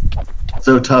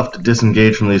 So tough to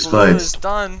disengage from these Blue is fights.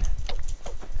 done.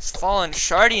 It's fallen.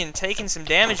 Shardian taking some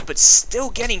damage, but still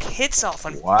getting hits off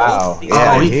on both Wow. of these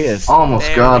Yeah, guys. he is. Almost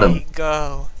There got we him.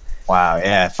 go. Wow.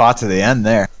 Yeah, fought to the end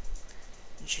there.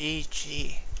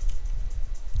 GG.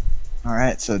 All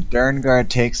right, so Derngar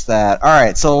takes that. All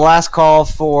right, so the last call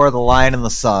for the Lion and the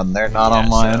Sun. They're not Yeah,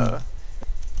 online.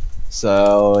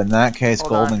 So in that case,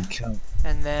 Hold Golden on. Kelp.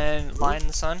 And then Lion and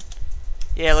the Sun.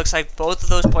 Yeah, it looks like both of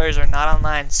those players are not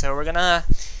online, so we're gonna...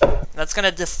 That's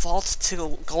gonna default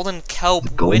to Golden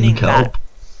Kelp winning that.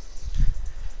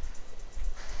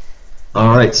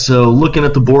 Alright, so looking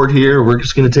at the board here, we're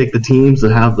just going to take the teams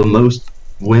that have the most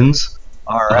wins.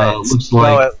 All right, looks so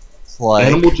like it's like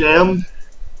Animal Jam,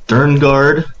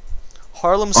 Dernguard,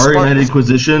 Harlem Our United Spartans.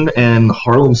 Inquisition, and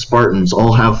Harlem Spartans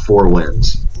all have 4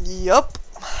 wins. Yup.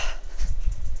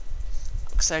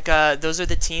 Looks like those are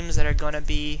the teams that are gonna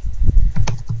be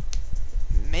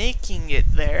making it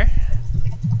there.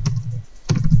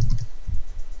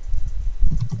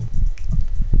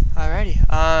 Alrighty.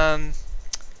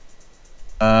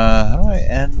 How do I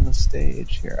end the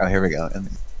stage here? Oh, here we go.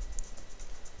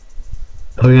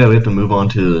 Oh yeah, we have to move on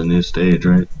to the new stage,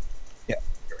 right? Here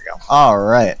we go. All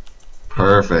right.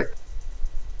 Perfect.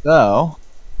 So,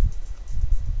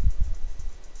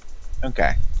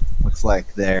 okay. Looks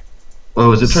like they're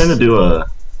Oh, is it trying to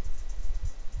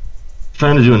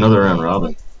do another round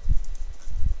robin?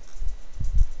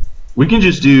 We can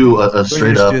just do a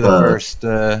straight up. do the first.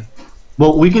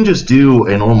 Well, we can just do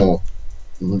a normal,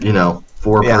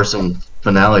 4-person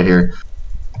finale here.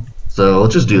 So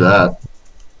let's just do that.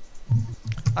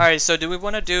 Alright, so do we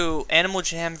want to do Animal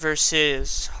Jam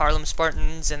versus Harlem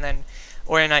Spartans and then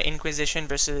Orionite Inquisition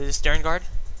versus Stern Guard?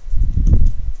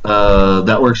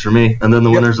 That works for me. And then the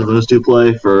Yep. winners of those two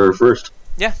play for first.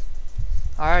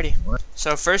 Alrighty.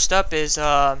 So first up is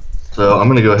So I'm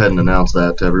gonna go ahead and announce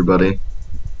that to everybody.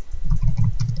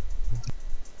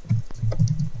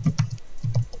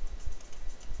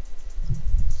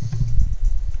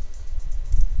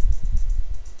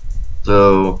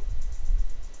 So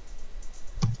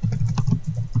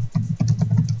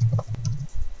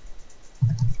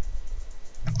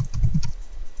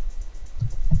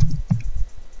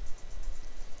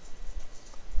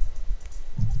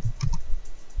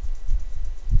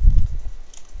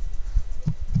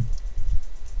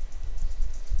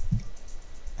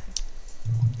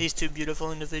these two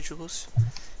beautiful individuals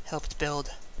helped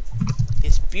build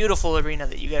this beautiful arena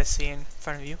that you guys see in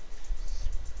front of you.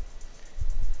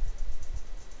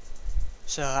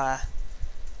 So,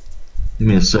 give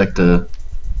me a sec to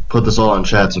put this all in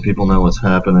chat so people know what's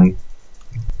happening.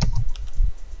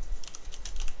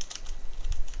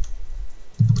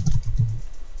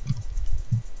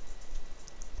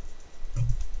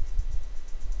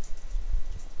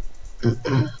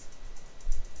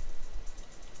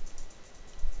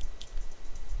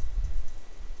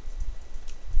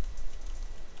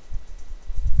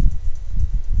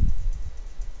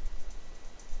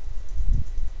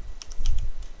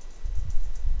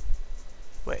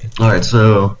 wait. Alright,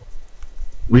 so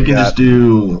we can just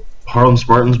do Harlem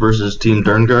Spartans versus Team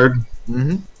Derngard.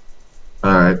 Mm-hmm.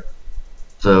 Alright.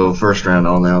 So first round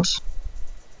I'll announce.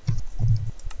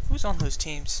 Who's on those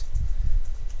teams?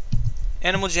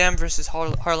 Animal Jam versus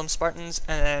Harlem Spartans,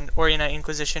 and then Orionite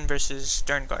Inquisition versus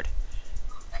Stern Guard.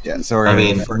 Yeah, so we're I gonna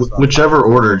mean, do first on whichever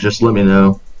order, just let me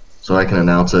know so I can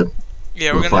announce it.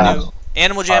 Yeah, we're We'll gonna find do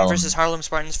Animal Jam Harlem. versus Harlem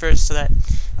Spartans first, so that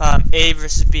A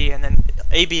versus B, and then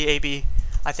AB.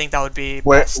 I think that would be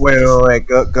Wait, best. wait.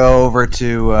 Go over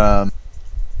to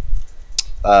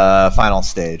final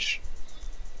stage.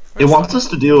 It wants us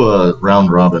to do a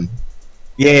round robin.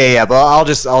 Yeah. But I'll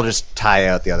just tie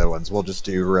out the other ones. We'll just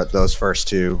do those first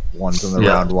two ones in the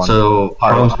Yeah, round one. so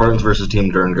Harlem Spartans versus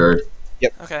Team Derngard.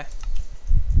 Okay.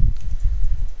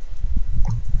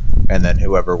 And then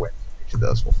whoever wins each of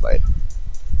those will fight.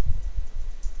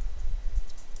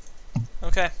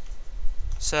 Okay.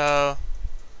 So.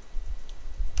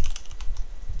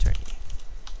 Turkey.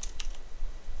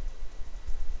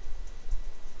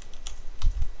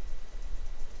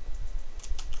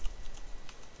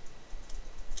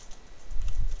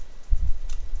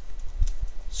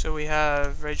 So we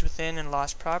have Rage Within and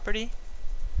Lost Property,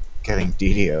 Getting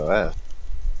DDoS.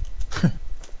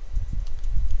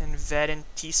 and Ved and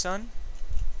T-Sun.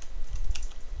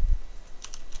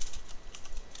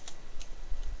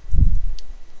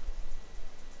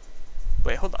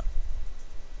 Wait, hold on.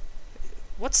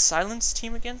 What's Silent's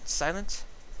team again? Silent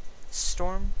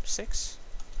Storm 6?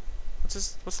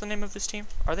 What's the name of this team?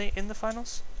 Are they in the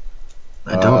finals?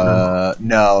 I don't know.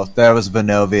 No, that was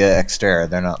Vonovia Xterra.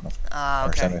 They're not in the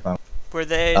Okay. semifinal. Were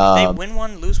they Um, win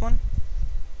one, lose one?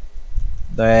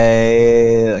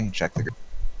 I can check the group.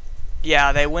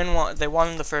 Yeah, they win one. They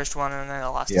won the first one and then they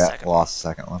lost the Yeah, second one. lost the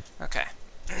second one. Okay.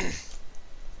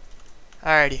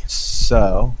 Alrighty.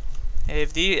 So,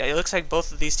 If it looks like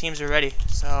both of these teams are ready.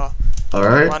 So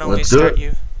Alright, why don't we let's do start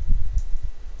it.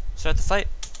 Start the fight.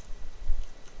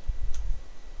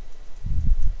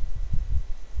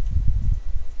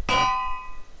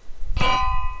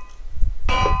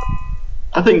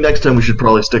 I think next time we should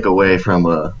probably stick away from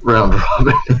a round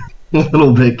robin. A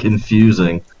little bit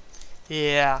confusing.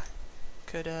 Yeah.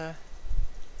 Could There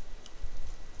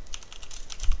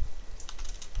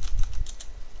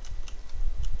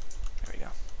we go.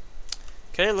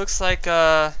 Okay, looks like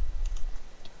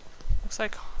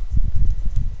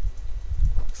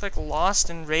Lost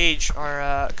and Rage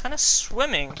are kind of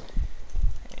swimming.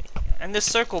 And this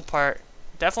circle part,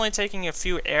 definitely taking a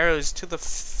few arrows to the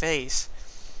face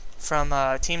from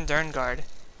Team Derngard.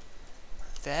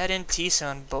 Ved and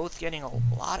T-Sun both getting a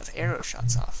lot of arrow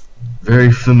shots off.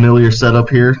 Very familiar setup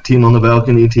here. Team on the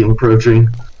balcony, team approaching.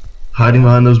 Hiding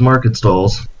behind those market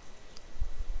stalls.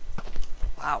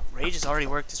 Wow, Rage has already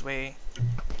worked his way,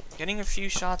 getting a few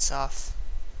shots off.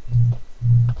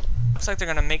 Looks like they're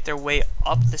gonna make their way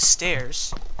up the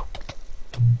stairs.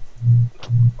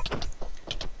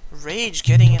 Rage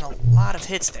getting in a lot of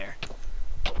hits there.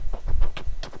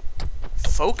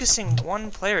 Focusing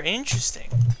one player, interesting.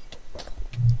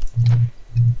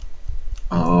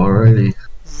 Alrighty.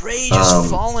 Rage has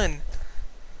fallen.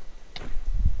 And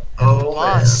Oh,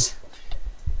 Lost.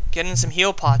 Getting some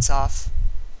heal pots off.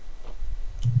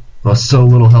 Oh, so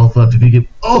little health left. If you get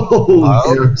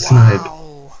arrow sniped.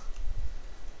 Wow.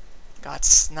 Got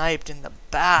sniped in the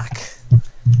back.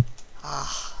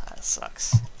 Ah, that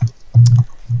sucks.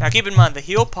 Now keep in mind, the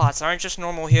heal pots aren't just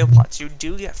normal heal pots. You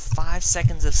do get 5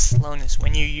 seconds of slowness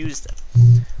when you use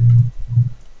them.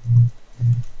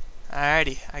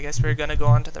 Alrighty, I guess we're gonna go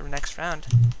on to the next round.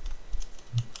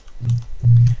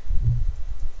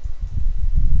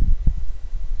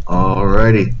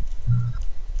 Alrighty.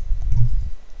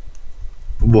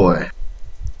 Boy.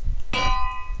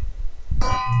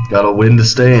 Gotta win to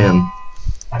stay in.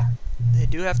 They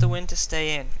do have to win to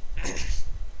stay in.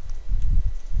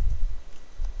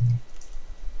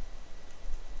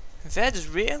 Ved's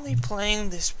really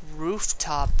playing this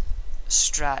rooftop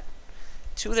strat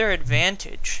to their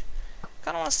advantage.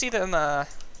 Kinda wanna see them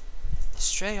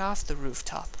stray off the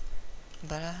rooftop.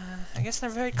 But I guess they're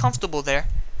very comfortable there.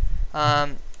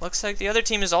 Looks like the other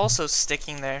team is also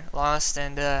sticking there. Lost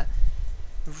and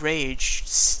Rage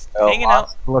hanging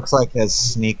out. Looks like has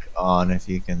sneak on if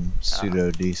you can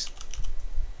pseudo decent.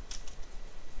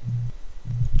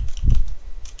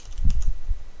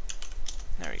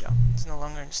 There we go. It's no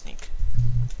longer in sneak.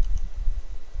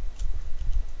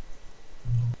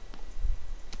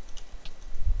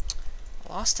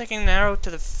 Lost taking an arrow to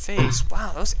the face.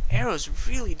 Wow, those arrows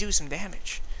really do some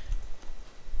damage.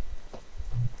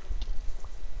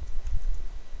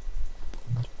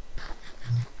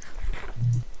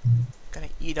 Gonna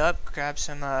eat up, grab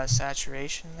some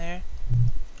saturation there.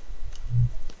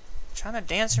 Trying to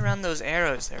dance around those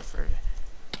arrows there for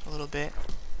a little bit.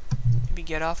 Maybe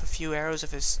get off a few arrows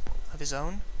of his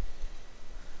own.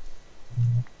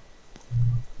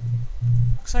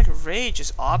 Looks like Rage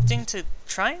is opting to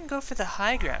try and go for the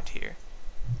high ground here.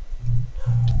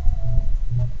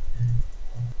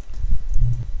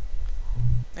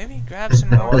 Maybe grab some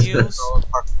more heals.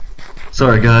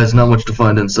 Sorry guys, not much to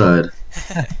find inside.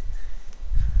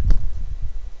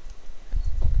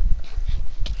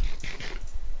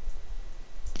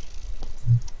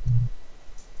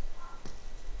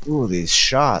 Ooh, these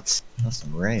shots. That's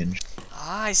some range.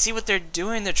 Ah, I see what they're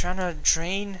doing. They're trying to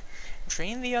drain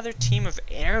the other team of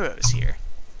arrows here.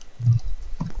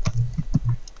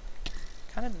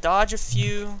 Kind of dodge a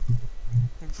few,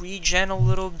 regen a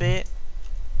little bit.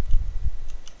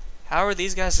 How are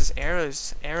these guys'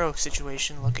 arrow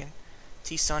situation looking?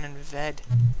 T-Sun and Ved.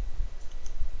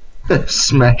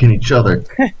 Smacking each other.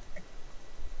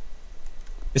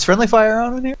 Is friendly fire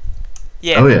on in here?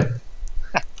 Yeah. Oh yeah.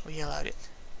 We allowed it.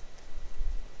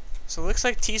 So it looks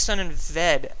like T-Sun and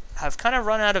Ved have kind of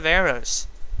run out of arrows.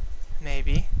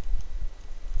 Maybe.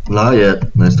 Not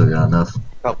yet. They still got enough.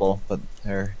 Couple, but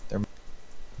they're.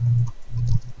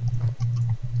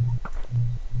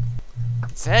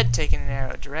 Ved taking an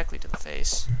arrow directly to the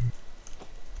face.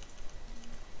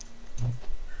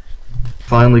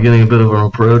 Finally getting a bit of an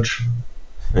approach.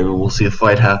 Maybe we'll see a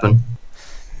fight happen.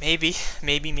 Maybe.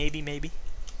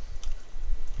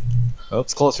 Oh,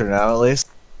 it's closer now at least.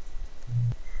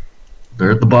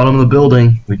 They're at the bottom of the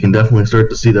building. We can definitely start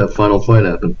to see that final fight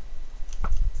happen.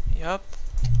 Yup.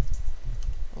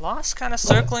 Lost kind of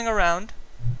circling around,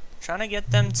 trying to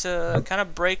get them to kind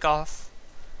of break off.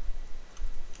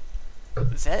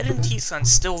 Ved and T-Sun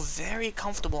still very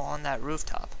comfortable on that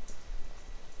rooftop.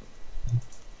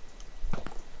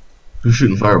 Who's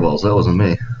shooting fireballs? That wasn't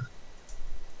me.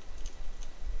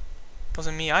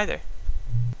 Wasn't me either.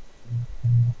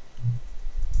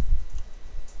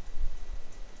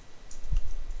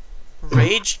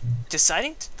 Rage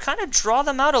deciding to kind of draw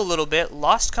them out a little bit.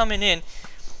 Lost coming in.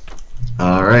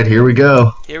 Alright, here we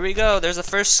go. Here we go. There's the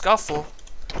first scuffle.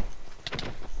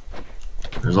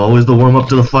 There's always the warm-up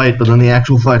to the fight, but then the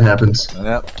actual fight happens.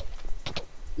 Yep.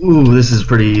 Ooh, this is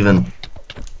pretty even.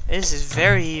 This is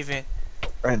very even.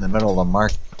 Right in the middle of the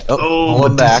mark. Oh,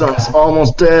 pulling but back. T-Sun's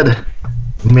almost dead.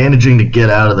 Managing to get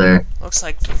out of there. Looks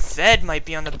like Ved might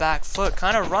be on the back foot,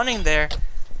 kind of running there.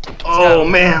 Oh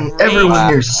man, everyone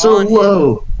here's so on him.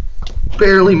 low.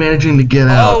 Barely managing to get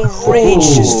out. Oh, Rage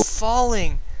just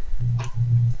falling.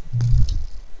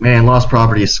 Man, Lost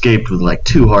Property escaped with like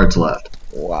 2 hearts left.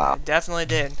 Wow. Definitely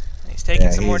did. He's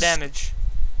taking some more he's- damage.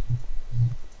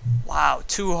 Wow,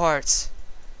 2 hearts.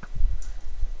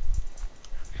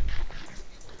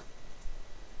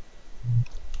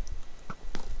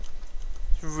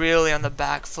 Really on the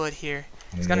back foot here.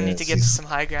 He's gonna need to get to some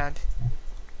high ground.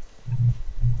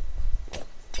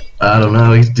 I don't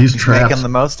know, he's trapped. Making the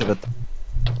most of it.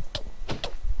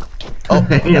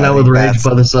 Hanging out with Rage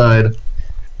by the side.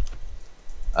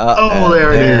 Oh,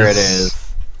 there it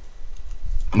is.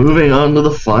 Moving on to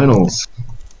the finals.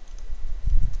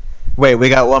 Wait, we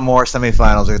got one more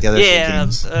semifinals with the other two Yeah,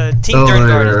 teams. Team Dern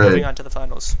Guard is moving on to the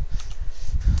finals.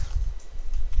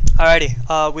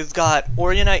 Alrighty, we've got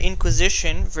Orionite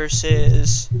Inquisition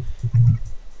versus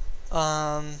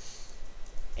Animal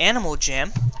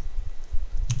Jam.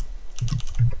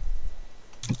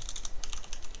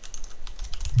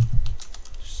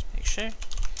 Just make sure.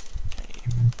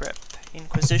 Prep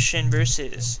Inquisition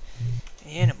versus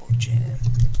Animal Jam.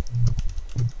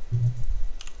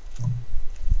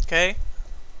 Okay.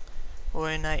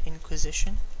 Orionite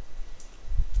Inquisition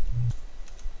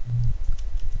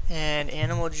and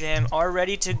Animal Jam are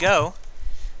ready to go.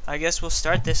 I guess we'll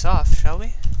start this off, shall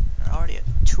we? We're already at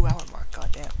 2-hour mark,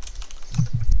 goddamn.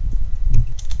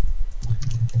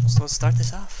 So let's start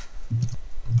this off.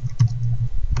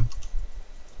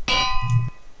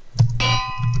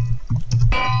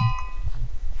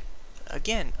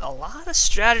 Again, a lot of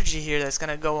strategy here that's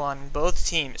gonna go on in both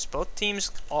teams. Both teams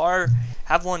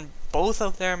have won both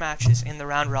of their matches in the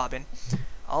round robin.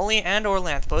 Ollie and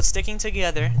Orlanth both sticking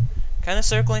together, kind of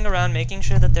circling around, making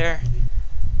sure that they're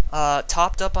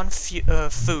topped up on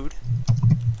food.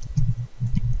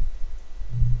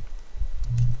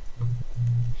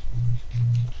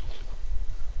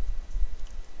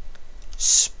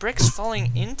 Sprix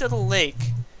falling into the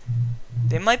lake.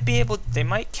 They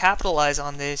might capitalize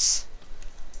on this.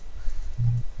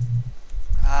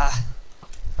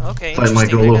 Okay. Fight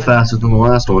might go a little faster than the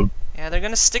last one. Yeah, they're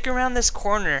gonna stick around this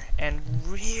corner and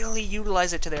really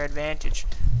utilize it to their advantage.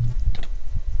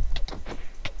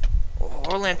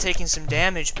 Orlanth taking some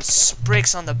damage, but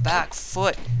Sprix on the back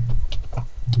foot.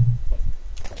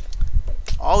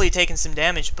 Ollie taking some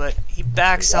damage, but he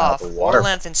backs off.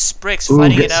 Orlanth and Sprix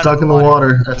fighting it out. Get stuck in the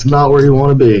water. That's not where you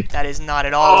want to be. That is not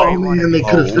at all where you want to be. They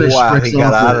could have finished Sprix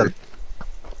off there.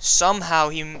 Somehow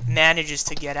he manages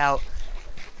to get out.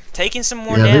 Taking some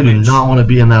more damage. damage. They do not want to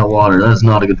be in that water. That is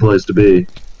not a good place to be.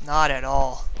 Not at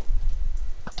all.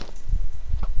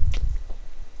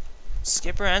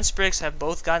 Skipper and Sprix have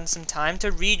both gotten some time to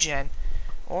regen.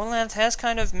 Orlanth has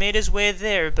kind of made his way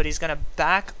there, but he's going to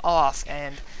back off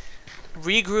and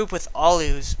regroup with Ollie,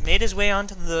 who's made his way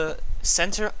onto the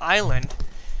center island.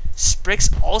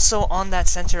 Sprix also on that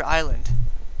center island.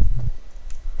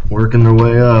 Working their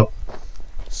way up.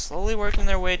 Slowly working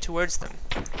their way towards them.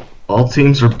 All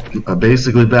teams are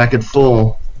basically back at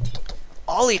full.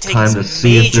 Ollie taking time some to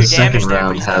see if major this damage second there, round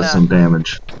but he's has some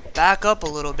damage. Back up a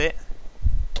little bit.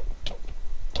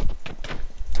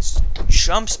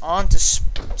 Jumps onto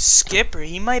Skipper.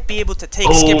 He might be able to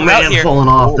take Skipper out here. Falling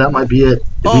off. That might be it.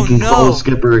 If he can follow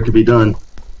Skipper, it could be done.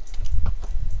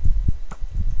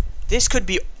 This could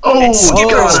be. And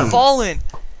Skipper's fallen.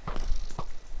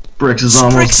 Sprix is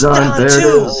almost done. There it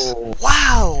is.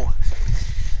 Wow.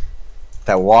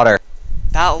 That water.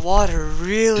 That water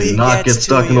really Do not get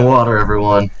stuck in the water,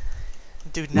 everyone.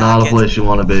 Do not a place you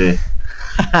want to be.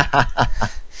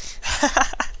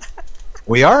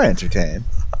 We are entertained.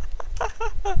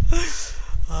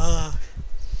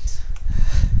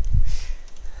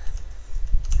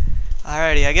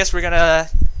 Alrighty, I guess we're gonna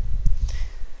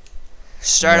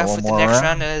start off with the next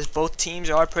round, as both teams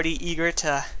are pretty eager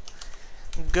to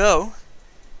go.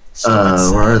 So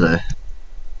where are they?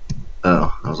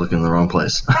 Oh, I was looking in the wrong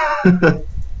place.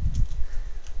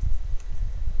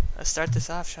 Let's start this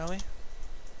off, shall we?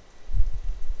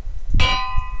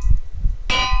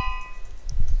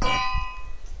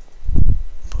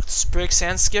 Both Sprix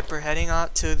and Skipper heading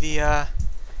out to the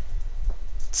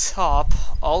top.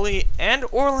 Ollie and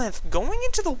Orlanth going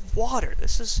into the water.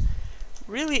 This is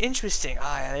really interesting.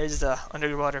 Ah, yeah, there's the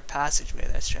underwater passageway.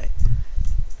 That's right.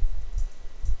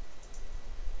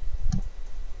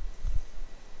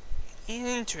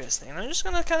 Interesting. I'm just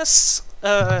gonna kind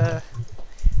of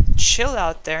chill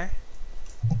out there.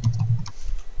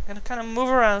 Gonna kind of move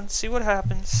around, see what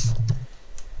happens.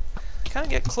 Kind of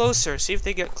get closer, see if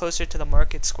they get closer to the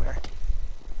market square.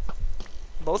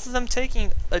 Both of them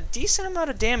taking a decent amount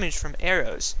of damage from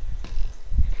arrows.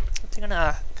 They're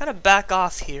gonna kind of back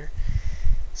off here,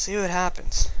 see what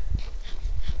happens.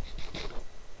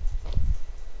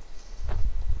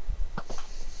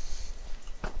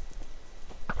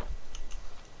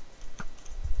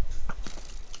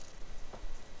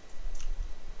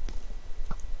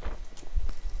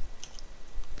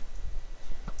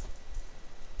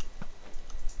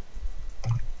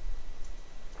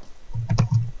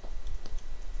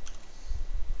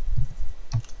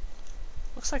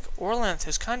 Looks like Orlanth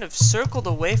has kind of circled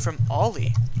away from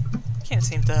Ollie. Can't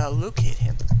seem to locate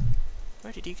him.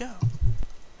 Where did he go?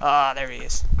 Ah, there he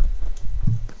is.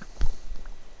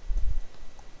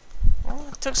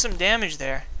 Orlanth took some damage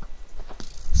there.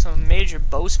 Some major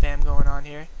bow spam going on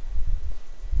here.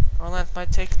 Orlanth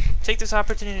might take this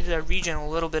opportunity to regen a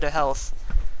little bit of health.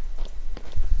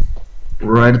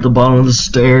 Right at the bottom of the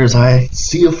stairs, I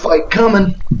see a fight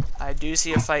coming. I do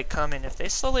see a fight coming. If they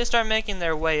slowly start making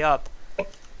their way up,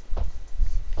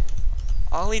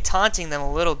 Ollie taunting them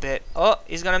a little bit. Oh,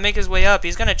 he's gonna make his way up.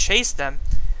 He's gonna chase them.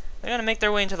 They're gonna make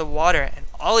their way into the water, and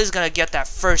Ollie's gonna get that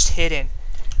first hit in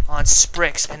on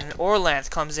Sprix, and an Orlanth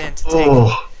comes in to take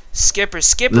Skipper.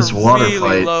 Skipper this water really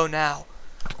fight. low now.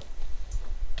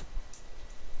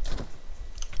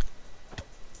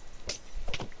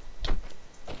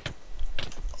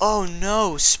 Oh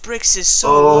no, Sprix is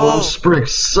so low. Sprix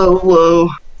so low.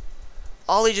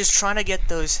 Ollie just trying to get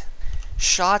those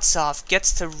shots off.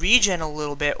 Gets to regen a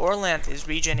little bit. Orlanth is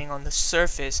regening on the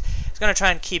surface. He's going to try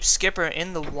and keep Skipper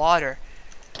in the water.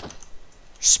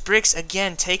 Sprix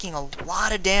again taking a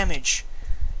lot of damage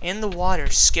in the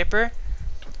water. Skipper.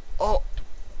 Oh.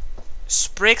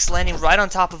 Sprix landing right on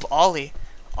top of Ollie.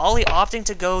 Ollie opting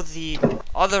to go the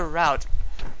other route.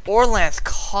 Orlanth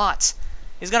caught.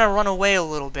 He's going to run away a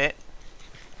little bit.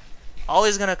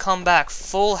 Ollie's going to come back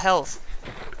full health.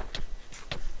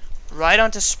 Right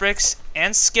onto Sprix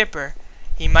and Skipper.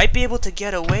 He might be able to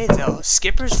get away though.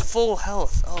 Skipper's full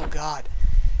health. Oh god.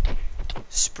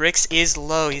 Sprix is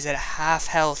low. He's at half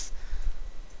health.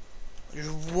 There's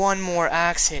one more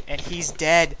axe hit and he's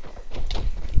dead.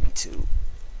 Maybe two.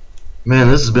 Man,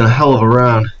 this has been a hell of a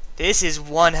round. This is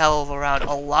one hell of a round.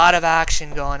 A lot of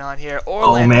action going on here.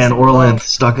 Oh man, Orlanth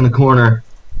stuck in the corner.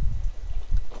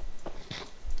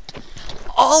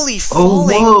 Ollie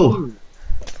falling. Oh, whoa.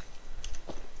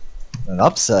 An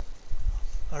upset.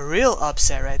 A real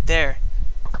upset right there.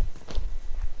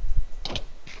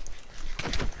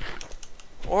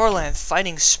 Orlanth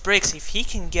fighting Sprix. If he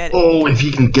can get Oh, if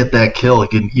he can get that kill, he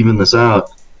can even this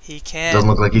out. he can. Doesn't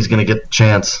look like he's gonna get the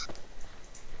chance.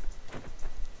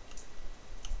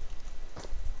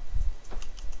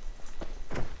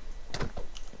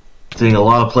 Seeing a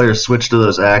lot of players switch to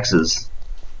those axes.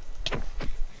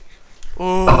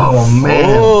 Ooh. Oh man.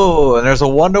 Oh, and there's a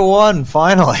 1-to-1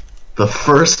 finally. The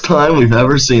first time we've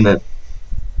ever seen it.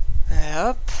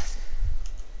 Yep.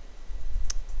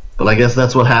 But I guess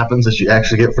that's what happens as you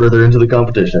actually get further into the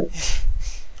competition.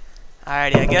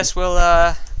 Alrighty, I guess we'll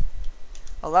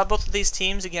allow both of these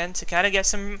teams again to kind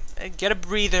of get a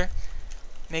breather.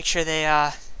 Make sure they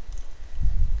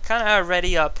kind of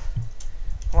ready up.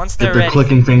 Once they're Get their ready.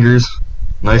 clicking fingers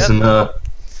nice and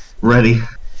ready.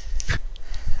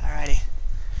 Alrighty.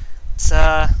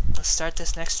 Let's start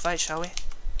this next fight, shall we?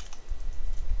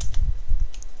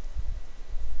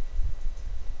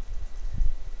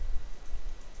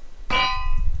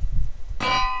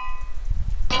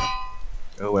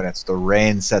 Oh, and it's the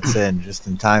rain sets in just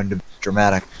in time to be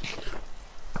dramatic.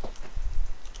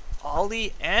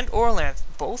 Ollie and Orlanth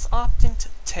both opting to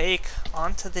take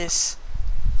onto this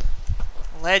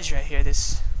ledge right here,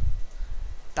 this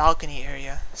balcony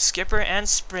area. Skipper and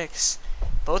Sprix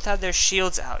both have their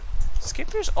shields out.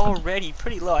 Skipper's already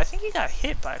pretty low. I think he got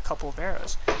hit by a couple of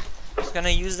arrows. He's gonna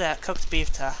use that cooked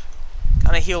beef to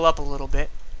kind of heal up a little bit.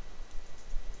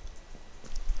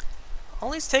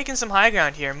 Ollie's taking some high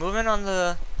ground here, moving on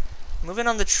the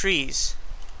trees.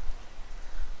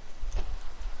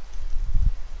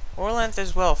 Orlanth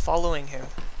as well, following him.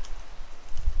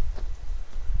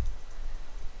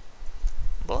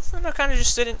 Both of them are kind of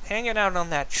just hanging out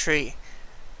on that tree.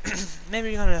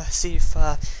 Maybe you're gonna see if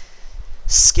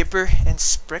Skipper and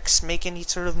Sprix make any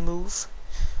sort of move.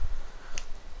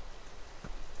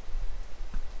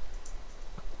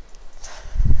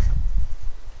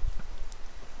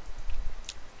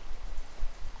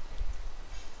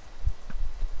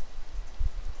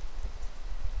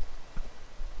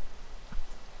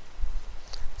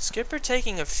 Skipper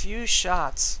taking a few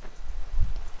shots.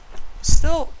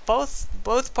 Still,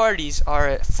 both parties are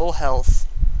at full health,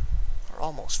 or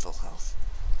almost full health.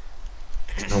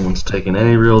 No one's taking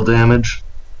any real damage.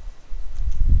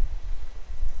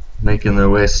 Making their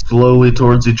way slowly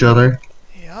towards each other.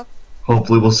 Yep.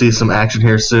 Hopefully we'll see some action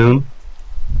here soon.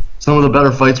 Some of the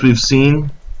better fights we've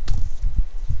seen.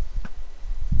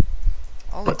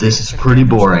 But this is pretty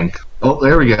boring. Oh,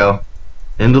 there we go.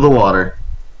 Into the water.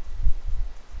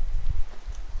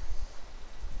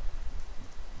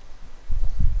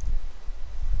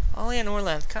 Ollie and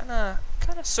Orlanth kind of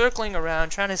circling around,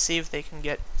 trying to see if they can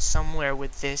get somewhere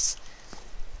with this.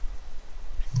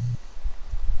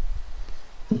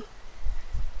 Let's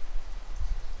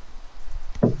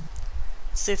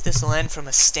see if this will end from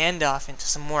a standoff into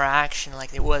some more action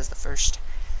like it was the first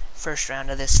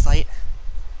round of this fight.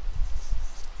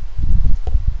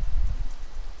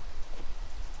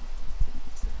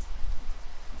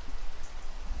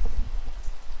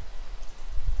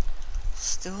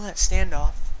 Still that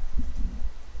standoff.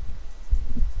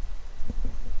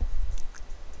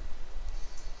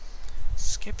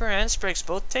 Skipper and Spriggs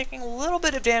both taking a little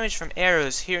bit of damage from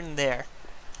arrows here and there.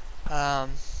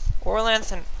 Orlanth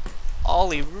and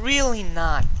Ollie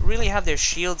really have their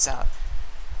shields out.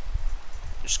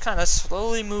 Just kind of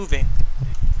slowly moving.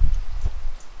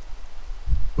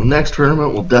 The next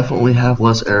tournament will definitely have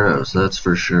less arrows, that's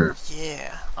for sure.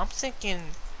 Yeah, I'm thinking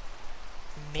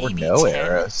Or maybe no 10.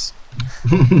 arrows.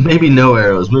 Maybe no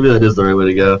arrows. Maybe that is the right way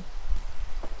to go.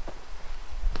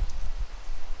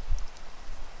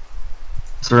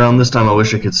 So around this time, I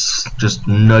wish I could just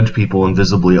nudge people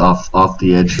invisibly off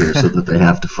the edge here so that they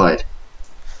have to fight.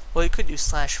 Well, you could do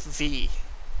 /V.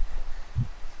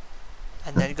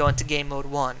 And then go into game mode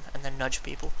 1 and then nudge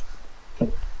people.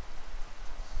 You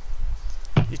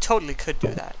totally could do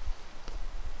that.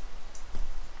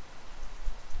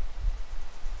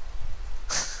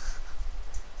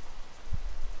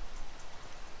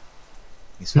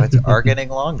 These fights are getting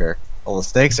longer. Well, the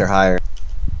stakes are higher.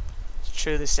 It's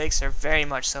true, the stakes are very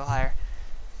much so higher.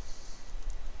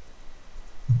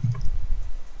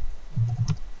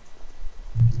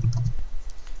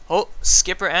 Oh,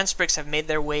 Skipper and Spriggs have made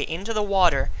their way into the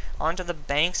water, onto the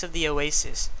banks of the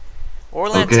oasis.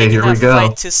 Orland Okay, taking here we that go.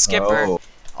 fight to Skipper. Oh.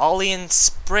 Ollie and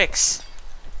Spriggs.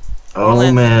 Oh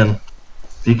Orland- man.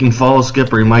 If he can follow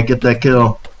Skipper, he might get that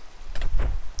kill.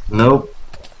 Nope.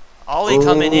 Ollie Oh.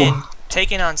 coming in,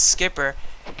 taking on Skipper.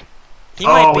 He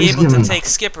might be he's able to giving- take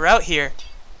Skipper out here.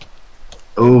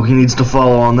 Oh, he needs to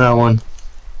follow on that one.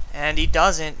 And he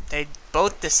doesn't. They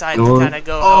both decide Oh, to kind of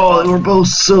go. oh, they were both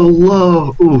so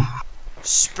low. Ooh.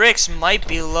 Spriggs might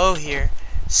be low here.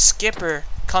 Skipper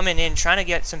coming in, trying to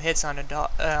get some hits on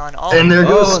on Ollie. And there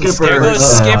goes Oh, and Skipper. There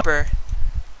goes Skipper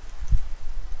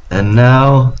And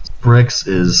now Spriggs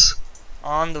is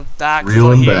on the back foot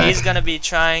reeling here. back. He's gonna be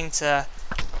trying to.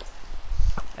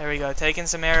 There we go, taking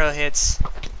some arrow hits.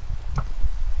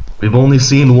 We've only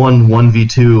seen one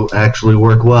 1v2 actually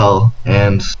work well,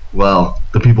 and, well,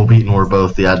 the people beaten were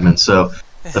both the admins, so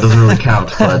that doesn't really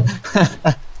count,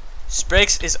 but...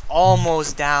 Spriggs is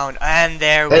almost down, and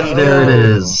there we And there it go.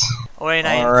 is. Orient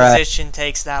Alright. position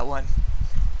takes that one.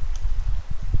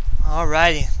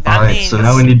 Alrighty, that Alright, means. so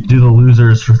now we need to do the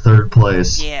losers for third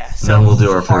place. Yeah, And so then we'll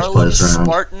do our first Harlem place round.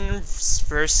 Spartans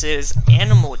versus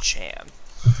Animal Jam.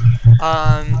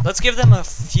 Let's give them a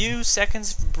few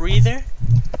seconds breather.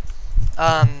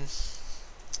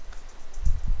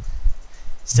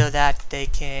 So that they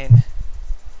can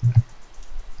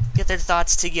get their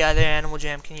thoughts together. Animal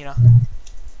Jam can, yeah.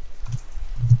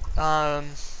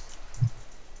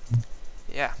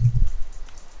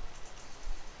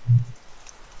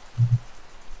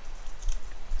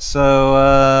 So,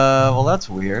 well, that's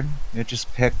weird. It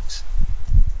just picked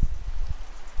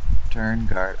turn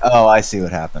guard. Oh, I see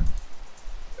what happened.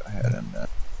 Go ahead and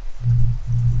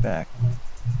back.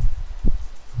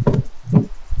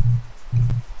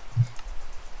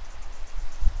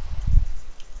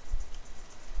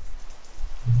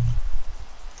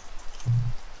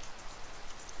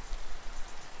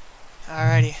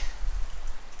 Alrighty.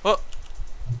 Whoa.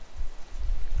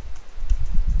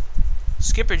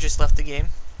 Skipper just left the game.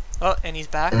 Oh, and he's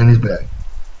back. And he's back.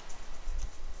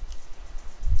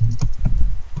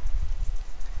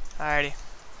 Alrighty.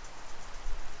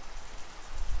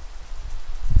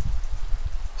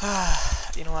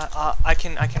 You know what? I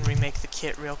can remake the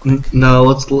kit real quick. No,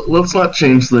 let's not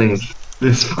change things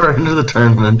this far into the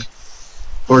tournament.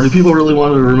 Or do people really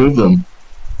want to remove them?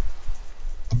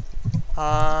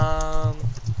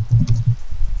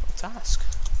 Let's ask.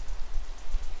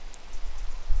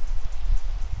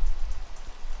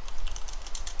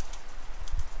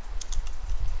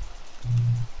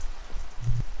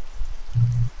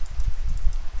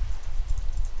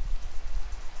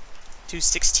 Do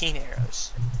 16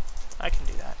 arrows. I can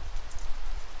do that.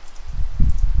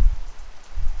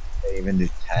 They even do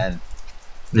 10.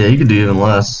 Yeah, you could do even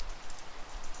less.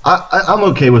 I'm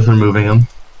okay with removing them.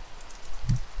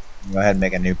 Go ahead and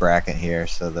make a new bracket here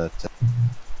so that you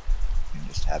can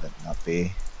just have it not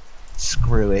be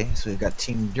screwy. So we've got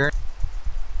Team Journey.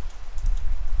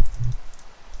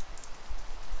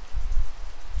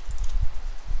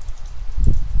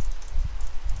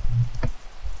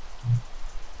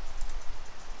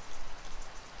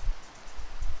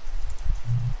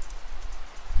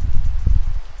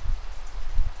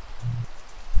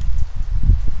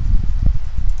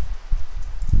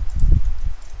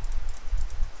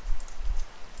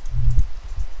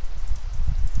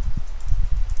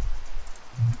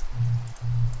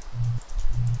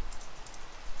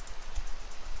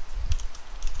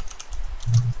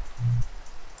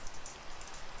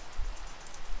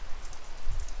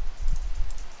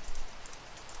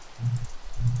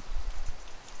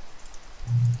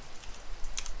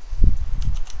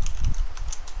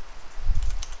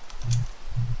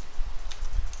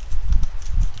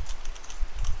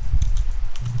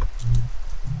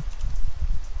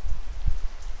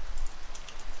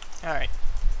 Alright.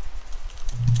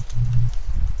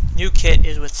 New kit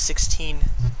is with 16.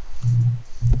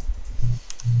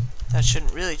 That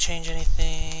shouldn't really change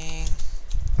anything.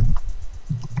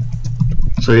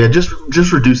 So yeah,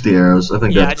 just reduce the arrows. I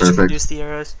think Yeah, I that's just perfect. reduced the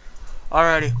arrows.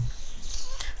 Alrighty.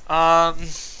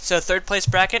 So third place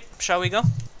bracket, shall we go?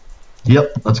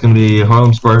 Yep, that's gonna be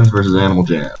Harlem Spartans versus Animal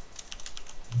Jam.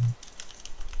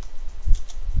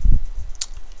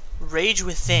 Rage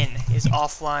Within is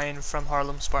offline from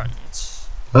Harlem Spartans.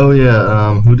 Oh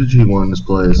yeah, who did he want in this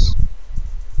place?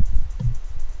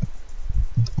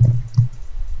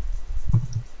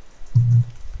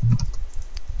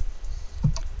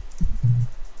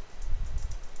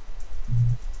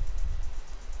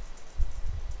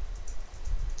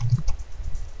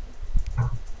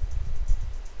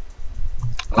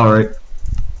 Alright.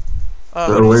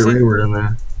 Who did you say? Wayward in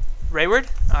there. Rayward?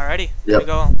 Alrighty. Yep.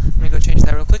 Let me go change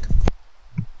that real quick.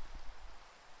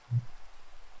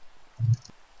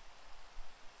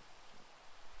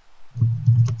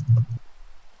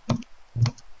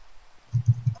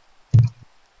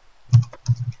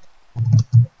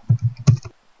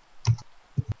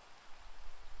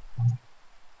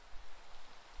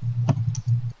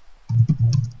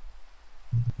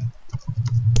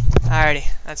 Alrighty,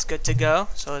 that's good to go.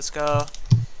 So let's go.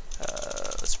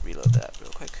 Let's reload that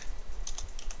real quick.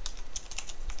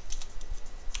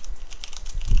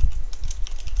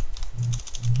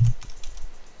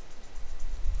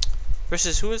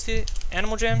 Versus who is the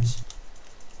Animal Jams?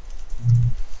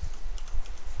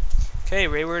 Okay,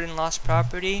 Rayward and Lost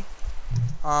Property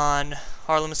on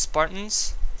Harlem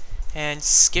Spartans, and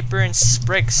Skipper and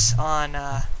Sprix on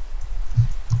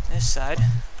this side.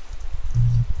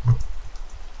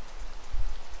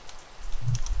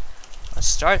 Let's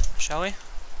start, shall we?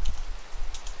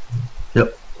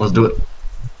 Yep, let's do it.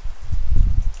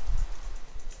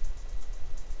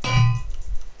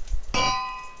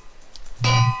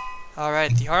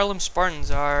 Alright, the Harlem Spartans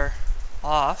are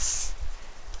off.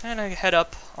 And I head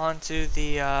up onto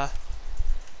the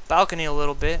balcony a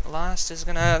little bit. They're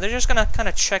just gonna kind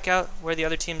of check out where the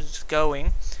other team's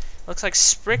going. Looks like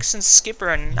Sprix and Skipper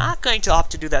are not going to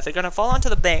opt to do that. They're gonna fall onto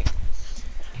the bank,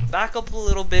 back up a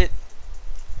little bit,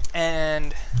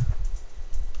 and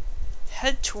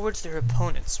head towards their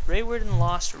opponents. Rayward and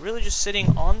Lost are really just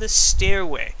sitting on the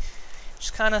stairway,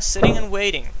 just kind of sitting and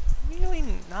waiting. Really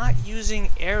not using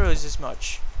arrows as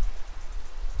much.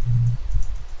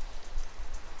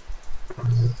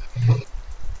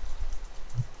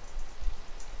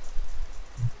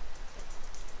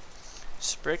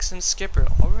 Sprix and Skipper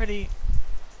already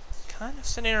kind of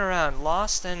sitting around.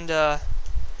 Lost and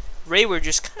Rayward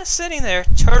just kind of sitting there,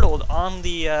 turtled on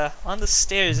the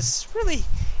stairs. This is really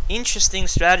interesting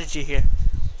strategy here.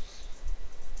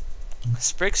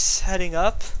 Sprix heading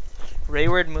up,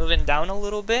 Rayward moving down a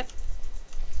little bit.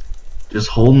 Just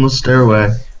holding the stairway.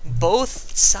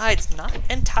 Both sides not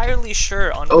entirely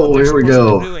sure on Oh, what they're here we supposed to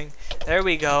go. be doing. There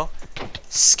we go.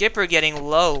 Skipper getting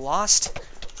low. Lost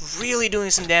really doing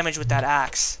some damage with that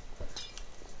axe.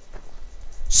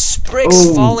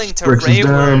 Sprix falling to Sprix is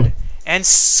Rayward. down. And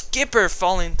Skipper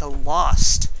falling to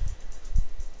Lost.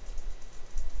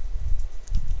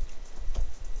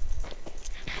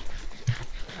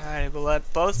 Alright, we'll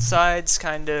let both sides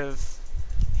kind of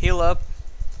heal up.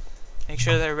 Make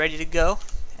sure they're ready to go.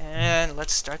 And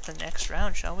let's start the next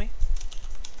round, shall we?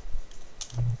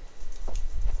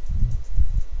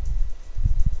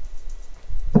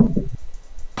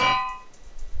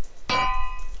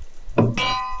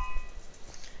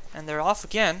 And they're off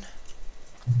again.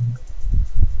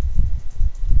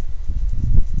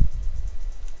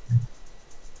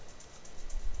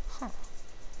 Huh.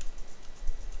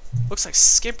 Looks like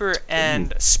Skipper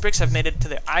and Sprix have made it to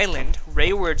the island.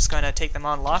 Rayward's gonna take them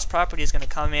on. Lost Property is gonna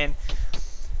come in,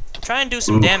 try and do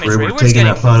some damage. Rayward's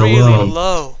getting really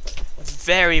low.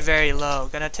 Very, very low.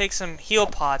 Gonna take some heal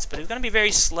pots, but it's gonna be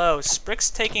very slow.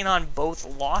 Sprix taking on both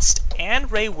Lost and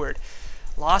Rayward.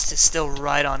 Lost is still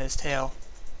right on his tail.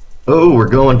 Oh, we're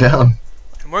going down.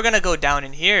 And we're gonna go down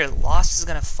in here. Lost is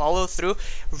gonna follow through.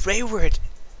 Rayward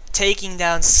taking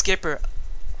down Skipper.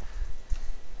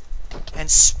 And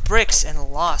Sprix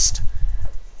and Lost.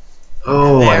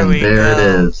 Oh, and there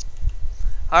it is.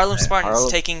 Harlem Spartans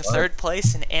Harlem taking Spartans. third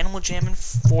place and Animal Jam in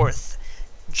fourth.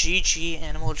 GG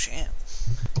Animal Jam.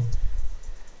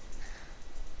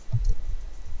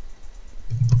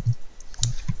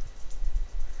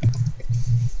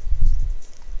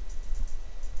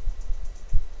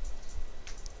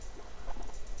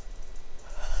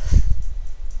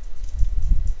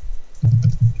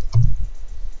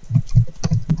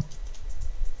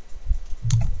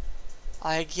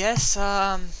 I guess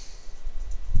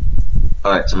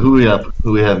All right, so who we have?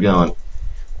 Who we have going?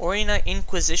 Orina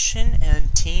Inquisition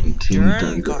and Team Team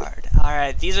Dernguard.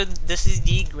 Alright, this is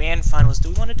the grand finals. Do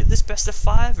we want to do this best of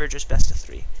 5 or just best of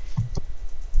 3?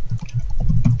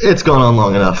 It's gone on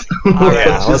long enough. Alright,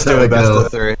 Yeah, let's do a best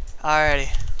of 3. Alrighty.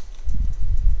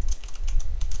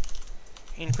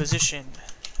 Inquisition,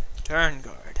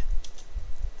 Dernguard.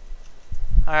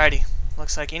 Alrighty,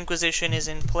 looks like Inquisition is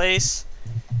in place.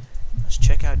 Let's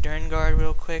check out Dernguard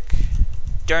real quick.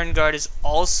 Dernguard is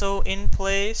also in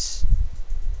place.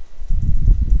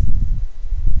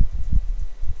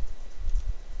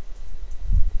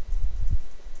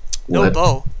 No What?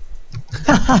 bow.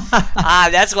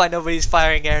 That's why nobody's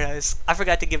firing arrows. I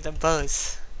forgot to give them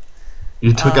bows.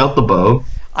 You took out the bow.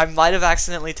 I might have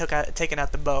accidentally taken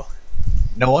out the bow.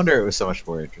 No wonder it was so much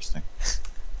more interesting.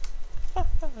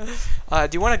 Do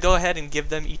you want to go ahead and give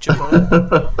them each a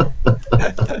bow?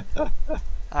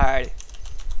 Alrighty.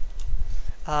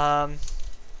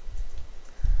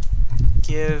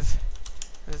 Give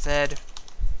Ved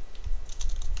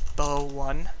bow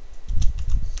 1.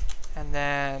 And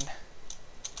then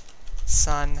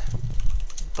Sun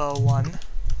bow 1.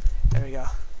 There we go.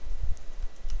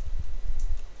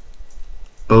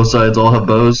 Both sides all have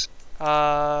bows.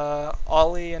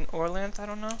 Ollie and Orlanth, I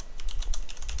don't know.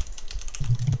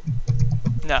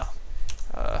 No.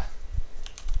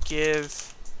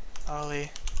 Give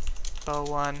Ollie bow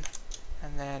 1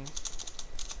 and then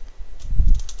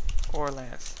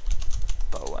Orlanth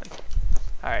bow 1.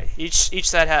 Alright, each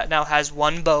side now has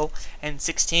 1 bow and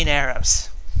 16 arrows.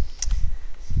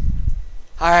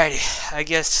 Alrighty, I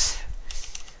guess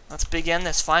let's begin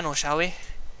this final, shall we?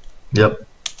 Yep.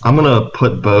 I'm gonna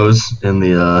put bows in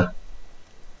the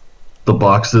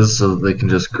boxes so that they can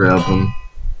just grab them.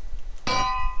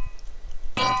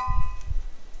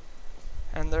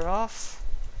 And they're off.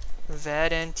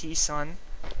 Ved and T-Sun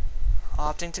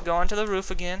opting to go onto the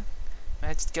roof again.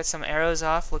 Let's get some arrows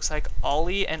off. Looks like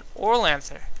Ollie and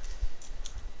Orlanther.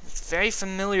 Very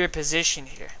familiar position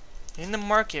here. In the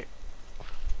market.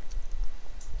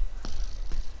 I'm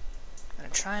gonna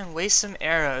try and waste some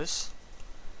arrows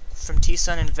from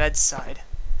T-Sun and Ved's side.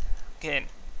 Again,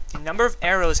 the number of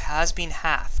arrows has been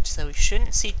halved, so we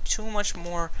shouldn't see too much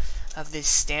more of this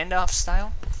standoff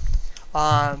style.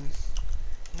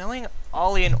 Knowing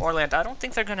Ollie and Orland, I don't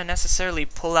think they're gonna necessarily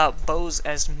pull out bows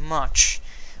as much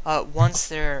once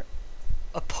their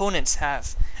opponents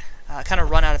have kind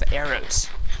of run out of arrows.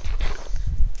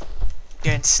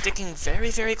 Again, sticking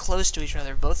very, very close to each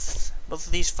other. Both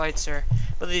of these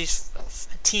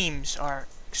teams are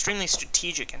extremely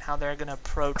strategic in how they're gonna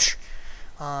approach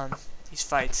these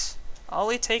fights.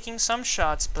 Ollie taking some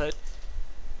shots, but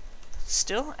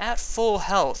still at full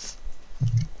health.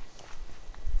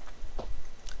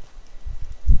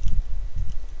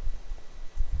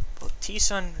 Both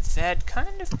T-Sun and Ved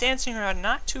kind of dancing around,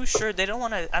 not too sure. They don't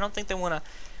want to. I don't think they want to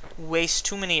waste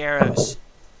too many arrows.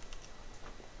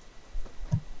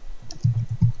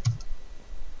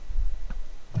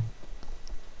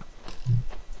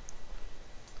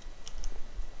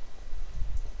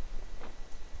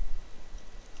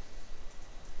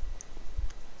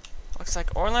 Looks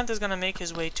like Orlanth is going to make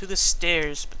his way to the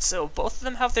stairs, but still, both of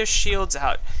them have their shields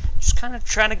out. Just kind of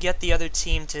trying to get the other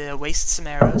team to waste some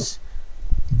arrows.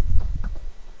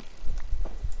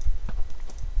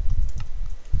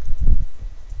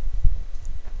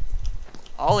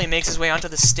 Ollie makes his way onto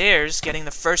the stairs, getting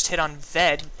the first hit on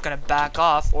Ved. Going to back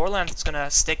off. Orlanth's going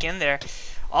to stick in there.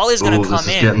 Ollie's going to come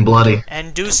in getting bloody.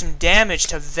 and do some damage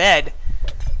to Ved.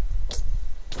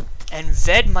 And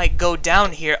Ved might go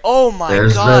down here. Oh my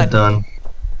There's god. Ved done.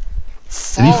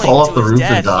 Did he fall off the roof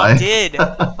and die? He did.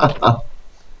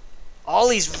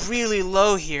 Ollie's really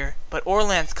low here, but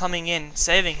Orlanth coming in,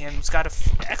 saving him. He's got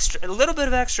a little bit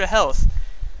of extra health.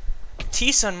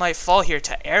 T-Sun might fall here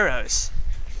to arrows.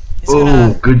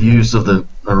 Oh, good use of the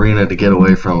arena to get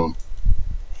away from him.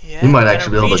 Yeah, he might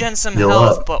actually be able to some heal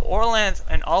health, up. but Orlanth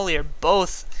and Ollie are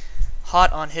both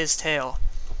hot on his tail.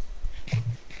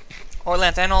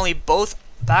 Orlanth and Ollie both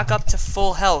back up to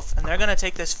full health, and they're going to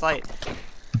take this fight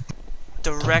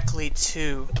directly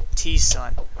to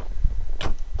T-Sun.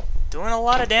 Doing a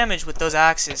lot of damage with those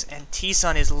axes, and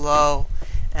T-Sun is low.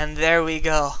 And there we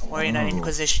go. Warrior Knight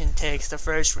Inquisition takes the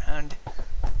first round.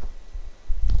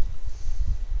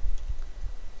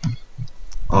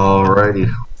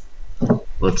 Alrighty.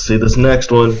 Let's see this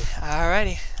next one.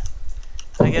 Alrighty.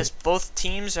 I guess both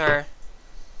teams are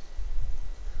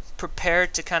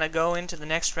prepared to kind of go into the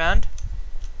next round.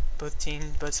 Both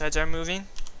sides are moving.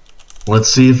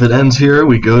 Let's see if it ends here.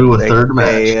 We go to a third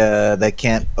match. They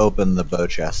can't open the bow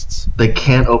chests. They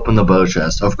can't open the bow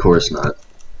chest. Of course not.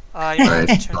 You Alright,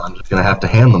 might so I'm just gonna have to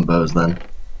hand them bows then.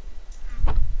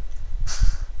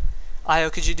 Io,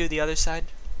 could you do the other side?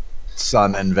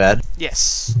 Sun and Ved.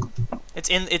 Yes. It's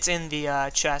in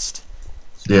the chest.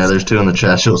 Yeah, there's 2 in the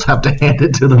chest. You'll just have to hand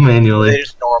it to them manually.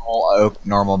 There's normal oak,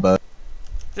 normal bow.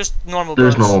 Just normal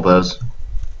There's bows. normal bows.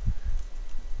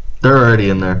 They're already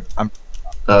in there.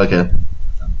 Oh, okay.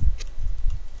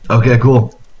 Okay,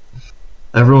 cool.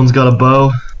 Everyone's got a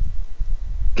bow.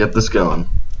 Get this going.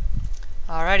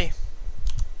 Alrighty.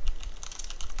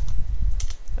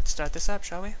 Let's start this up,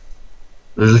 shall we?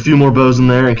 There's a few more bows in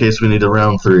there in case we need a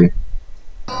round 3.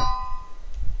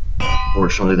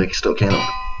 Fortunately, they still can't.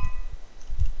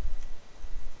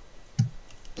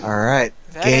 Alright.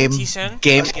 That Game T-Sun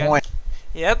game again. point.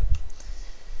 Yep.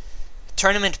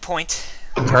 Tournament point.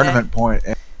 Tournament point.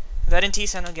 That and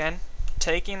T-Sun again.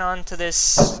 Taking on to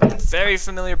this very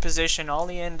familiar position.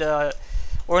 Ollie and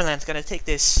Orland's gonna take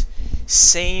this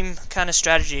same kind of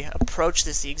strategy. Approach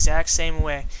this the exact same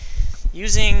way.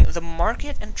 Using the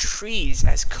market and trees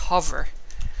as cover.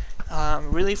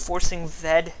 Really forcing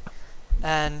Ved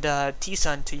and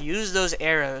T-Sun to use those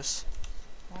arrows.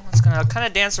 Well, it's gonna kind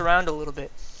of dance around a little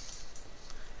bit.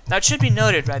 Now it should be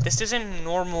noted, right, this isn't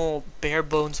normal bare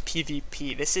bones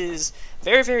PvP. This is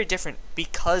very, very different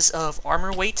because of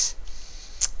armor weight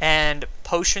and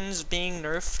potions being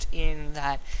nerfed in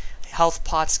that health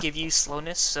pots give you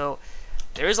slowness. So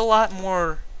there is a lot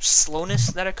more slowness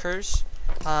that occurs.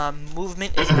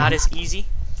 Movement is not as easy.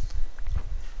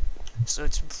 So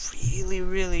it's really,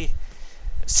 really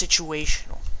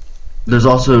situational. There's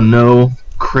also no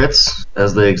crits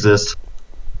as they exist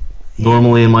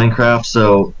normally in Minecraft,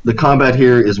 so the combat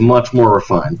here is much more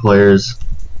refined. Players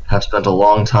have spent a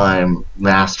long time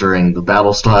mastering the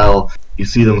battle style. You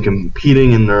see them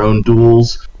competing in their own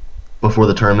duels before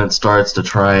the tournament starts to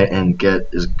try and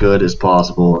get as good as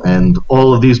possible, and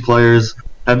all of these players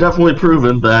have definitely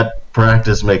proven that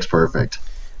practice makes perfect.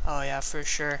 Oh yeah, for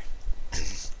sure.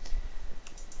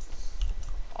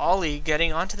 Ollie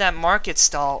getting onto that market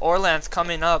stall. Orlanth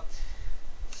coming up.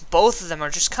 Both of them are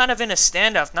just kind of in a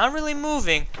standoff, not really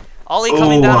moving. Ollie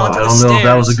coming down onto the stairs. I don't know if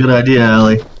that was a good idea,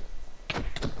 Allie.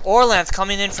 Orlanth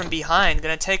coming in from behind,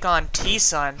 gonna take on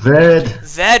T-Sun.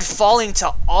 Ved falling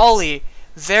to Ollie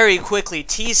very quickly.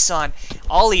 T-Sun,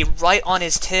 Ollie right on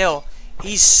his tail.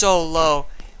 He's so low.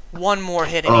 One more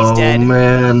hit and he's dead. Oh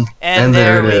man. And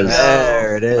there we it is. go.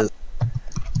 There it is.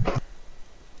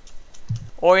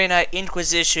 Orionite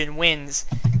Inquisition wins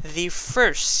the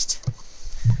first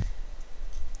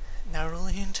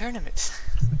Naurulian tournament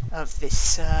of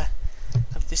this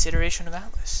iteration of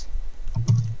Atlas.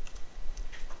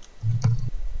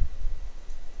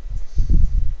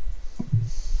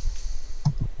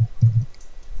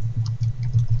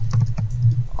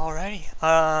 Alrighty.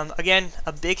 Again,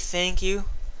 a big thank you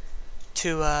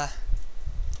to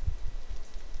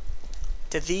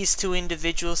these 2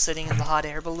 individuals sitting in the hot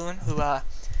air balloon who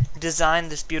designed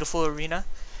this beautiful arena.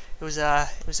 It was a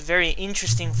very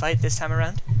interesting fight this time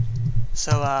around.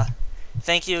 So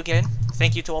thank you again.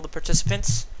 Thank you to all the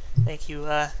participants. Thank you.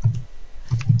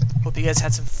 Hope you guys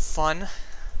had some fun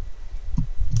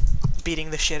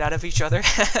beating the shit out of each other.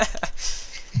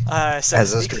 So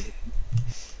As is good.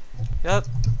 Yep.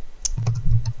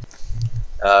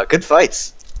 Good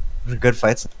fights. Good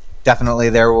fights. Definitely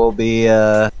there will be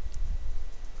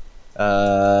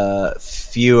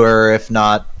fewer, if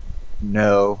not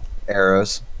no,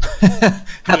 arrows. At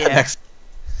the next,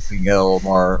 we can get a little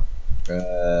more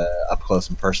up close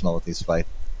and personal with these fights.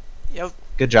 Yep.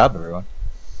 Good job, everyone.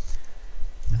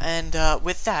 And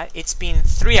with that, it's been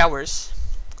 3 hours.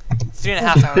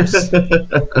 3.5 hours.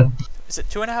 Is it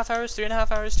 2.5 hours?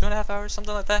 3.5 hours? 2.5 hours?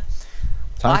 Something like that.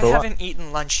 I haven't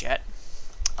eaten lunch yet.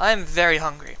 I'm very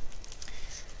hungry.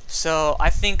 So I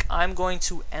think I'm going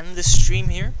to end the stream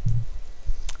here.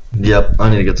 Yep, I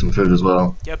need to get some food as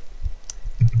well. Yep.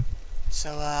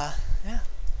 So yeah.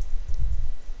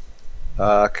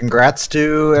 Congrats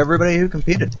to everybody who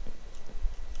competed.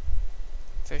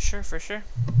 For sure, for sure.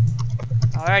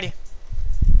 Alrighty.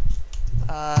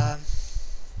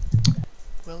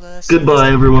 We'll see you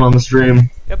Goodbye, everyone on the stream.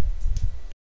 Yep.